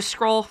 let me just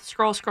scroll.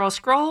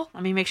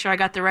 Let me make sure I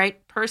got the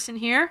right person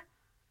here.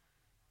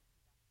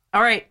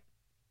 All right,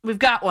 we've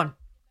got one.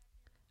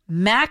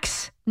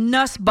 Max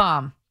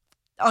Nussbaum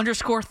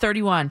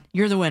 _31.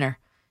 You're the winner.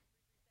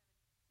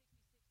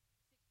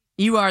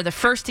 You are the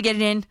first to get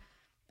it in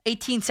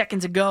 18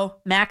 seconds ago.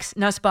 Max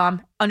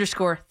Nussbaum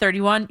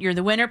 _31. You're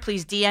the winner.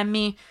 Please DM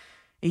me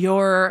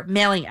your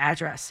mailing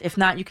address. If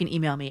not, you can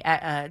email me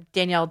at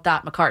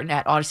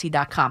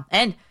Danielle.McCartan@Odyssey.com.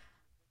 And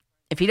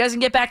if he doesn't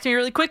get back to me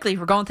really quickly,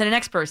 we're going to the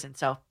next person.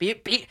 So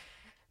be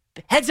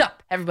heads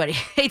up, everybody.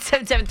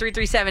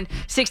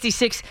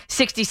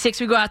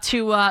 877-337-6666. We go out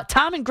to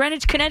Tom in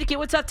Greenwich, Connecticut.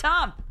 What's up,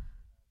 Tom?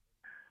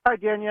 Hi,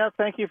 Danielle.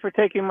 Thank you for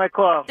taking my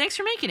call. Thanks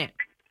for making it.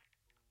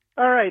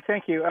 All right,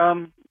 thank you.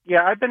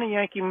 I've been a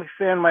Yankee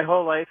fan my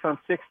whole life. I'm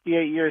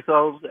 68 years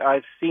old.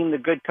 I've seen the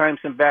good times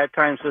and bad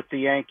times with the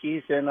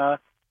Yankees, and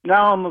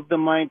now I'm of the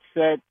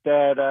mindset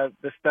that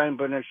the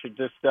Steinbrenners should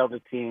just sell the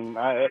team.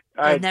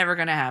 It's never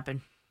going to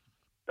happen.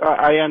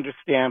 I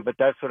understand, but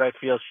that's what I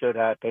feel should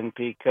happen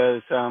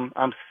because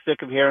I'm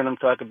sick of hearing them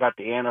talk about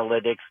the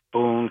analytics,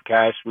 Boone,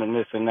 Cashman,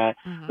 this and that.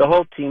 Mm-hmm. The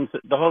whole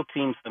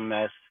team's a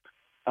mess.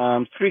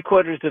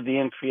 3/4 of the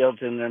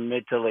infield's in their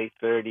mid to late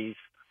 30s.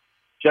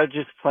 Judge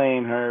is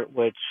playing hurt,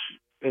 which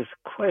is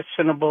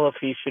questionable if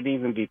he should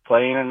even be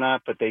playing or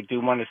not, but they do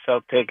want to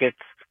sell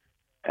tickets.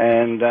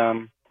 And,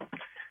 I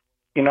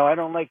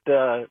don't like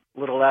the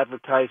little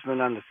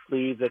advertisement on the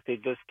sleeve that they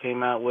just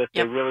came out with.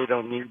 Yep. They really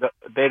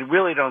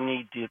don't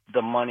need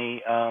the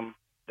money, the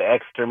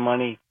extra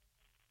money.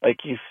 like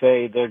you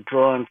say, they're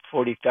drawing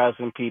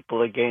 40,000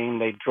 people a game.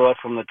 They draw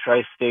from the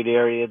tri-state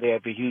area. They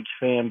have a huge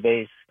fan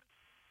base.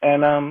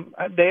 And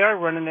they are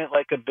running it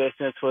like a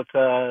business with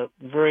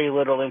very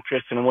little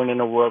interest in winning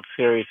a World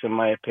Series, in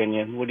my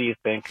opinion. What do you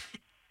think?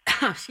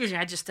 Excuse me,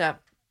 I just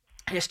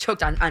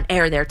choked on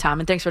air there, Tom,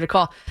 and thanks for the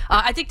call.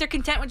 I think they're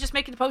content with just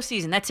making the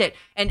postseason. That's it.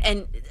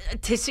 And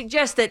to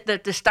suggest that the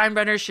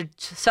Steinbrenners should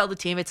sell the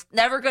team, it's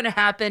never going to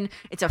happen.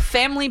 It's a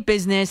family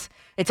business.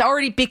 It's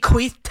already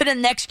bequeathed to the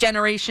next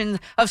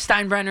generation of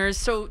Steinbrenners,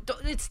 so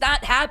it's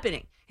not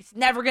happening. It's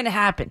never going to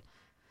happen.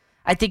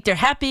 I think they're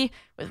happy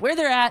with where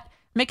they're at,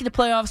 making the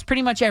playoffs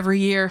pretty much every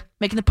year,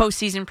 making the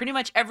postseason pretty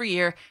much every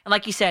year. And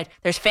like you said,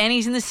 there's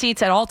fannies in the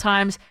seats at all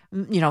times.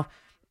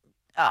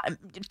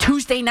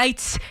 Tuesday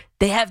nights,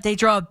 they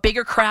draw a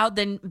bigger crowd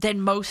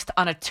than most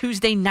on a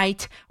Tuesday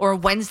night or a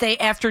Wednesday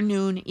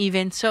afternoon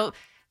even. So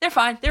they're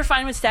fine. They're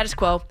fine with status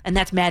quo, and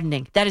that's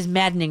maddening. That is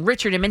maddening.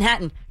 Richard in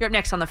Manhattan, you're up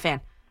next on The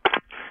Fan.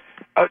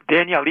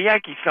 Danielle, the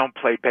Yankees don't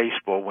play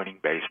baseball, winning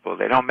baseball.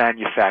 They don't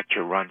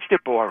manufacture runs. They're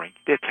boring.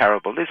 They're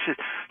terrible. This is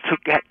to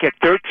get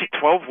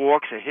 12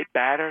 walks, a hit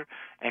batter,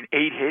 and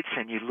 8 hits,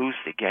 and you lose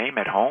the game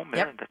at home.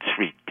 Yep. That's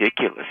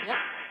ridiculous. Yep.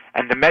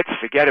 And the Mets,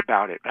 forget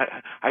about it.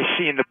 I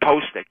see in the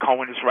Post that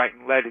Cohen is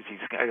writing letters. If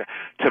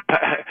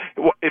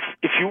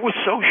you were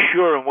so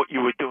sure in what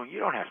you were doing, you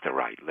don't have to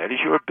write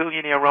letters. You're a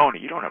billionaire owner.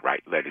 You don't have to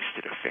write letters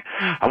to the fan.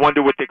 I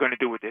wonder what they're going to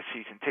do with their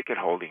season ticket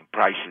holding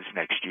prices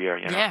next year.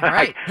 You know? Yeah,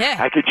 right.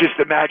 I could just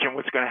imagine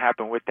what's going to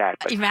happen with that.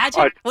 But,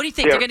 imagine? What do you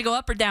think? They're going to go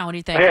up or down? What do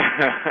you think?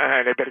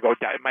 They better go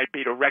down. It might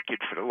be the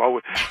record for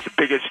the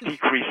biggest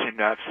decrease in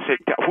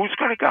sick. Who's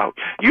going to go?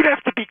 You'd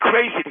have to be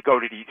crazy to go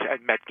to these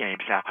Met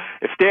games now.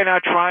 If they're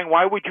not trying,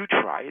 why would you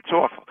try? It's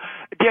awful.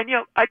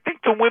 Danielle, I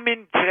think the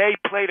women today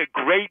played a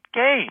great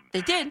game.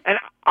 They did. And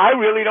I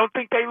really don't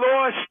think they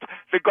lost.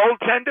 The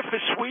goaltender for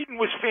Sweden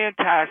was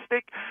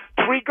fantastic.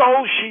 3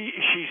 goals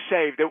she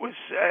saved. It was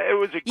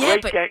a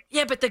great game.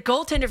 Yeah, but the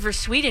goaltender for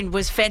Sweden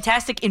was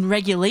fantastic in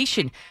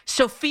regulation.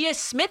 Sophia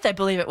Smith, I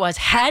believe it was,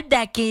 had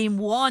that game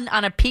won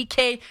on a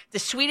PK. The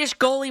Swedish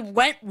goalie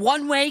went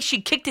one way, she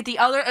kicked it the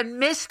other, and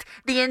missed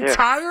the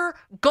entire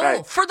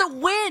goal for the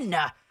win.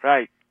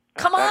 Right.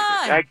 Come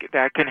on.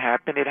 That can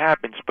happen. It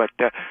happens. But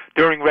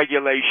during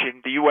regulation,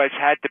 the U.S.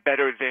 had the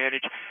better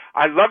advantage.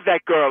 I love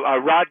that girl,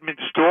 Rodman's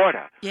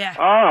daughter. Yeah.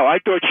 Oh, I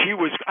thought she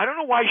was. I don't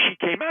know why she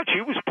came out.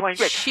 She was playing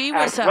great. She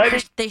was.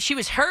 She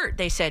was hurt.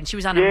 They said she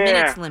was on a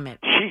minutes limit.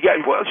 She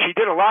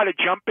did a lot of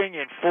jumping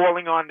and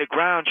falling on the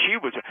ground. She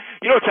was.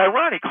 It's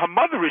ironic. Her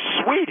mother is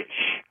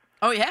Swedish.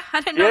 Oh, yeah? I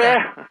didn't know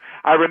that. Yeah.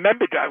 I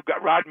remember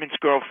Rodman's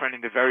girlfriend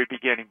in the very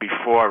beginning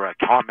before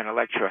Carmen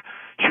Electra.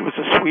 She was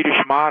a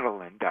Swedish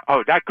model. And,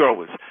 that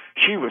girl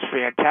she was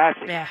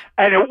fantastic. Yeah.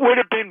 And it would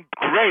have been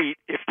great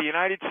if the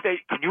United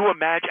States, can you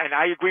imagine, and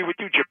I agree with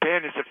you,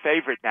 Japan is a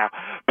favorite now,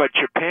 but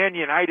Japan,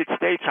 United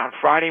States on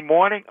Friday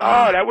morning,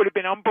 that would have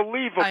been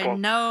unbelievable. I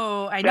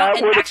know. And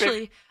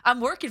actually, I'm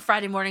working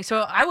Friday morning,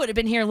 so I would have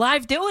been here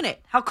live doing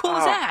it. How cool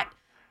is that?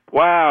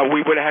 Wow,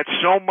 we would have had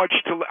so much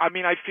to... I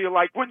mean, I feel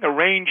like when the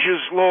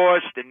Rangers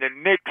lost and the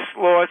Knicks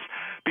lost,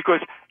 because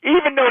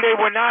even though they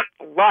were not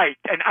liked,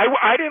 and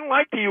I didn't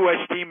like the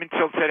U.S. team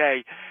until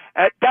today,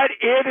 that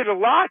added a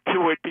lot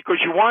to it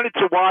because you wanted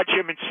to watch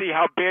them and see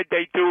how bad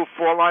they do,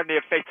 fall on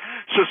their face.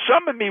 So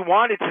some of me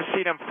wanted to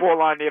see them fall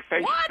on their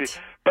face. What?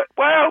 But,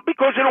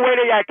 because of the way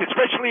they act,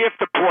 especially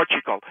after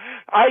Portugal.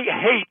 I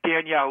hate,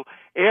 Danielle,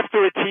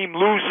 after a team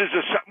loses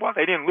or something, well,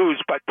 they didn't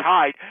lose, but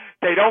tied,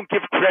 they don't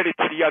give credit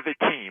to the other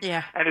team.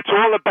 Yeah. And it's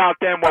all about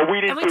them. Well,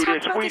 we didn't do this. We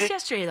talked about this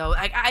yesterday, though.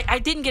 I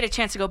didn't get a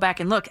chance to go back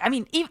and look. I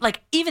mean,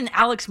 even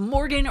Alex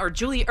Morgan or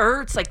Julie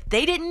Ertz,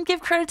 they didn't give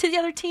credit to the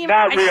other team.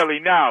 Not really,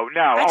 no.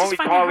 Only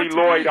Carly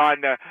Lloyd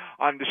on the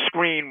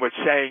screen was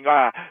saying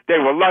they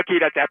were lucky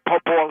that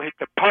ball hit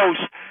the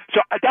post. So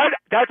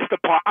that's the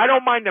part. I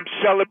don't mind them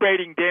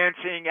celebrating,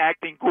 dancing,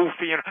 acting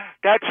goofy, and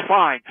that's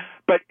fine.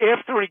 But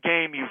after a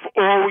game, you've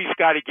always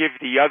got to give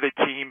the other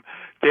team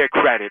their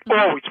credit.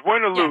 Always,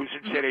 win or lose,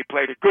 and say they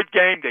played a good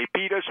game, they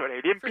beat us, or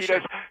they didn't beat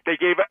us. They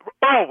gave it.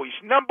 Always,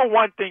 number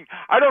one thing.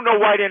 I don't know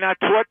why they're not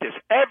taught this.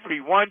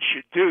 Everyone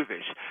should do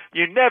this.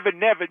 You never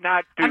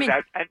not do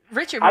that. And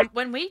Richard,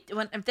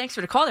 and thanks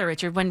for the call there,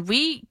 Richard. When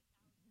we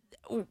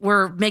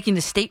were making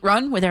the state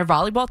run with our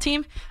volleyball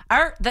team,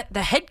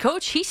 the head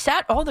coach, he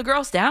sat all the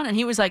girls down and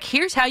he was like,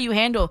 here's how you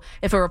handle,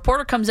 if a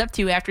reporter comes up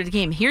to you after the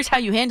game, here's how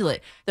you handle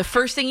it. The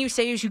first thing you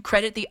say is you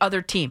credit the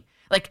other team.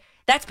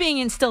 That's being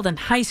instilled in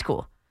high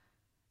school.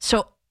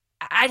 So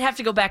I'd have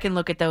to go back and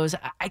look at those.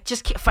 I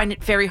just can't find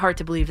it very hard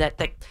to believe that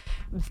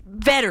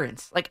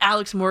veterans like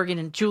Alex Morgan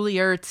and Julie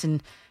Ertz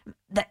and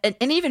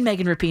even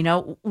Megan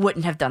Rapinoe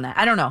wouldn't have done that.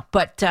 I don't know.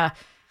 But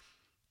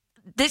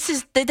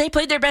they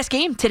played their best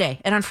game today.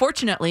 And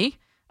unfortunately,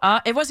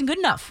 it wasn't good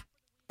enough.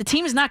 The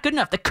team is not good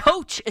enough. The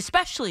coach,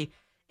 especially,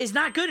 is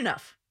not good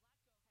enough.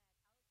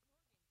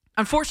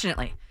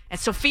 Unfortunately. And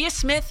Sophia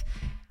Smith,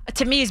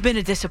 to me, has been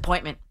a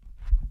disappointment.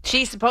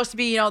 She's supposed to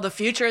be, the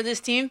future of this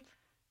team.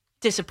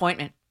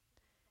 Disappointment.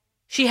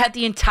 She had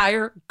the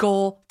entire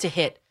goal to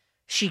hit.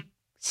 She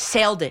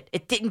sailed it.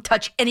 It didn't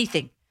touch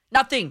anything.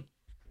 Nothing.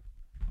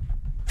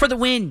 For the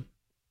win.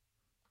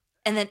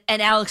 And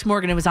Alex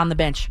Morgan was on the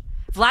bench.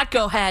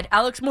 Vlatko had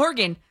Alex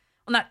Morgan,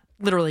 well, not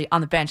literally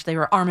on the bench. They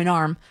were arm in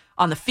arm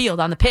on the field,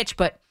 on the pitch,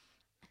 but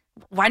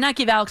why not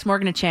give Alex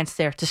Morgan a chance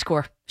there to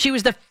score? She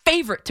was the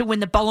favorite to win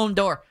the Ballon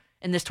d'Or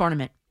in this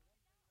tournament.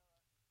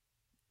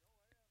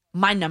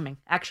 Mind-numbing,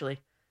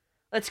 actually.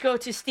 Let's go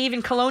to Steve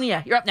in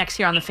Colonia. You're up next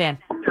here on The Fan.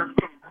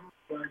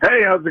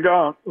 Hey, how's it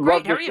going? Great,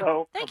 Love how the are you?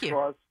 show, Thank of you.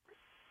 course.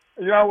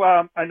 You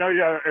know, I know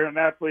you're an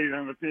athlete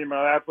and a female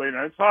athlete,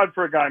 and it's hard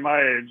for a guy my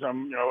age,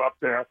 I'm, up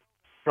there,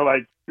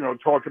 to,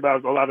 talk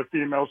about a lot of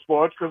female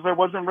sports because I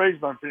wasn't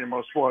raised on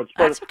female sports.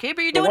 But That's okay,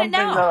 but you're doing it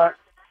now.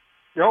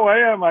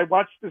 I am. I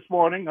watched this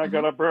morning. I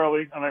got up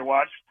early, and I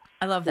watched.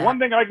 I love that. One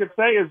thing I could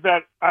say is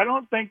that I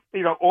don't think,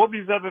 all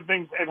these other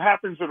things, it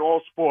happens in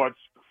all sports,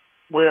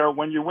 where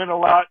when you win a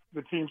lot,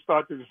 the teams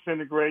start to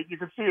disintegrate. You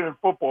can see it in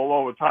football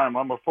all the time.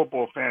 I'm a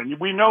football fan.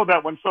 We know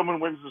that when someone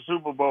wins the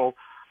Super Bowl,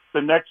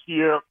 the next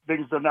year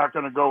things are not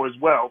going to go as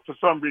well for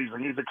some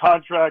reason, either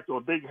contract or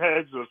big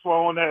heads or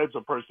swollen heads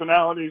or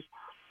personalities.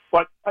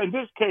 But in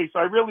this case,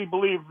 I really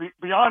believe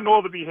beyond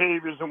all the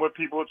behaviors and what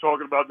people are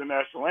talking about, the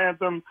national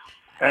anthem,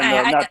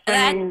 and not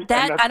singing.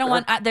 I don't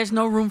want. There's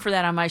no room for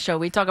that on my show.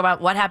 We talk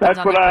about what happens. That's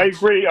on what the I pitch.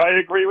 agree. I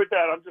agree with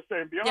that. I'm just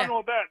saying, beyond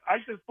all that, I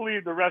just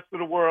believe the rest of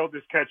the world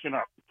is catching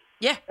up.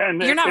 Yeah,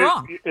 and you're not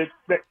wrong.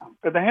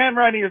 The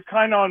handwriting is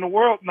kind of on the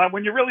world. Now,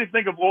 when you really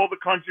think of all the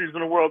countries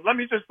in the world, let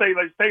me just say,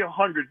 say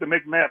 100 to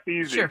make math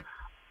easy. Sure.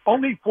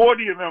 Only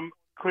 40 of them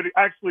could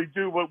actually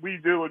do what we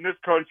do in this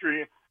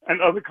country and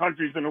other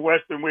countries in the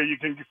Western, where you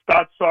can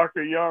start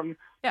soccer young,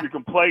 you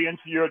can play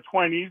into your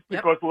 20s,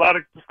 because a lot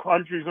of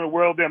countries in the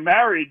world, they're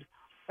married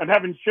and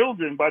having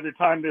children by the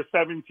time they're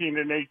 17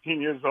 and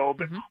 18 years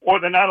old, or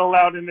they're not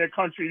allowed in their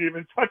country to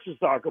even touch a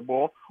soccer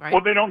ball,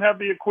 or they don't have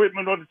the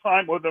equipment or the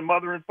time or the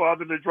mother and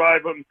father to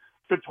drive them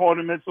to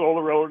tournaments all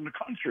around the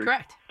country.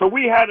 Correct. So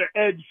we had an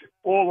edge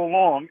all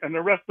along, and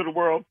the rest of the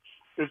world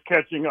is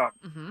catching up.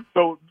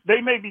 So they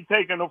may be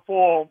taking a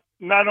fall,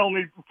 not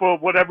only for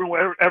what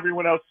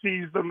everyone else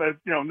sees them as,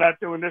 not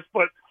doing this,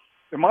 but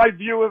in my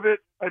view of it,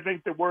 I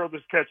think the world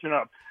is catching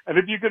up. And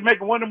if you could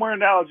make one more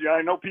analogy,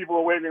 I know people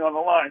are waiting on the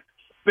line.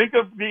 Think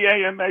of the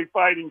AMA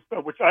fighting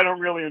stuff, which I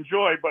don't really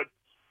enjoy, but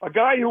a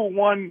guy who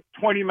won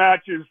 20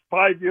 matches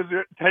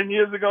 10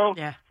 years ago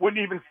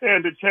wouldn't even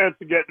stand a chance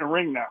to get in the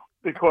ring now,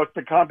 because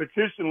the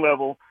competition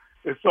level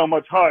is so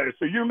much higher.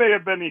 So you may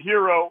have been a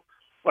hero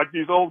like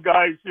these old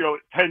guys,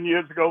 10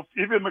 years ago,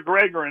 even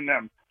McGregor and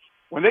them.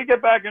 When they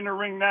get back in the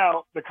ring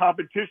now, the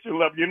competition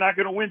level, you're not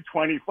going to win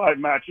 25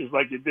 matches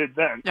like you did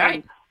then. Right.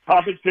 And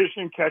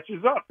competition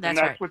catches up. That's and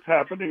that's what's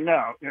happening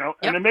now,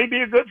 And it may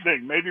be a good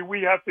thing. Maybe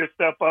we have to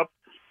step up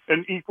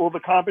and equal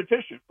the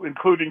competition,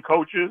 including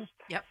coaches,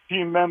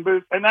 team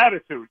members, and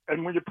attitude.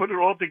 And when you put it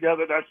all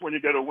together, that's when you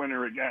get a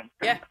winner again.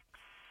 Yeah.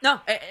 No,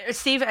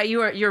 Steve,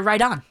 you're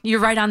right on. You're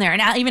right on there.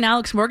 And even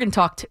Alex Morgan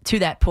talked to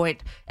that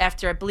point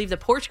after, I believe, the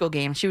Portugal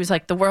game. She was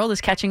like, the world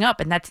is catching up,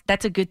 and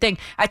that's a good thing.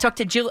 I talked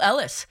to Jill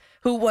Ellis,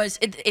 who was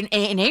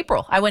in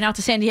April. I went out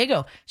to San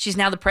Diego. She's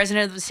now the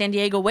president of the San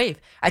Diego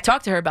Wave. I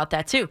talked to her about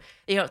that too.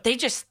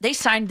 They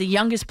signed the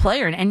youngest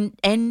player in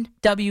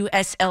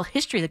NWSL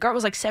history. The girl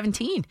was like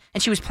 17,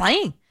 and she was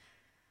playing,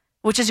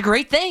 which is a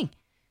great thing.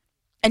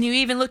 And you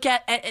even look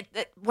at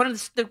one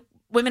of the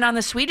women on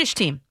the Swedish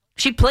team.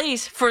 She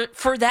plays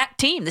for that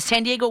team, the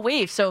San Diego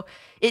Wave. So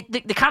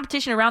the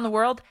competition around the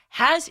world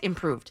has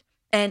improved.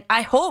 And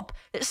I hope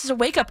this is a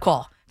wake-up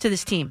call to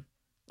this team.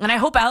 And I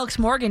hope Alex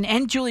Morgan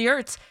and Julie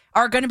Ertz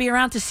are going to be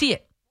around to see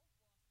it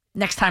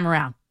next time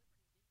around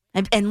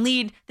and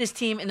lead this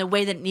team in the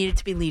way that it needed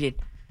to be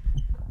leaded.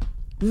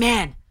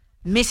 Man,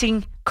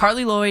 missing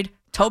Carly Lloyd,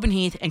 Tobin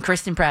Heath, and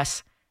Kristen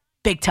Press.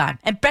 Big time.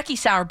 And Becky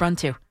Sauerbrunn,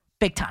 too.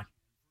 Big time.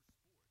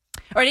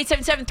 All right,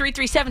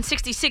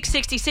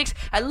 877-337-6666.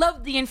 I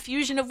love the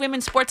infusion of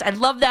women's sports. I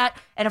love that.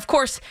 And, of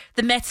course,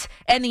 the Mets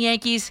and the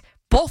Yankees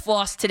both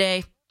lost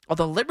today,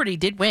 although Liberty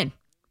did win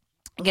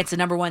against the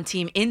number one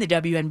team in the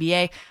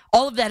WNBA.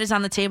 All of that is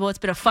on the table. It's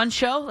been a fun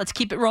show. Let's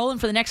keep it rolling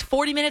for the next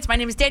 40 minutes. My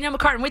name is Danielle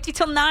McCartan. With you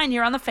till 9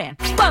 here on The Fan.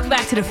 Welcome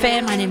back to The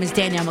Fan. My name is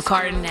Danielle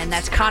McCartan, and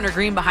that's Connor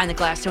Green behind the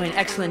glass doing an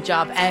excellent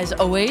job as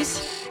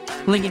always.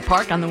 Lincoln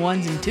Park on the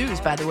ones and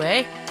twos, by the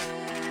way.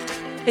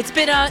 It's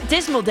been a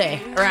dismal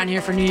day around here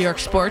for New York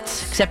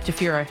sports, except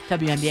if you're a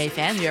WNBA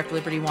fan. New York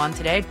Liberty won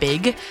today.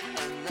 Big.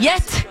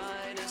 Yet,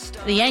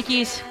 the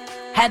Yankees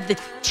had the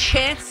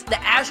chance. The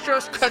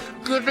Astros kept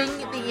giving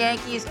the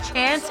Yankees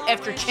chance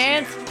after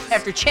chance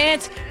after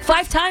chance.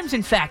 5 times,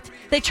 in fact.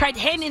 They tried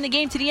handing the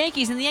game to the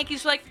Yankees, and the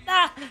Yankees were like,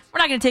 nah, we're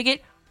not going to take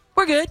it.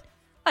 We're good.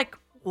 Like,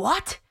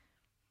 what?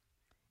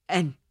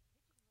 And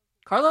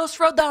Carlos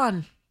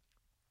Rodon,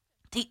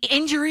 the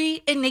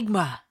injury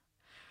enigma,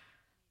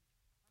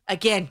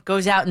 again,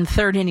 goes out in the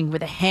third inning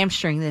with a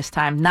hamstring this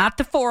time. Not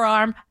the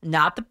forearm,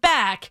 not the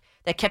back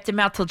that kept him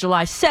out till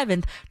July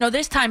 7th. No,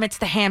 this time it's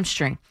the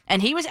hamstring.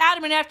 And he was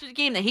adamant after the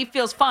game that he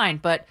feels fine,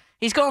 but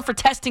he's going for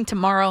testing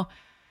tomorrow,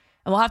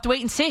 and we'll have to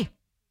wait and see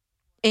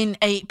in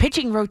a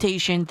pitching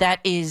rotation that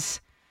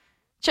is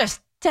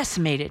just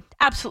decimated,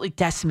 absolutely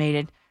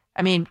decimated.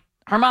 I mean,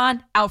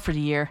 Herman out for the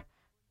year,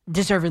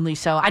 deservedly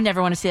so. I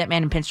never want to see that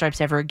man in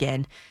pinstripes ever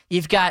again.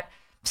 You've got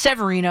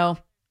Severino,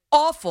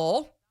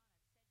 awful.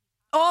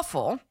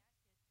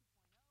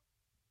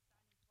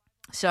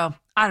 So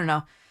I don't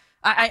know.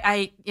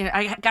 I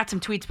got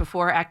some tweets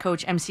before at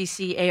Coach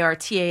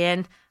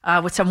MCCARTAN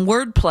with some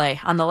wordplay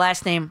on the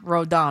last name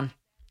Rodon.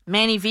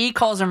 Manny V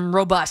calls him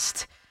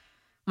robust.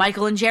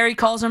 Michael and Jerry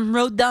calls him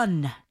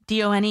Rodon,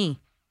 D-O-N-E.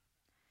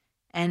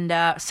 And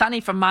Sonny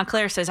from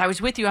Montclair says, I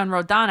was with you on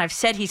Rodon. I've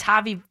said he's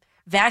Javi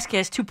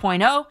Vasquez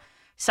 2.0.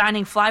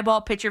 Signing fly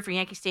ball pitcher for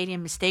Yankee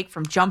Stadium, mistake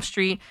from Jump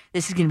Street.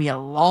 This is going to be a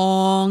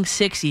long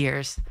 6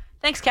 years.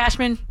 Thanks,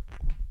 Cashman.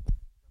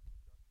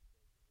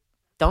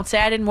 Don't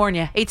say I didn't warn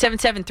you.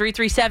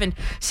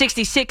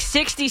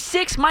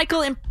 877-337-6666.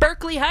 Michael in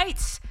Berkeley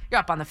Heights. You're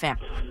up on the Fan.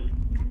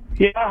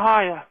 Yeah,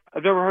 hi.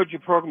 I've never heard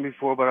your program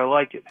before, but I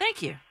like it.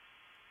 Thank you.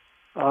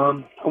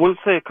 I want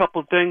to say a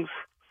couple of things.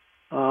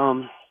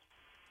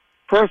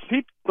 First,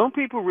 don't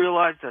people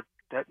realize that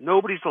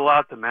nobody's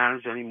allowed to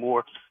manage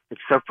anymore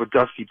except for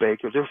Dusty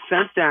Baker? They're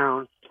sent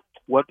down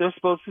what they're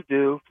supposed to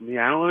do from the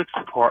analytics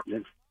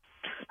department,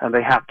 and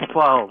they have to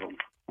follow them.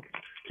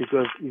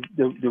 Because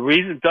the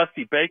reason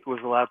Dusty Baker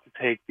was allowed to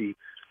take the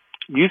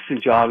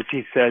Houston job is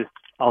he said,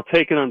 I'll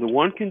take it under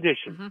one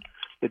condition,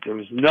 that there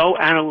was no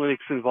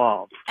analytics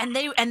involved. And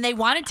they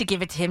wanted to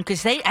give it to him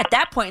because they, at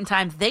that point in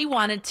time, they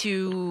wanted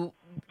to,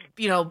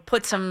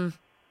 put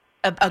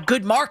a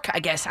good mark, I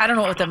guess. I don't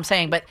know what I'm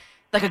saying, but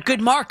like a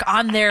good mark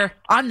on their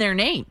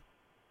name.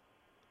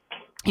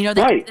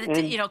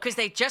 Because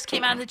they just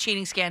came out of the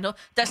cheating scandal.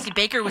 Dusty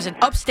Baker was an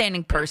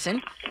upstanding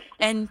person,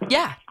 and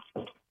yeah.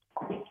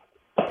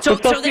 So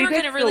they were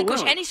going to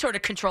relinquish any sort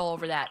of control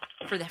over that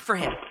for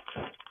him.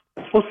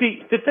 Well,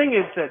 see, the thing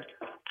is that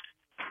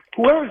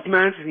whoever's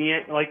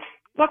managing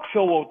Buck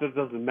Showalter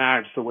doesn't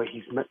manage the way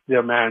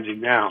they're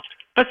managing now.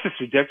 That's just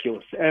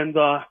ridiculous. And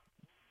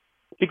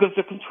because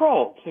they're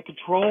controlled. They're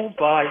controlled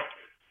by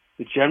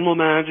the general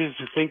managers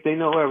who think they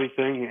know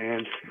everything.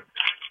 And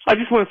I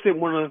just want to say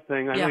one other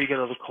thing. I know you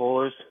got other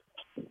callers.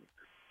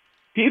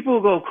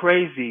 People go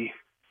crazy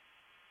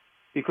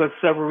because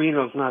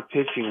Severino's not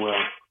pitching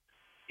well.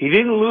 He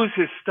didn't lose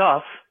his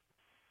stuff.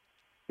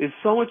 There's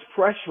so much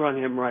pressure on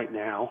him right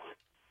now.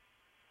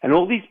 And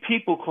all these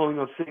people calling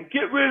up saying,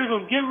 get rid of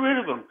him, get rid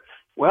of him.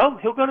 Well,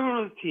 he'll go to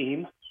another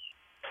team.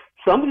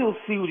 Somebody will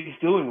see what he's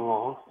doing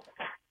wrong.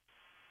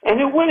 And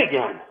he'll win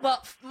again.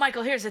 Well,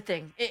 Michael, here's the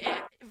thing.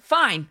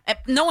 Fine.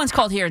 No one's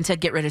called here and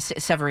said get rid of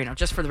Severino,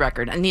 just for the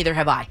record, and neither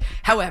have I.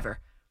 However,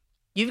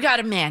 you've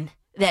got a man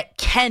that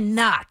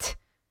cannot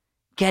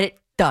get it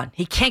done.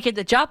 He can't get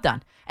the job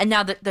done. And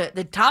now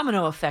the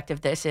domino effect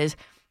of this is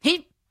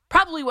he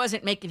probably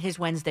wasn't making his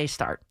Wednesday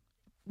start.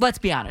 Let's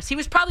be honest. He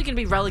was probably going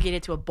to be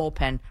relegated to a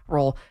bullpen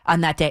role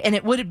on that day, and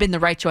it would have been the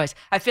right choice.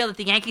 I feel that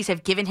the Yankees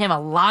have given him a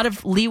lot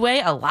of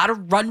leeway, a lot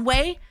of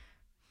runway,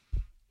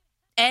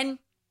 and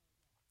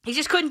he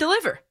just couldn't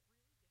deliver.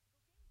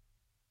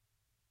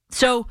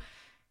 So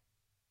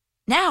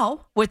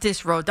now, with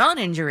this Rodon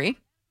injury,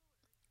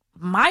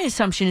 my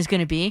assumption is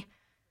going to be,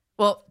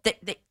 well,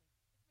 they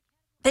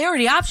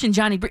already optioned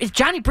Johnny Brito.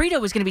 Johnny Brito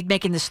was going to be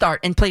making the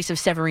start in place of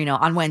Severino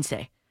on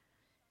Wednesday.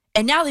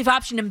 And now they've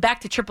optioned him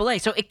back to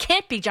AAA. So it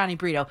can't be Johnny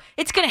Brito.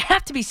 It's going to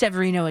have to be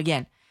Severino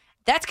again.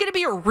 That's going to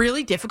be a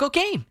really difficult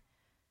game.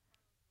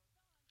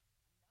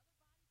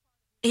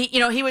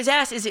 He was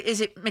asked, is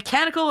it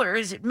mechanical or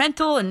is it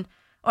mental? And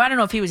I don't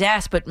know if he was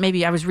asked, but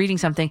maybe I was reading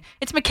something.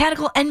 It's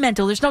mechanical and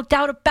mental. There's no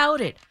doubt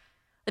about it.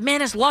 The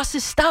man has lost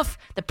his stuff.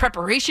 The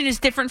preparation is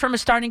different from a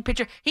starting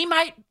pitcher. It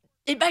might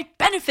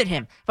benefit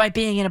him by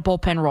being in a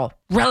bullpen role,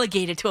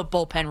 relegated to a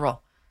bullpen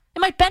role. It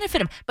might benefit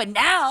him. But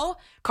now,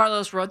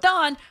 Carlos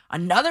Rodon,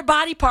 another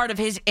body part of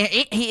he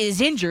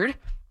is injured.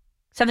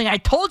 Something I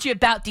told you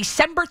about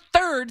December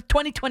 3rd,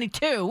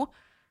 2022.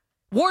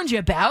 Warned you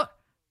about.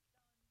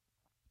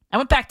 I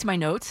went back to my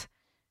notes.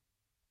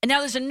 And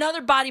now there's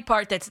another body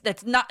part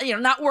that's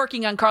not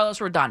working on Carlos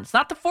Rodon. It's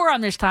not the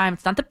forearm this time.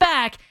 It's not the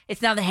back.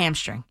 It's now the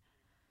hamstring.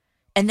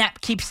 And that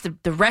keeps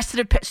the rest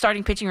of the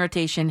starting pitching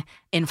rotation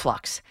in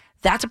flux.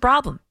 That's a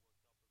problem.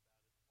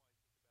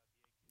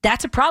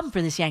 That's a problem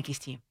for this Yankees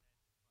team.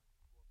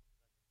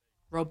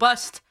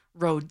 Robust,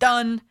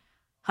 Rodon.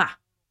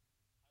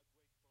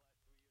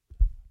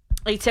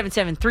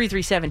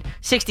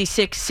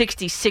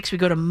 877-337-6666. We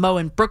go to Mo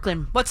in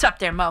Brooklyn. What's up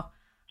there, Mo?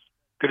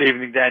 Good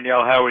evening,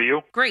 Danielle. How are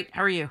you? Great.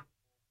 How are you?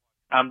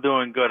 I'm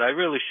doing good. I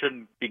really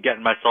shouldn't be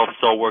getting myself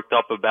so worked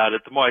up about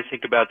it. The more I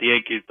think about the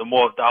Yankees, the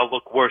more I'll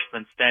look worse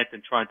than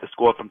Stanton trying to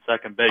score from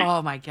second base.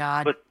 Oh, my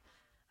God. But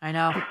I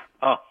know.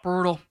 Oh,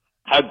 brutal.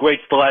 How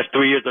great's the last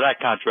 3 years of that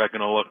contract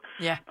going to look?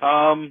 Yeah.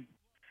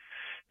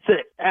 So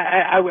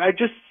I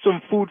just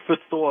some food for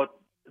thought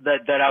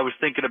that I was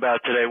thinking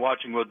about today,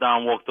 watching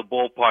Rodon walk the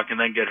ballpark and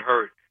then get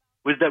hurt,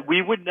 was that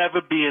we would never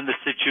be in the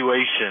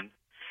situation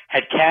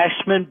had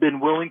Cashman been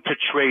willing to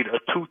trade a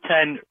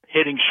 210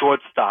 hitting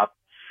shortstop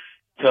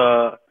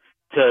to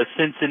to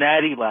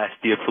Cincinnati last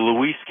year for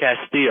Luis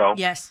Castillo,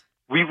 yes,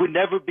 we would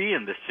never be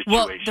in this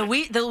situation.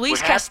 Well, the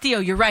Luis Castillo,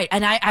 you're right,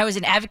 and I was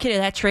an advocate of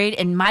that trade.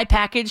 And my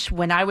package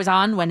when I was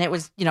on, when it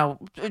was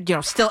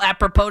still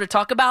apropos to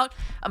talk about,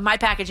 my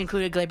package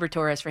included Gleyber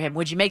Torres for him.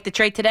 Would you make the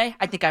trade today?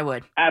 I think I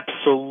would.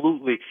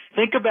 Absolutely.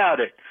 Think about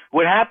it.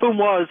 What happened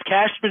was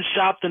Cashman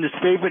shopped in his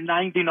favorite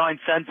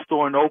 99-cent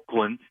store in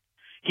Oakland.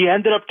 He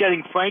ended up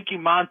getting Frankie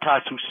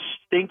Montas, who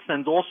stinks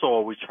and also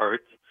always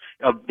hurts,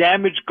 of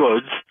damaged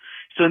goods.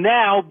 So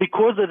now,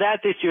 because of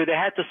that this year, they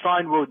had to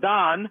sign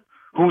Rodon,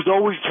 who's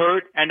always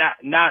hurt and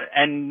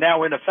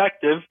now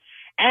ineffective,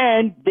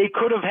 and they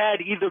could have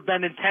had either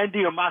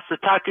Benintendi or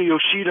Masataka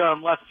Yoshida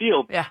in left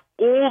field. Yeah.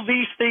 All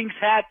these things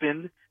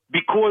happened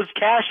because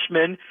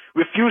Cashman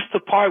refused to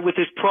part with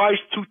his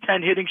prized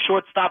 .210 hitting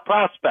shortstop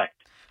prospect.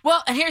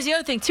 Well, and here's the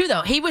other thing too,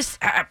 though.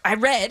 I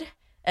read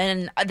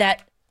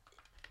that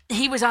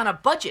he was on a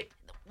budget.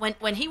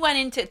 When he went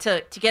in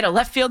to get a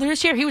left fielder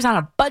this year, he was on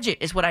a budget,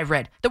 is what I've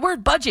read. The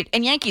word budget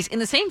and Yankees in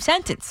the same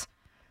sentence.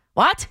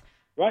 What?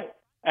 Right.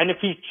 And if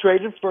he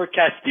traded for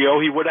Castillo,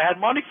 he would have had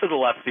money for the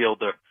left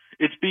fielder.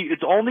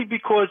 It's only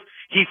because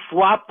he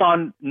flopped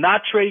on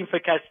not trading for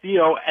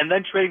Castillo and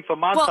then trading for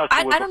Montas. Well,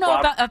 I don't know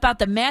about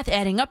the math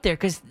adding up there,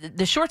 because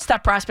the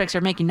shortstop prospects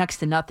are making next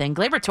to nothing.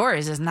 Gleyber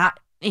Torres is not.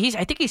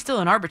 I think he's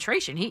still in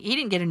arbitration. He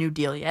didn't get a new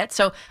deal yet.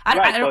 So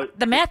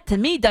the math to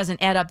me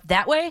doesn't add up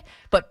that way.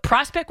 But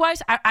prospect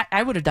wise,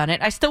 I would have done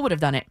it. I still would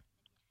have done it.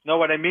 No,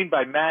 what I mean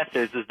by math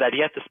is that he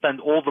had to spend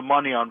all the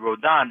money on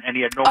Rodon, and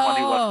he had no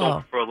money left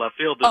over for a left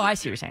fielder. Oh, I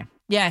see what you're saying.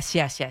 Yes.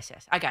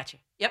 I got you.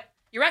 Yep,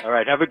 you're right. All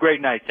right, have a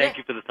great night. Thank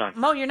you for the time.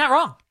 Mo, you're not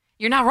wrong.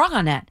 You're not wrong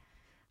on that.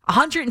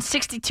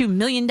 $162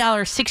 million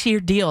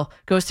 6-year deal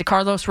goes to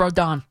Carlos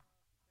Rodon.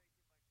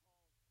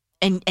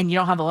 And you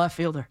don't have a left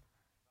fielder.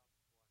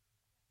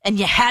 And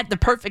you had the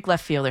perfect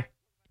left fielder,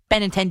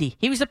 Benintendi.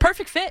 He was the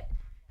perfect fit.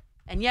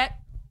 And yet,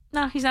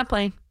 no, he's not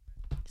playing.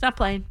 He's not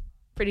playing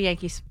for the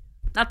Yankees.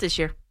 Not this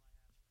year.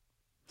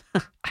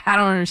 I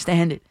don't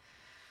understand it.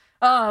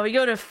 Oh, we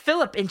go to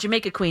Philip in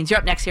Jamaica, Queens. You're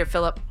up next here,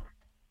 Philip.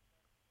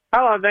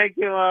 Hello, thank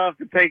you for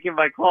taking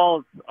my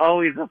call. It's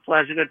always a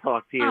pleasure to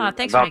talk to you. Oh,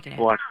 thanks for making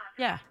it.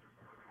 Yeah.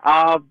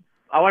 I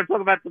want to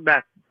talk about the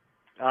Mets.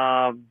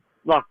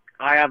 Look,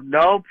 I have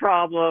no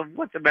problem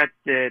with the Mets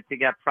to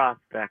get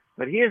prospects,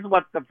 but here's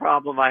what the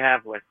problem I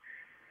have with.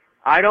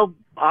 I'm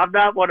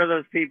not one of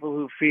those people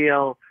who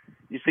feel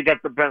you should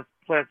get the best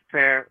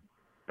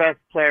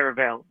player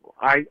available.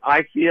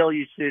 I feel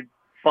you should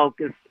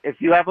focus.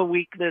 If you have a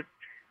weakness,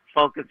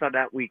 focus on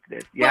that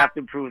weakness. You have to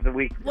improve the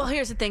weakness. Well,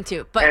 here's the thing,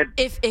 too. But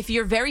if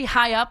you're very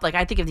high up, like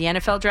I think of the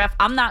NFL draft,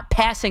 I'm not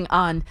passing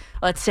on,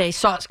 let's say,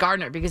 Sauce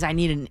Gardner because I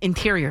need an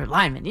interior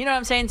lineman. You know what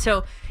I'm saying?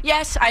 So,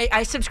 yes,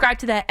 I subscribe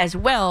to that as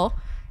well.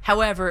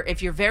 However,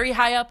 if you're very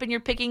high up in your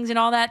pickings and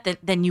all that,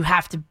 then you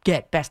have to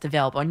get best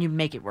available, and you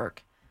make it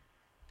work.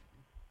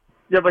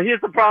 Yeah, but here's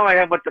the problem I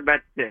have with the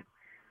Mets did.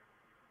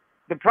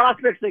 The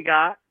prospects they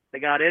got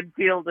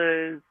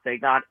infielders, they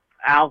got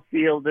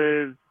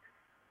outfielders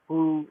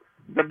who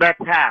the Mets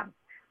have.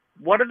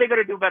 What are they going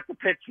to do about the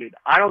pitching?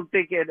 I don't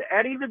think in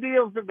any of the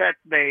deals the Mets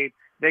made,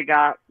 they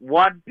got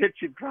one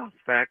pitching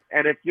prospect.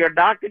 And if you're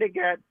not going to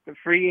get the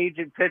free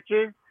agent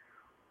pitchers,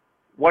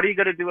 what are you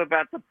going to do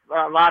about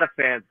a lot of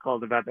fans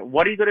called about that.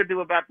 What are you going to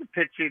do about the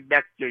pitching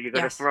next year? You're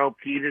going to throw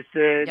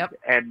Peterson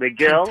and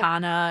McGill?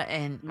 Quintana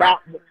and...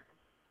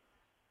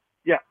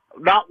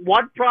 Not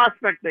one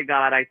prospect they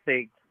got, I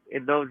think,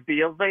 in those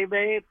deals they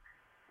made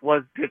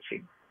was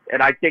pitching.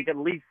 And I think at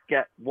least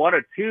get one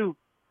or two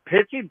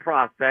pitching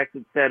prospects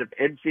instead of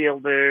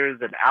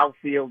infielders and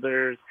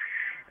outfielders.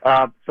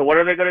 So what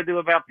are they going to do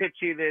about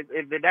pitching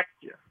in the next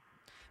year?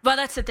 Well,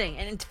 that's the thing.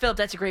 And Philip,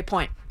 that's a great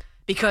point.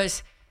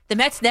 Because the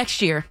Mets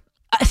next year,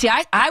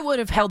 I would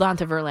have held on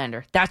to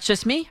Verlander. That's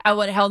just me. I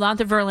would have held on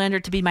to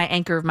Verlander to be my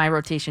anchor of my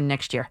rotation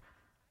next year.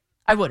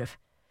 I would have.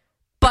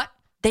 But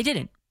they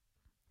didn't.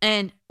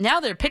 And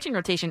now their pitching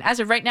rotation, as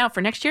of right now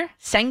for next year,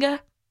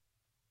 Senga,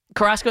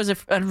 Carrasco's a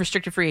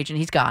unrestricted free agent.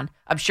 He's gone.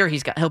 I'm sure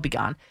he'll be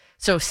gone.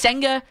 So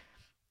Senga,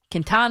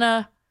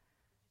 Quintana,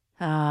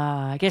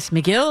 I guess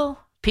McGill,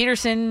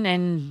 Peterson,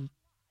 and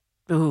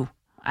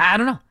I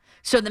don't know.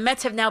 So the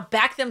Mets have now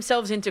backed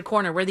themselves into a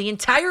corner where the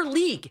entire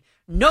league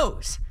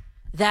knows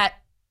that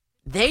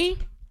they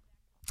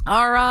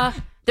are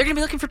they're going to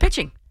be looking for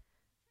pitching,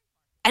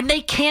 and they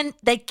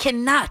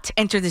cannot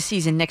enter the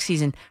season next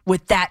season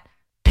with that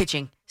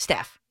pitching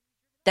staff,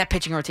 that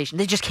pitching rotation.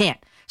 They just can't.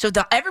 So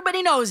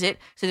everybody knows it.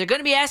 So they're going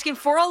to be asking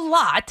for a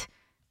lot.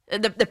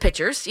 The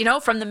pitchers,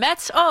 from the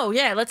Mets. Oh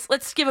yeah,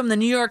 let's give them the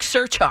New York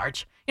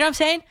surcharge. You know what I'm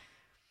saying?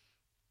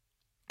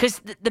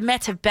 Because the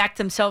Mets have backed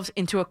themselves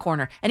into a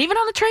corner, and even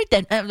on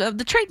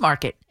the trade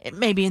market, it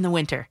may be in the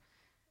winter.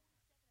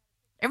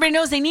 Everybody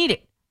knows they need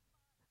it,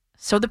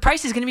 so the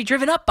price is going to be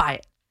driven up by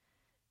it.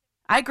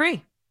 I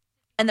agree.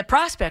 And the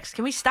prospects,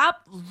 can we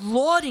stop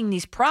lauding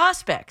these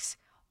prospects?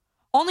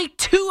 Only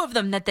 2 of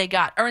them that they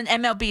got are in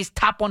MLB's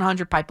top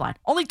 100 pipeline.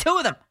 Only 2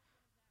 of them.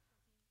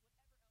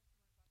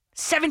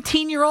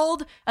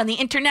 17-year-old on the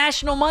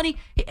international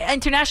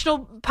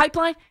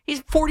pipeline,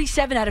 he's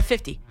 47 out of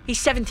 50. He's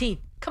 17.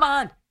 Come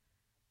on.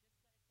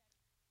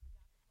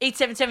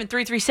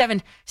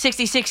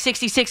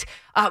 877-337-6666.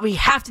 We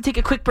have to take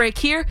a quick break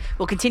here.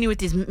 We'll continue with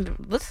these.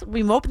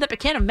 We opened up a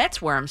can of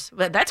Mets worms.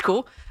 That's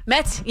cool.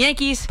 Mets,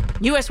 Yankees,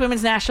 U.S.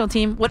 women's national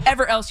team,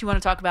 whatever else you want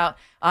to talk about.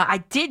 I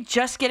did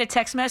just get a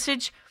text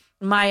message.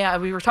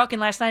 We were talking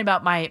last night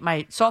about my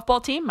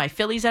softball team, my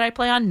Phillies that I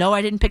play on. No,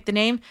 I didn't pick the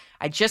name.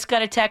 I just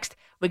got a text.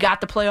 We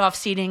got the playoff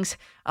seedings.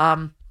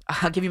 I'll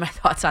give you my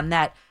thoughts on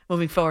that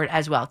moving forward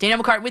as well.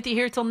 Danielle McCartan with you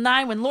here till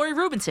 9 when Lori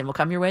Rubinson will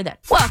come your way then.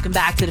 Welcome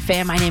back to the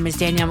fan. My name is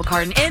Danielle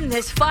McCartan. In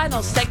this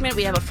final segment,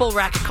 we have a full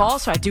rack of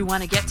calls, so I do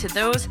want to get to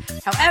those.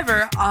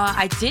 However,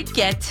 I did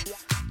get,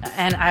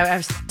 and I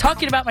was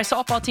talking about my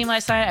softball team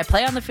last night. I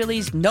play on the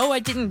Phillies. No, I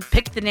didn't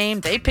pick the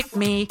name. They picked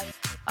me.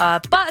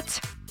 But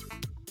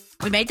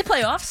we made the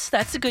playoffs.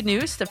 That's the good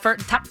news. The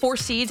top 4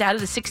 seeds out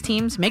of the 6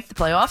 teams make the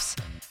playoffs.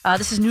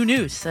 This is new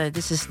news.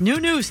 This is new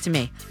news to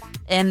me.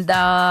 And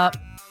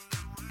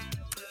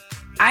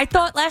I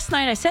said last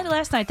night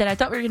that I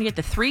thought we were going to get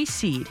the 3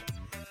 seed.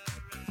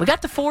 We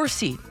got the 4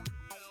 seed.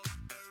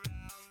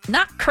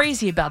 Not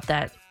crazy about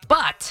that.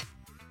 But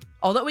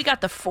although we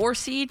got the 4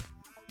 seed,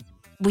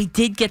 we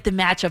did get the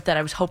matchup that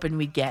I was hoping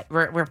we'd get.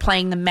 We're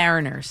playing the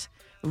Mariners,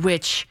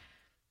 which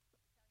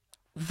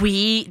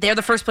they're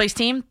the first place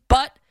team,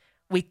 but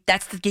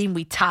that's the game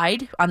we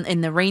tied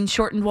in the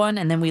rain-shortened one,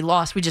 and then we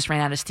lost. We just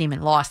ran out of steam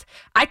and lost.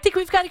 I think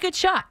we've got a good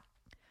shot.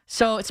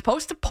 So it's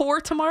supposed to pour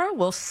tomorrow.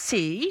 We'll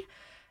see.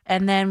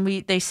 And then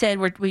they said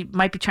we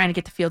might be trying to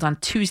get the field on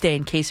Tuesday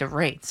in case of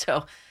rain.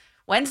 So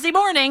Wednesday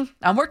morning,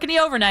 I'm working the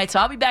overnight, so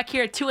I'll be back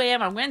here at 2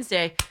 a.m. on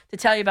Wednesday to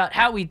tell you about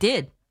how we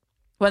did,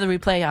 whether we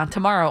play on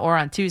tomorrow or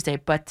on Tuesday.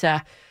 But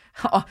the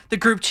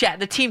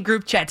team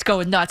group chat's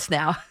going nuts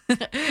now.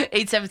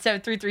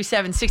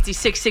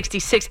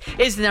 877-337-6666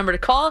 is the number to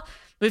call.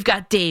 We've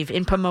got Dave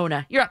in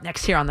Pomona. You're up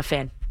next here on The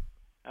Fan.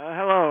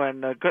 Hello,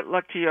 and good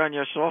luck to you on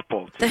your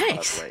softball team.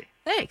 Thanks. By the way.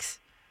 Thanks.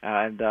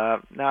 And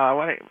now I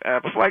want to,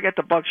 before I get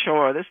to Buck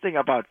Shore, this thing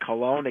about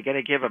Cologne, they're going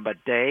to give him a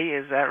day.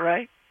 Is that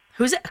right?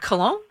 Who's it?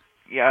 Cologne?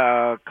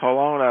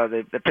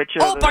 Colon, the pitcher.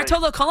 Oh,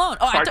 Bartolo Colon.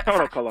 Oh,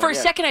 Bartolo Colon. For a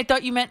second, I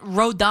thought you meant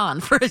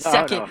Rodon. For a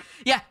second, no.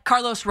 Yeah,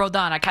 Carlos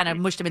Rodon. I kind of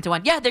mushed him into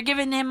one. Yeah, they're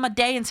giving him a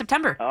day in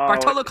September.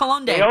 Bartolo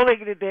Colon Day. The only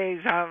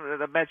days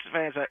the Mets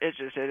fans are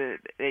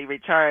interested, they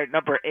retired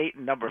number 8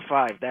 and number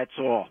 5. That's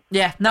all.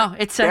 Yeah, no,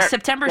 it's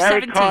September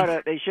 17th.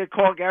 Carter, they should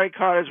call Gary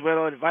Carter's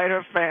widow, invite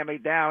her family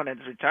down,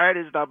 and retire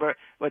his number.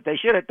 What they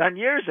should have done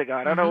years ago.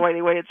 I don't know why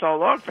they waited so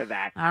long for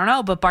that. I don't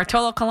know, but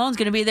Bartolo Colon's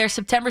going to be there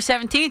September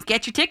 17th.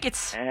 Get your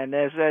tickets. And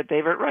there's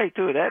David Wright,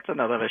 too. That's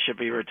another that should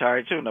be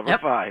retired, too, number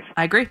 5.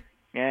 I agree.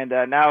 And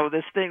now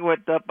this thing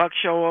with Buck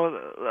Show,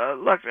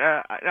 look,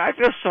 I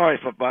feel sorry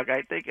for Buck.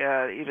 I think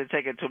he's been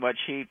taking too much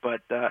heat,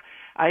 but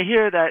I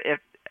hear that if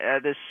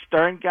this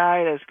Stern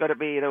guy that's going to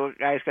be the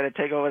guy's going to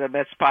take over the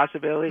Mets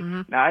possibility.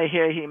 Now I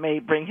hear he may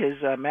bring his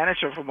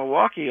manager from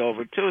Milwaukee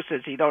over too,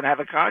 since he don't have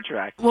a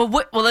contract. Well,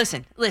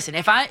 listen.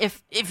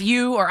 If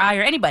you or I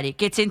or anybody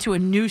gets into a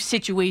new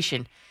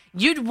situation,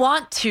 you'd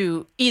want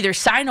to either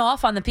sign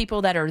off on the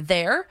people that are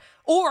there,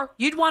 or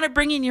you'd want to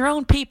bring in your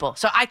own people.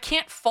 So I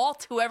can't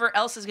fault whoever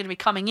else is going to be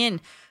coming in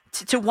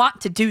to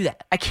want to do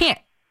that. I can't.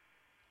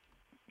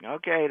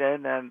 Okay,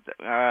 then, and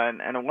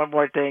one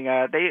more thing.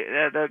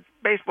 The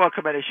baseball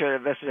committee should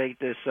investigate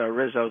this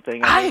Rizzo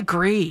thing. I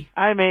agree.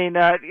 I mean,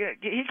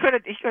 he could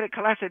have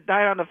collapsed and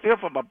died on the field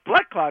from a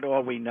blood clot,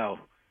 all we know.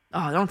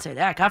 Oh, don't say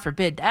that. God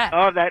forbid that.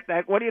 Oh,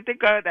 that what do you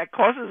think that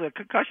causes?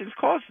 Concussions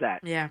cause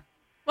that. Yeah.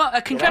 Well,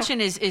 a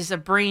concussion is a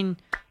brain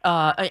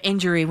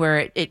injury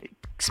where it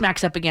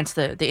smacks up against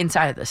the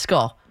inside of the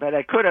skull. But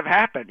it could have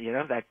happened,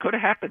 That could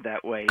have happened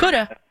that way.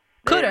 Coulda.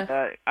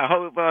 I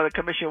hope the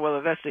commission will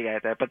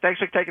investigate that. But thanks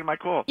for taking my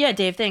call. Yeah,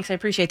 Dave, thanks. I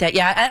appreciate that.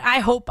 Yeah, I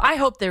hope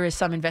there is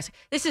some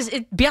investigation. This is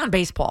beyond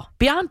baseball.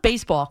 Beyond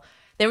baseball,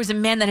 there was a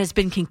man that has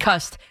been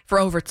concussed for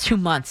over 2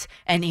 months,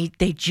 and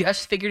they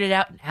just figured it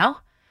out now.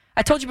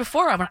 I told you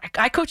before,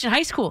 I coach in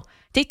high school.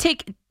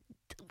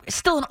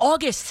 Still in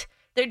August.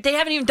 They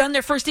haven't even done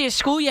their first day of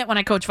school yet when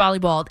I coach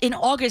volleyball. In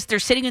August, they're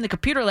sitting in the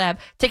computer lab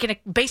taking a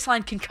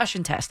baseline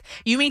concussion test.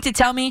 You mean to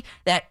tell me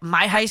that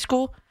my high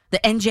school, the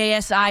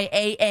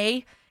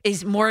NJSIAA,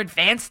 is more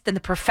advanced than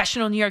the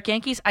professional New York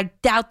Yankees? I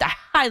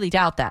highly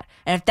doubt that.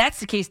 And if that's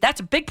the case,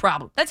 that's a big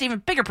problem. That's an even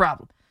bigger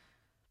problem.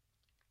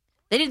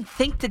 They didn't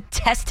think to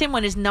test him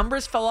when his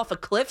numbers fell off a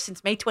cliff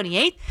since May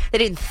 28th. They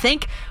didn't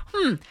think,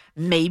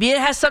 maybe it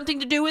has something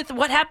to do with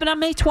what happened on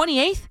May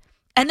 28th.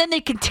 And then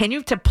they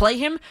continued to play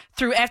him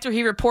through after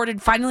he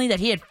reported finally that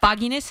he had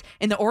fogginess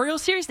in the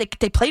Orioles series. They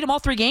played him all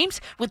 3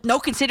 games with no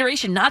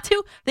consideration not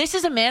to. This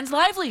is a man's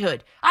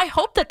livelihood. I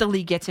hope that the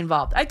league gets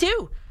involved. I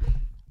do.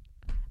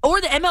 Or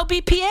the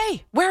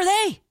MLBPA. Where are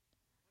they?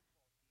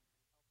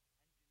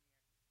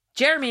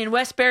 Jeremy in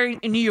Westbury,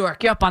 in New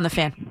York. You're up on the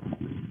Fan.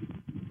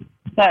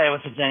 Hey,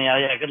 what's up, Danielle?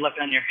 Yeah, good luck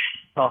on your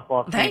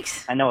softball.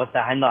 Thanks. I know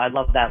I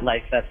love that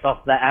life. That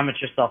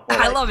amateur softball.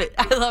 I love it.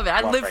 I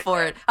live right for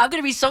there. it. I'm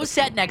going to be so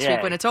sad next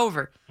week when it's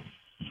over.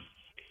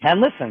 And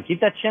listen,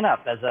 keep that chin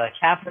up. As a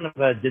captain of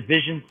a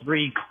Division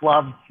III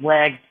club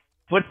flag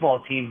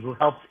football team who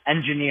helps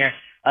engineer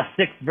a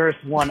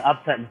 6-1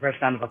 upset in the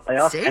first round of a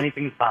playoff,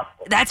 anything is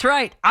possible. That's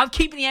right. I'm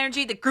keeping the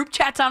energy. The group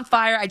chat's on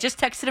fire. I just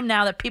texted him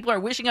now that people are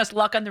wishing us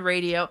luck on the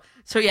radio.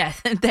 So, yeah,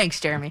 thanks,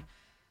 Jeremy.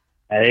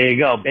 There you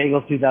go.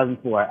 Bagel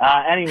 2004.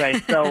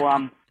 Anyway,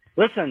 so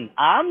listen,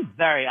 I'm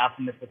very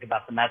optimistic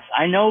about the Mets.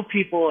 I know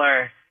people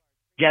are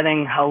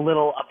getting a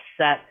little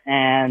upset,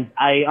 and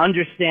I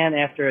understand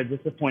after a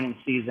disappointing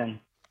season.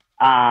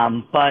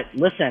 But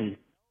listen,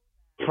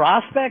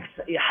 prospects,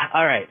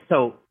 all right,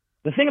 so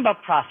the thing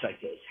about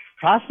prospects is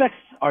prospects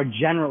are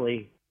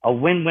generally a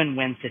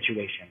win-win-win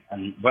situation.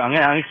 And I'm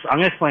going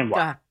to explain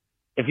why.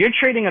 If you're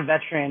trading a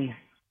veteran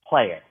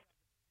player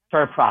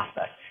for a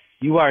prospect,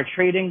 you are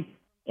trading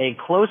a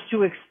close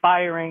to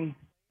expiring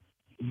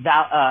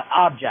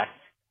object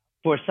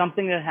for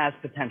something that has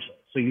potential.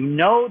 So you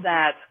know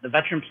that the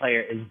veteran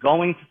player is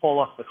going to fall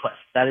off the cliff.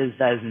 That is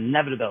an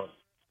inevitability.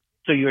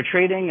 So you're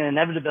trading an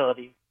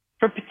inevitability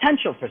for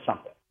potential for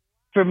something,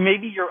 for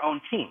maybe your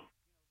own team.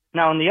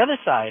 Now, on the other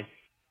side,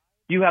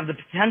 you have the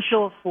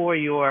potential for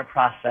your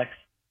prospects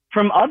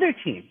from other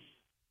teams.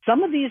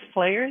 Some of these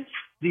players,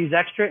 these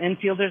extra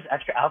infielders,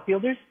 extra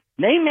outfielders,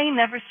 they may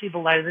never see the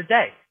light of the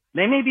day.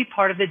 They may be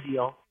part of the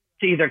deal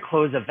to either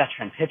close a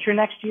veteran pitcher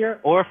next year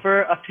or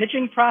for a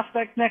pitching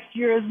prospect next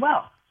year as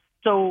well.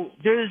 So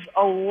there's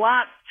a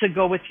lot to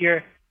go with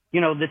here.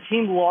 You know, the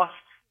team lost.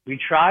 We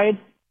tried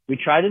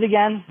it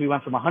again. We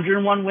went from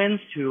 101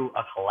 wins to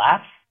a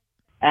collapse.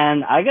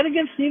 And I got to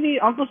give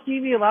Uncle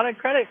Stevie, a lot of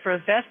credit for a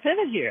fast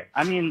pivot here.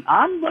 I mean,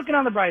 I'm looking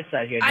on the bright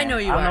side here, Dan. I know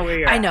you I don't are. know where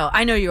you're I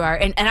at. know you are.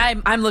 And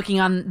I'm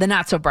looking on the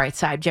not so bright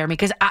side, Jeremy,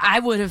 because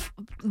I would have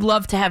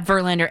loved to have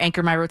Verlander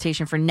anchor my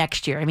rotation for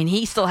next year. I mean,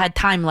 he still had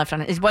time left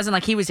on it. It wasn't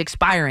like he was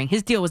expiring.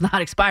 His deal was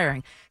not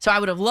expiring. So I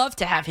would have loved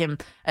to have him,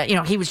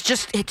 he was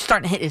just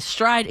starting to hit his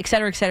stride, et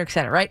cetera, et cetera, et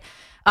cetera, right?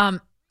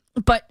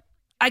 But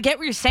I get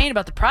what you're saying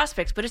about the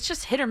prospects, but it's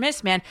just hit or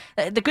miss, man.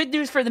 The good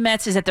news for the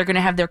Mets is that they're going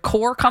to have their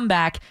core come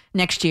back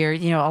next year,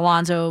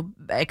 Alonso,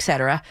 et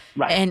cetera.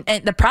 Right.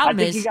 And the problem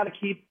I think is you got to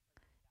keep.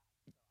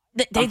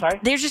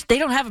 they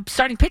don't have a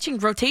starting pitching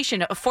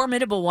rotation, a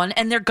formidable one,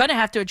 and they're going to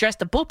have to address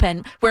the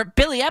bullpen where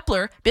Billy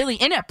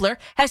Inepler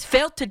has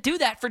failed to do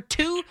that for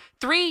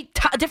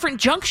 2-3 different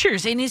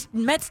junctures in his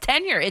Mets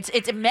tenure.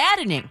 It's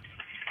maddening.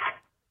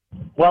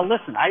 Well,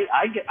 listen, I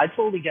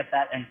totally get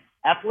that. And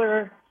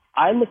Epler,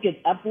 I look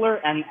at Epler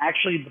and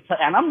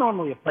and I'm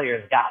normally a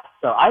player's guy.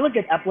 So I look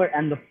at Epler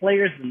and the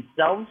players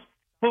themselves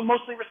who are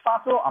mostly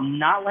responsible. I'm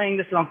not laying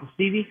this at Uncle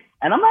Stevie,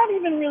 and I'm not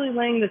even really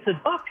laying this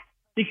at Buck,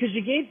 because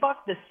you gave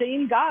Buck the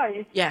same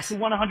guy who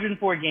won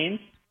 104 games,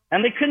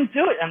 and they couldn't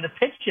do it. And the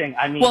pitching,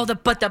 I mean. Well,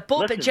 but the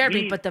bullpen, listen,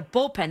 Jeremy, but the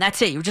bullpen,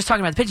 that's it. You were just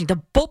talking about the pitching.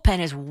 The bullpen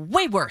is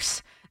way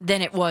worse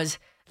than it was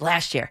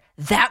last year.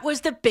 That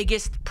was the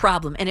biggest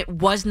problem, and it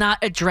was not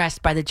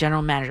addressed by the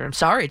general manager. I'm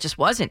sorry, it just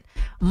wasn't.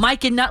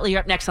 Mike and Nutley are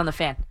up next on the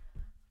Fan.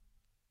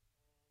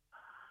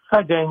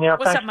 Hi, Danielle.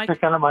 What's thanks up, Mike? for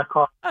picking up my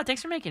call. Oh,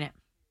 thanks for making it.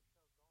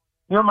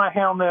 You're my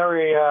Hail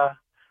Mary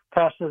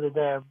pass of the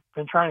day. I've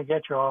been trying to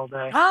get you all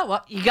day. Oh,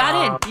 well, you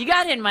got in. You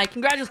got in, Mike.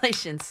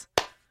 Congratulations.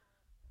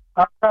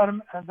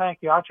 Thank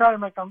you. I'll try to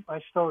make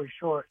my story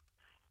short.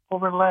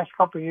 Over the last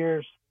couple of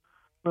years,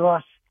 we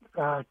lost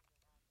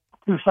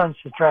two sons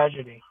to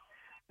tragedy.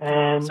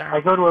 And I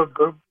go to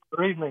a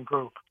bereavement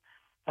group,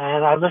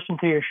 and I listen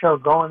to your show,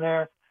 going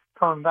there,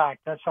 coming back.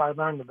 That's how I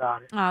learned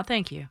about it. Oh,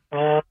 thank you.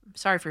 And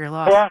sorry for your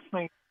loss. They ask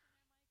me,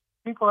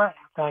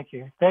 thank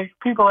you.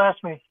 People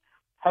ask me,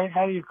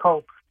 how do you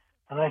cope?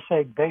 And I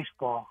say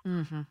baseball.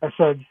 Mm-hmm. I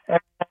said,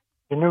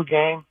 the new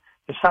game,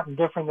 there's something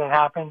different that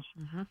happens.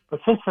 Mm-hmm. But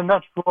since the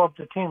Mets blew up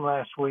the team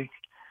last week,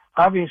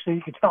 obviously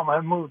you can tell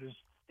my mood is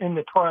in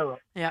the toilet.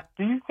 Yeah.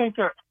 Do you think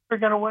they're ever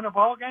going to win a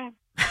ball game?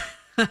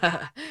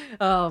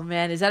 Oh,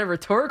 man. Is that a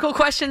rhetorical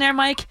question there,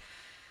 Mike?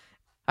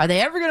 Are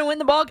they ever going to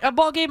win a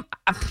ball game?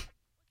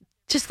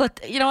 Just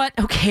you know what?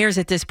 Who cares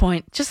at this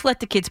point? Just let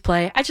the kids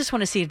play. I just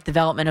want to see the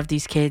development of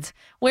these kids.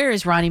 Where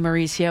is Ronnie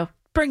Mauricio?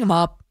 Bring him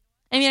up.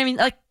 I mean,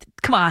 like,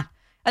 come on.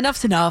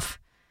 Enough's enough.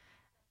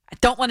 I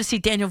don't want to see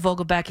Daniel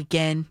Vogel back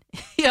again.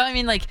 You know, I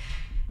mean, like,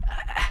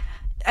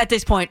 at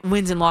this point,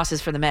 wins and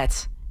losses for the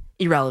Mets,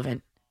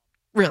 irrelevant.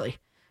 Really.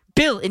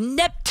 Bill in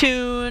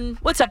Neptune.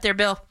 What's up there,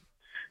 Bill?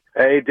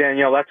 Hey,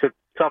 Danielle, that's a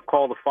tough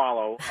call to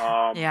follow.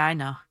 Yeah, I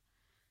know.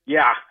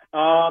 Yeah.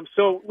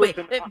 So,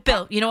 listen. Wait,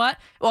 Bill, you know what?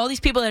 All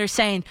these people that are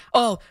saying,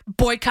 oh,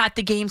 boycott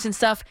the games and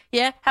stuff.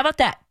 Yeah, how about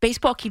that?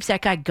 Baseball keeps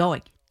that guy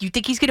going. You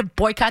think he's going to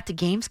boycott the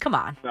games? Come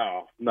on.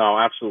 No,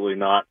 absolutely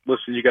not.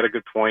 Listen, you got a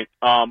good point.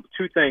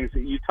 Two things.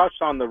 You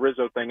touched on the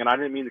Rizzo thing, and I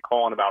didn't mean to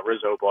call in about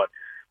Rizzo, but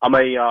I'm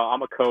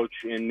a coach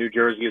in New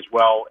Jersey as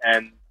well,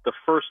 and the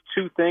first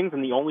two things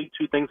and the only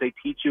two things they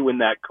teach you in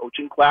that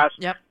coaching class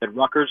that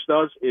Rutgers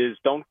does is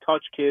don't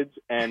touch kids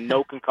and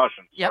no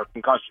concussions or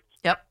concussions.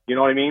 Yep. You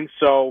know what I mean?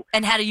 So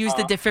and how to use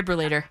the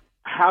defibrillator.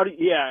 how do?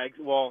 Yeah.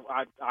 Well,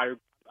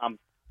 I'm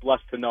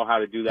blessed to know how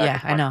to do that. Yeah,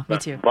 I know. Me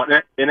too. But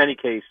in any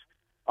case,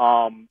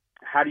 how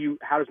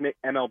does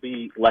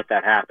MLB let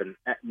that happen?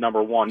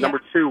 Number one. Yeah.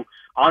 Number two,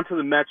 on to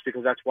the Mets,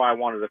 because that's why I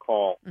wanted to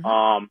call.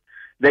 Mm-hmm.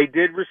 They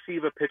did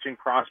receive a pitching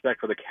prospect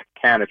for the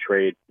Canna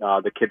trade,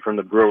 the kid from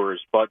the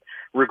Brewers. But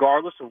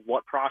regardless of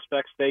what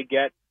prospects they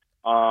get,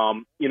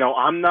 I'm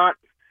not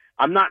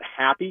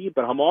happy,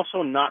 but I'm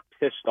also not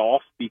pissed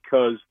off,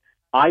 because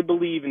I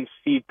believe in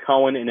Steve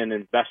Cohen in an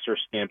investor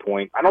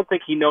standpoint. I don't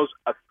think he knows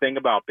a thing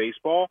about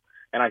baseball,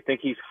 and I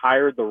think he's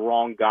hired the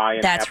wrong guy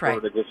in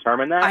Epler to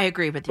determine that. I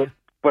agree with you.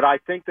 But I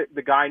think that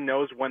the guy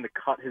knows when to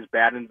cut his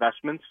bad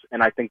investments,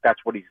 and I think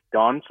that's what he's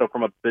done. So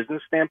from a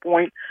business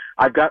standpoint,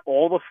 I've got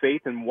all the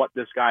faith in what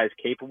this guy is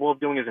capable of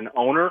doing as an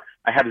owner.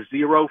 I have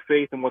zero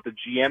faith in what the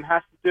GM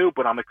has to do,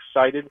 but I'm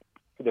excited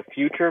for the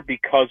future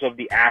because of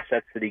the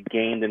assets that he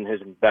gained in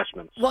his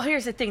investments. Well,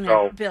 here's the thing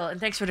there, Bill, and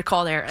thanks for the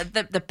call there.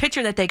 The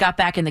pitcher that they got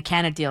back in the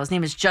Canada deal, his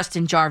name is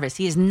Justin Jarvis.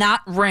 He is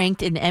not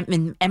ranked in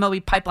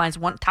MLB Pipeline's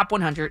top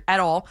 100 at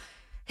all.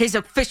 His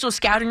official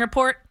scouting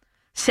report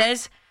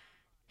says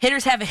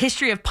hitters have a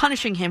history of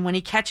punishing him when he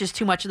catches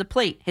too much of the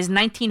plate. His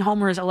 19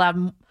 homers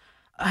allowed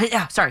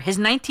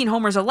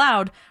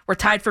were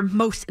tied for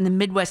most in the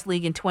Midwest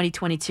League in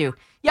 2022.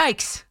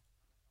 Yikes.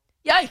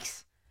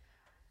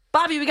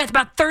 Bobby, we got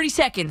about 30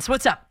 seconds.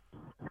 What's up?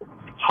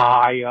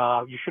 Hi,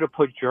 you should have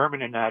put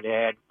German in that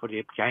ad for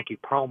the Yankee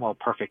promo.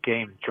 Perfect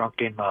game,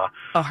 drunken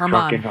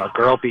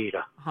girl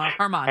beater.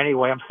 Herman.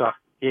 Anyway, I'm sorry.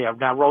 Yeah,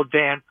 now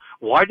Rodan.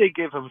 Why'd they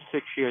give him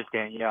 6 years,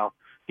 Danielle?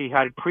 He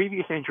had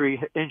previous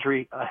injury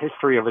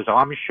history of his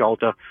arm and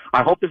shoulder.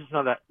 I hope this is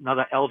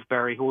another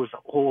Ellsbury who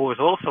was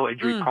also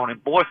injury prone in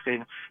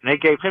Boston, and they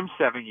gave him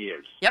 7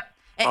 years. Yep.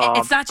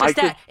 It's not just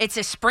that. It's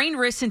a sprained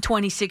wrist in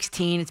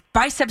 2016. It's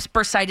biceps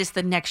bursitis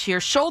the next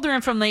year. Shoulder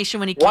inflammation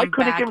when he came back.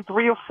 Why couldn't they give him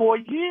 3 or 4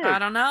 years? I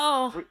don't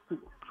know.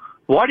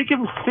 Why did they give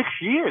him 6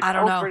 years? I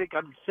don't know. They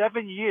got him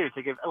 7 years.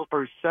 They gave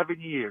Ellsbury 7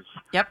 years.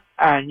 Yep.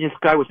 And this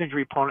guy was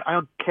injury prone. I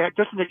don't care.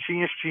 Doesn't the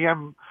genius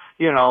GM,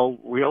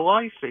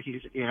 realize that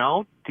he's,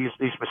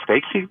 these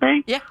mistakes he's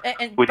made? Yeah.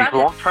 And with Bobby,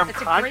 his long-term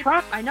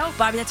contract? I know,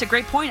 Bobby. That's a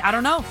great point. I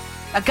don't know.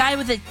 A guy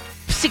with a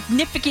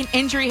significant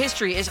injury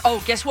history is,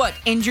 guess what?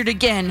 Injured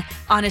again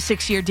on a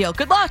 6-year deal.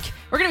 Good luck.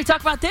 We're going to be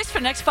talking about this for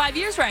the next 5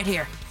 years right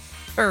here.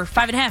 Or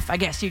 5.5, I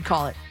guess you'd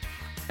call it.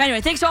 Anyway,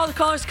 thanks to all the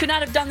callers. Could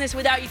not have done this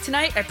without you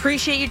tonight. I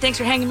appreciate you. Thanks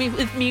for hanging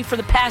with me for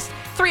the past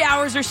 3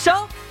 hours or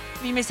so.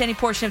 If you missed any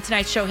portion of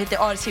tonight's show, hit the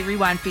Odyssey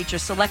Rewind feature.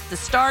 Select the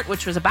start,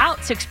 which was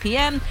about 6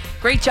 p.m.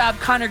 Great job,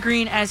 Connor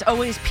Green. As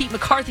always, Pete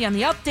McCarthy on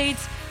the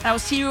updates. And I will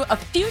see you a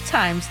few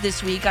times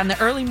this week on the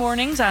early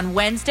mornings on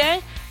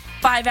Wednesday,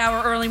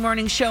 5-hour early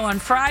morning show on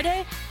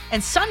Friday,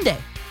 and Sunday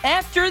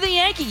after the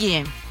Yankee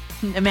game.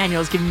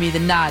 Emmanuel's giving me the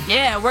nod.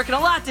 Yeah, working a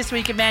lot this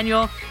week,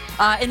 Emmanuel.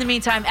 In the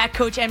meantime, at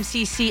Coach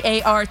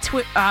MCCARTAN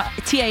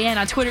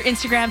on Twitter,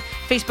 Instagram,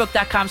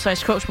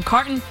 Facebook.com/Coach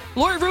McCartan.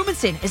 Lori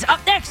Rubinson is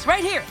up next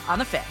right here on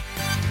The Fan.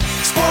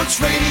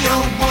 Sports Radio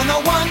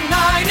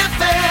 101.9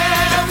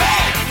 FM.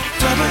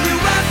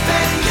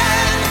 WFAN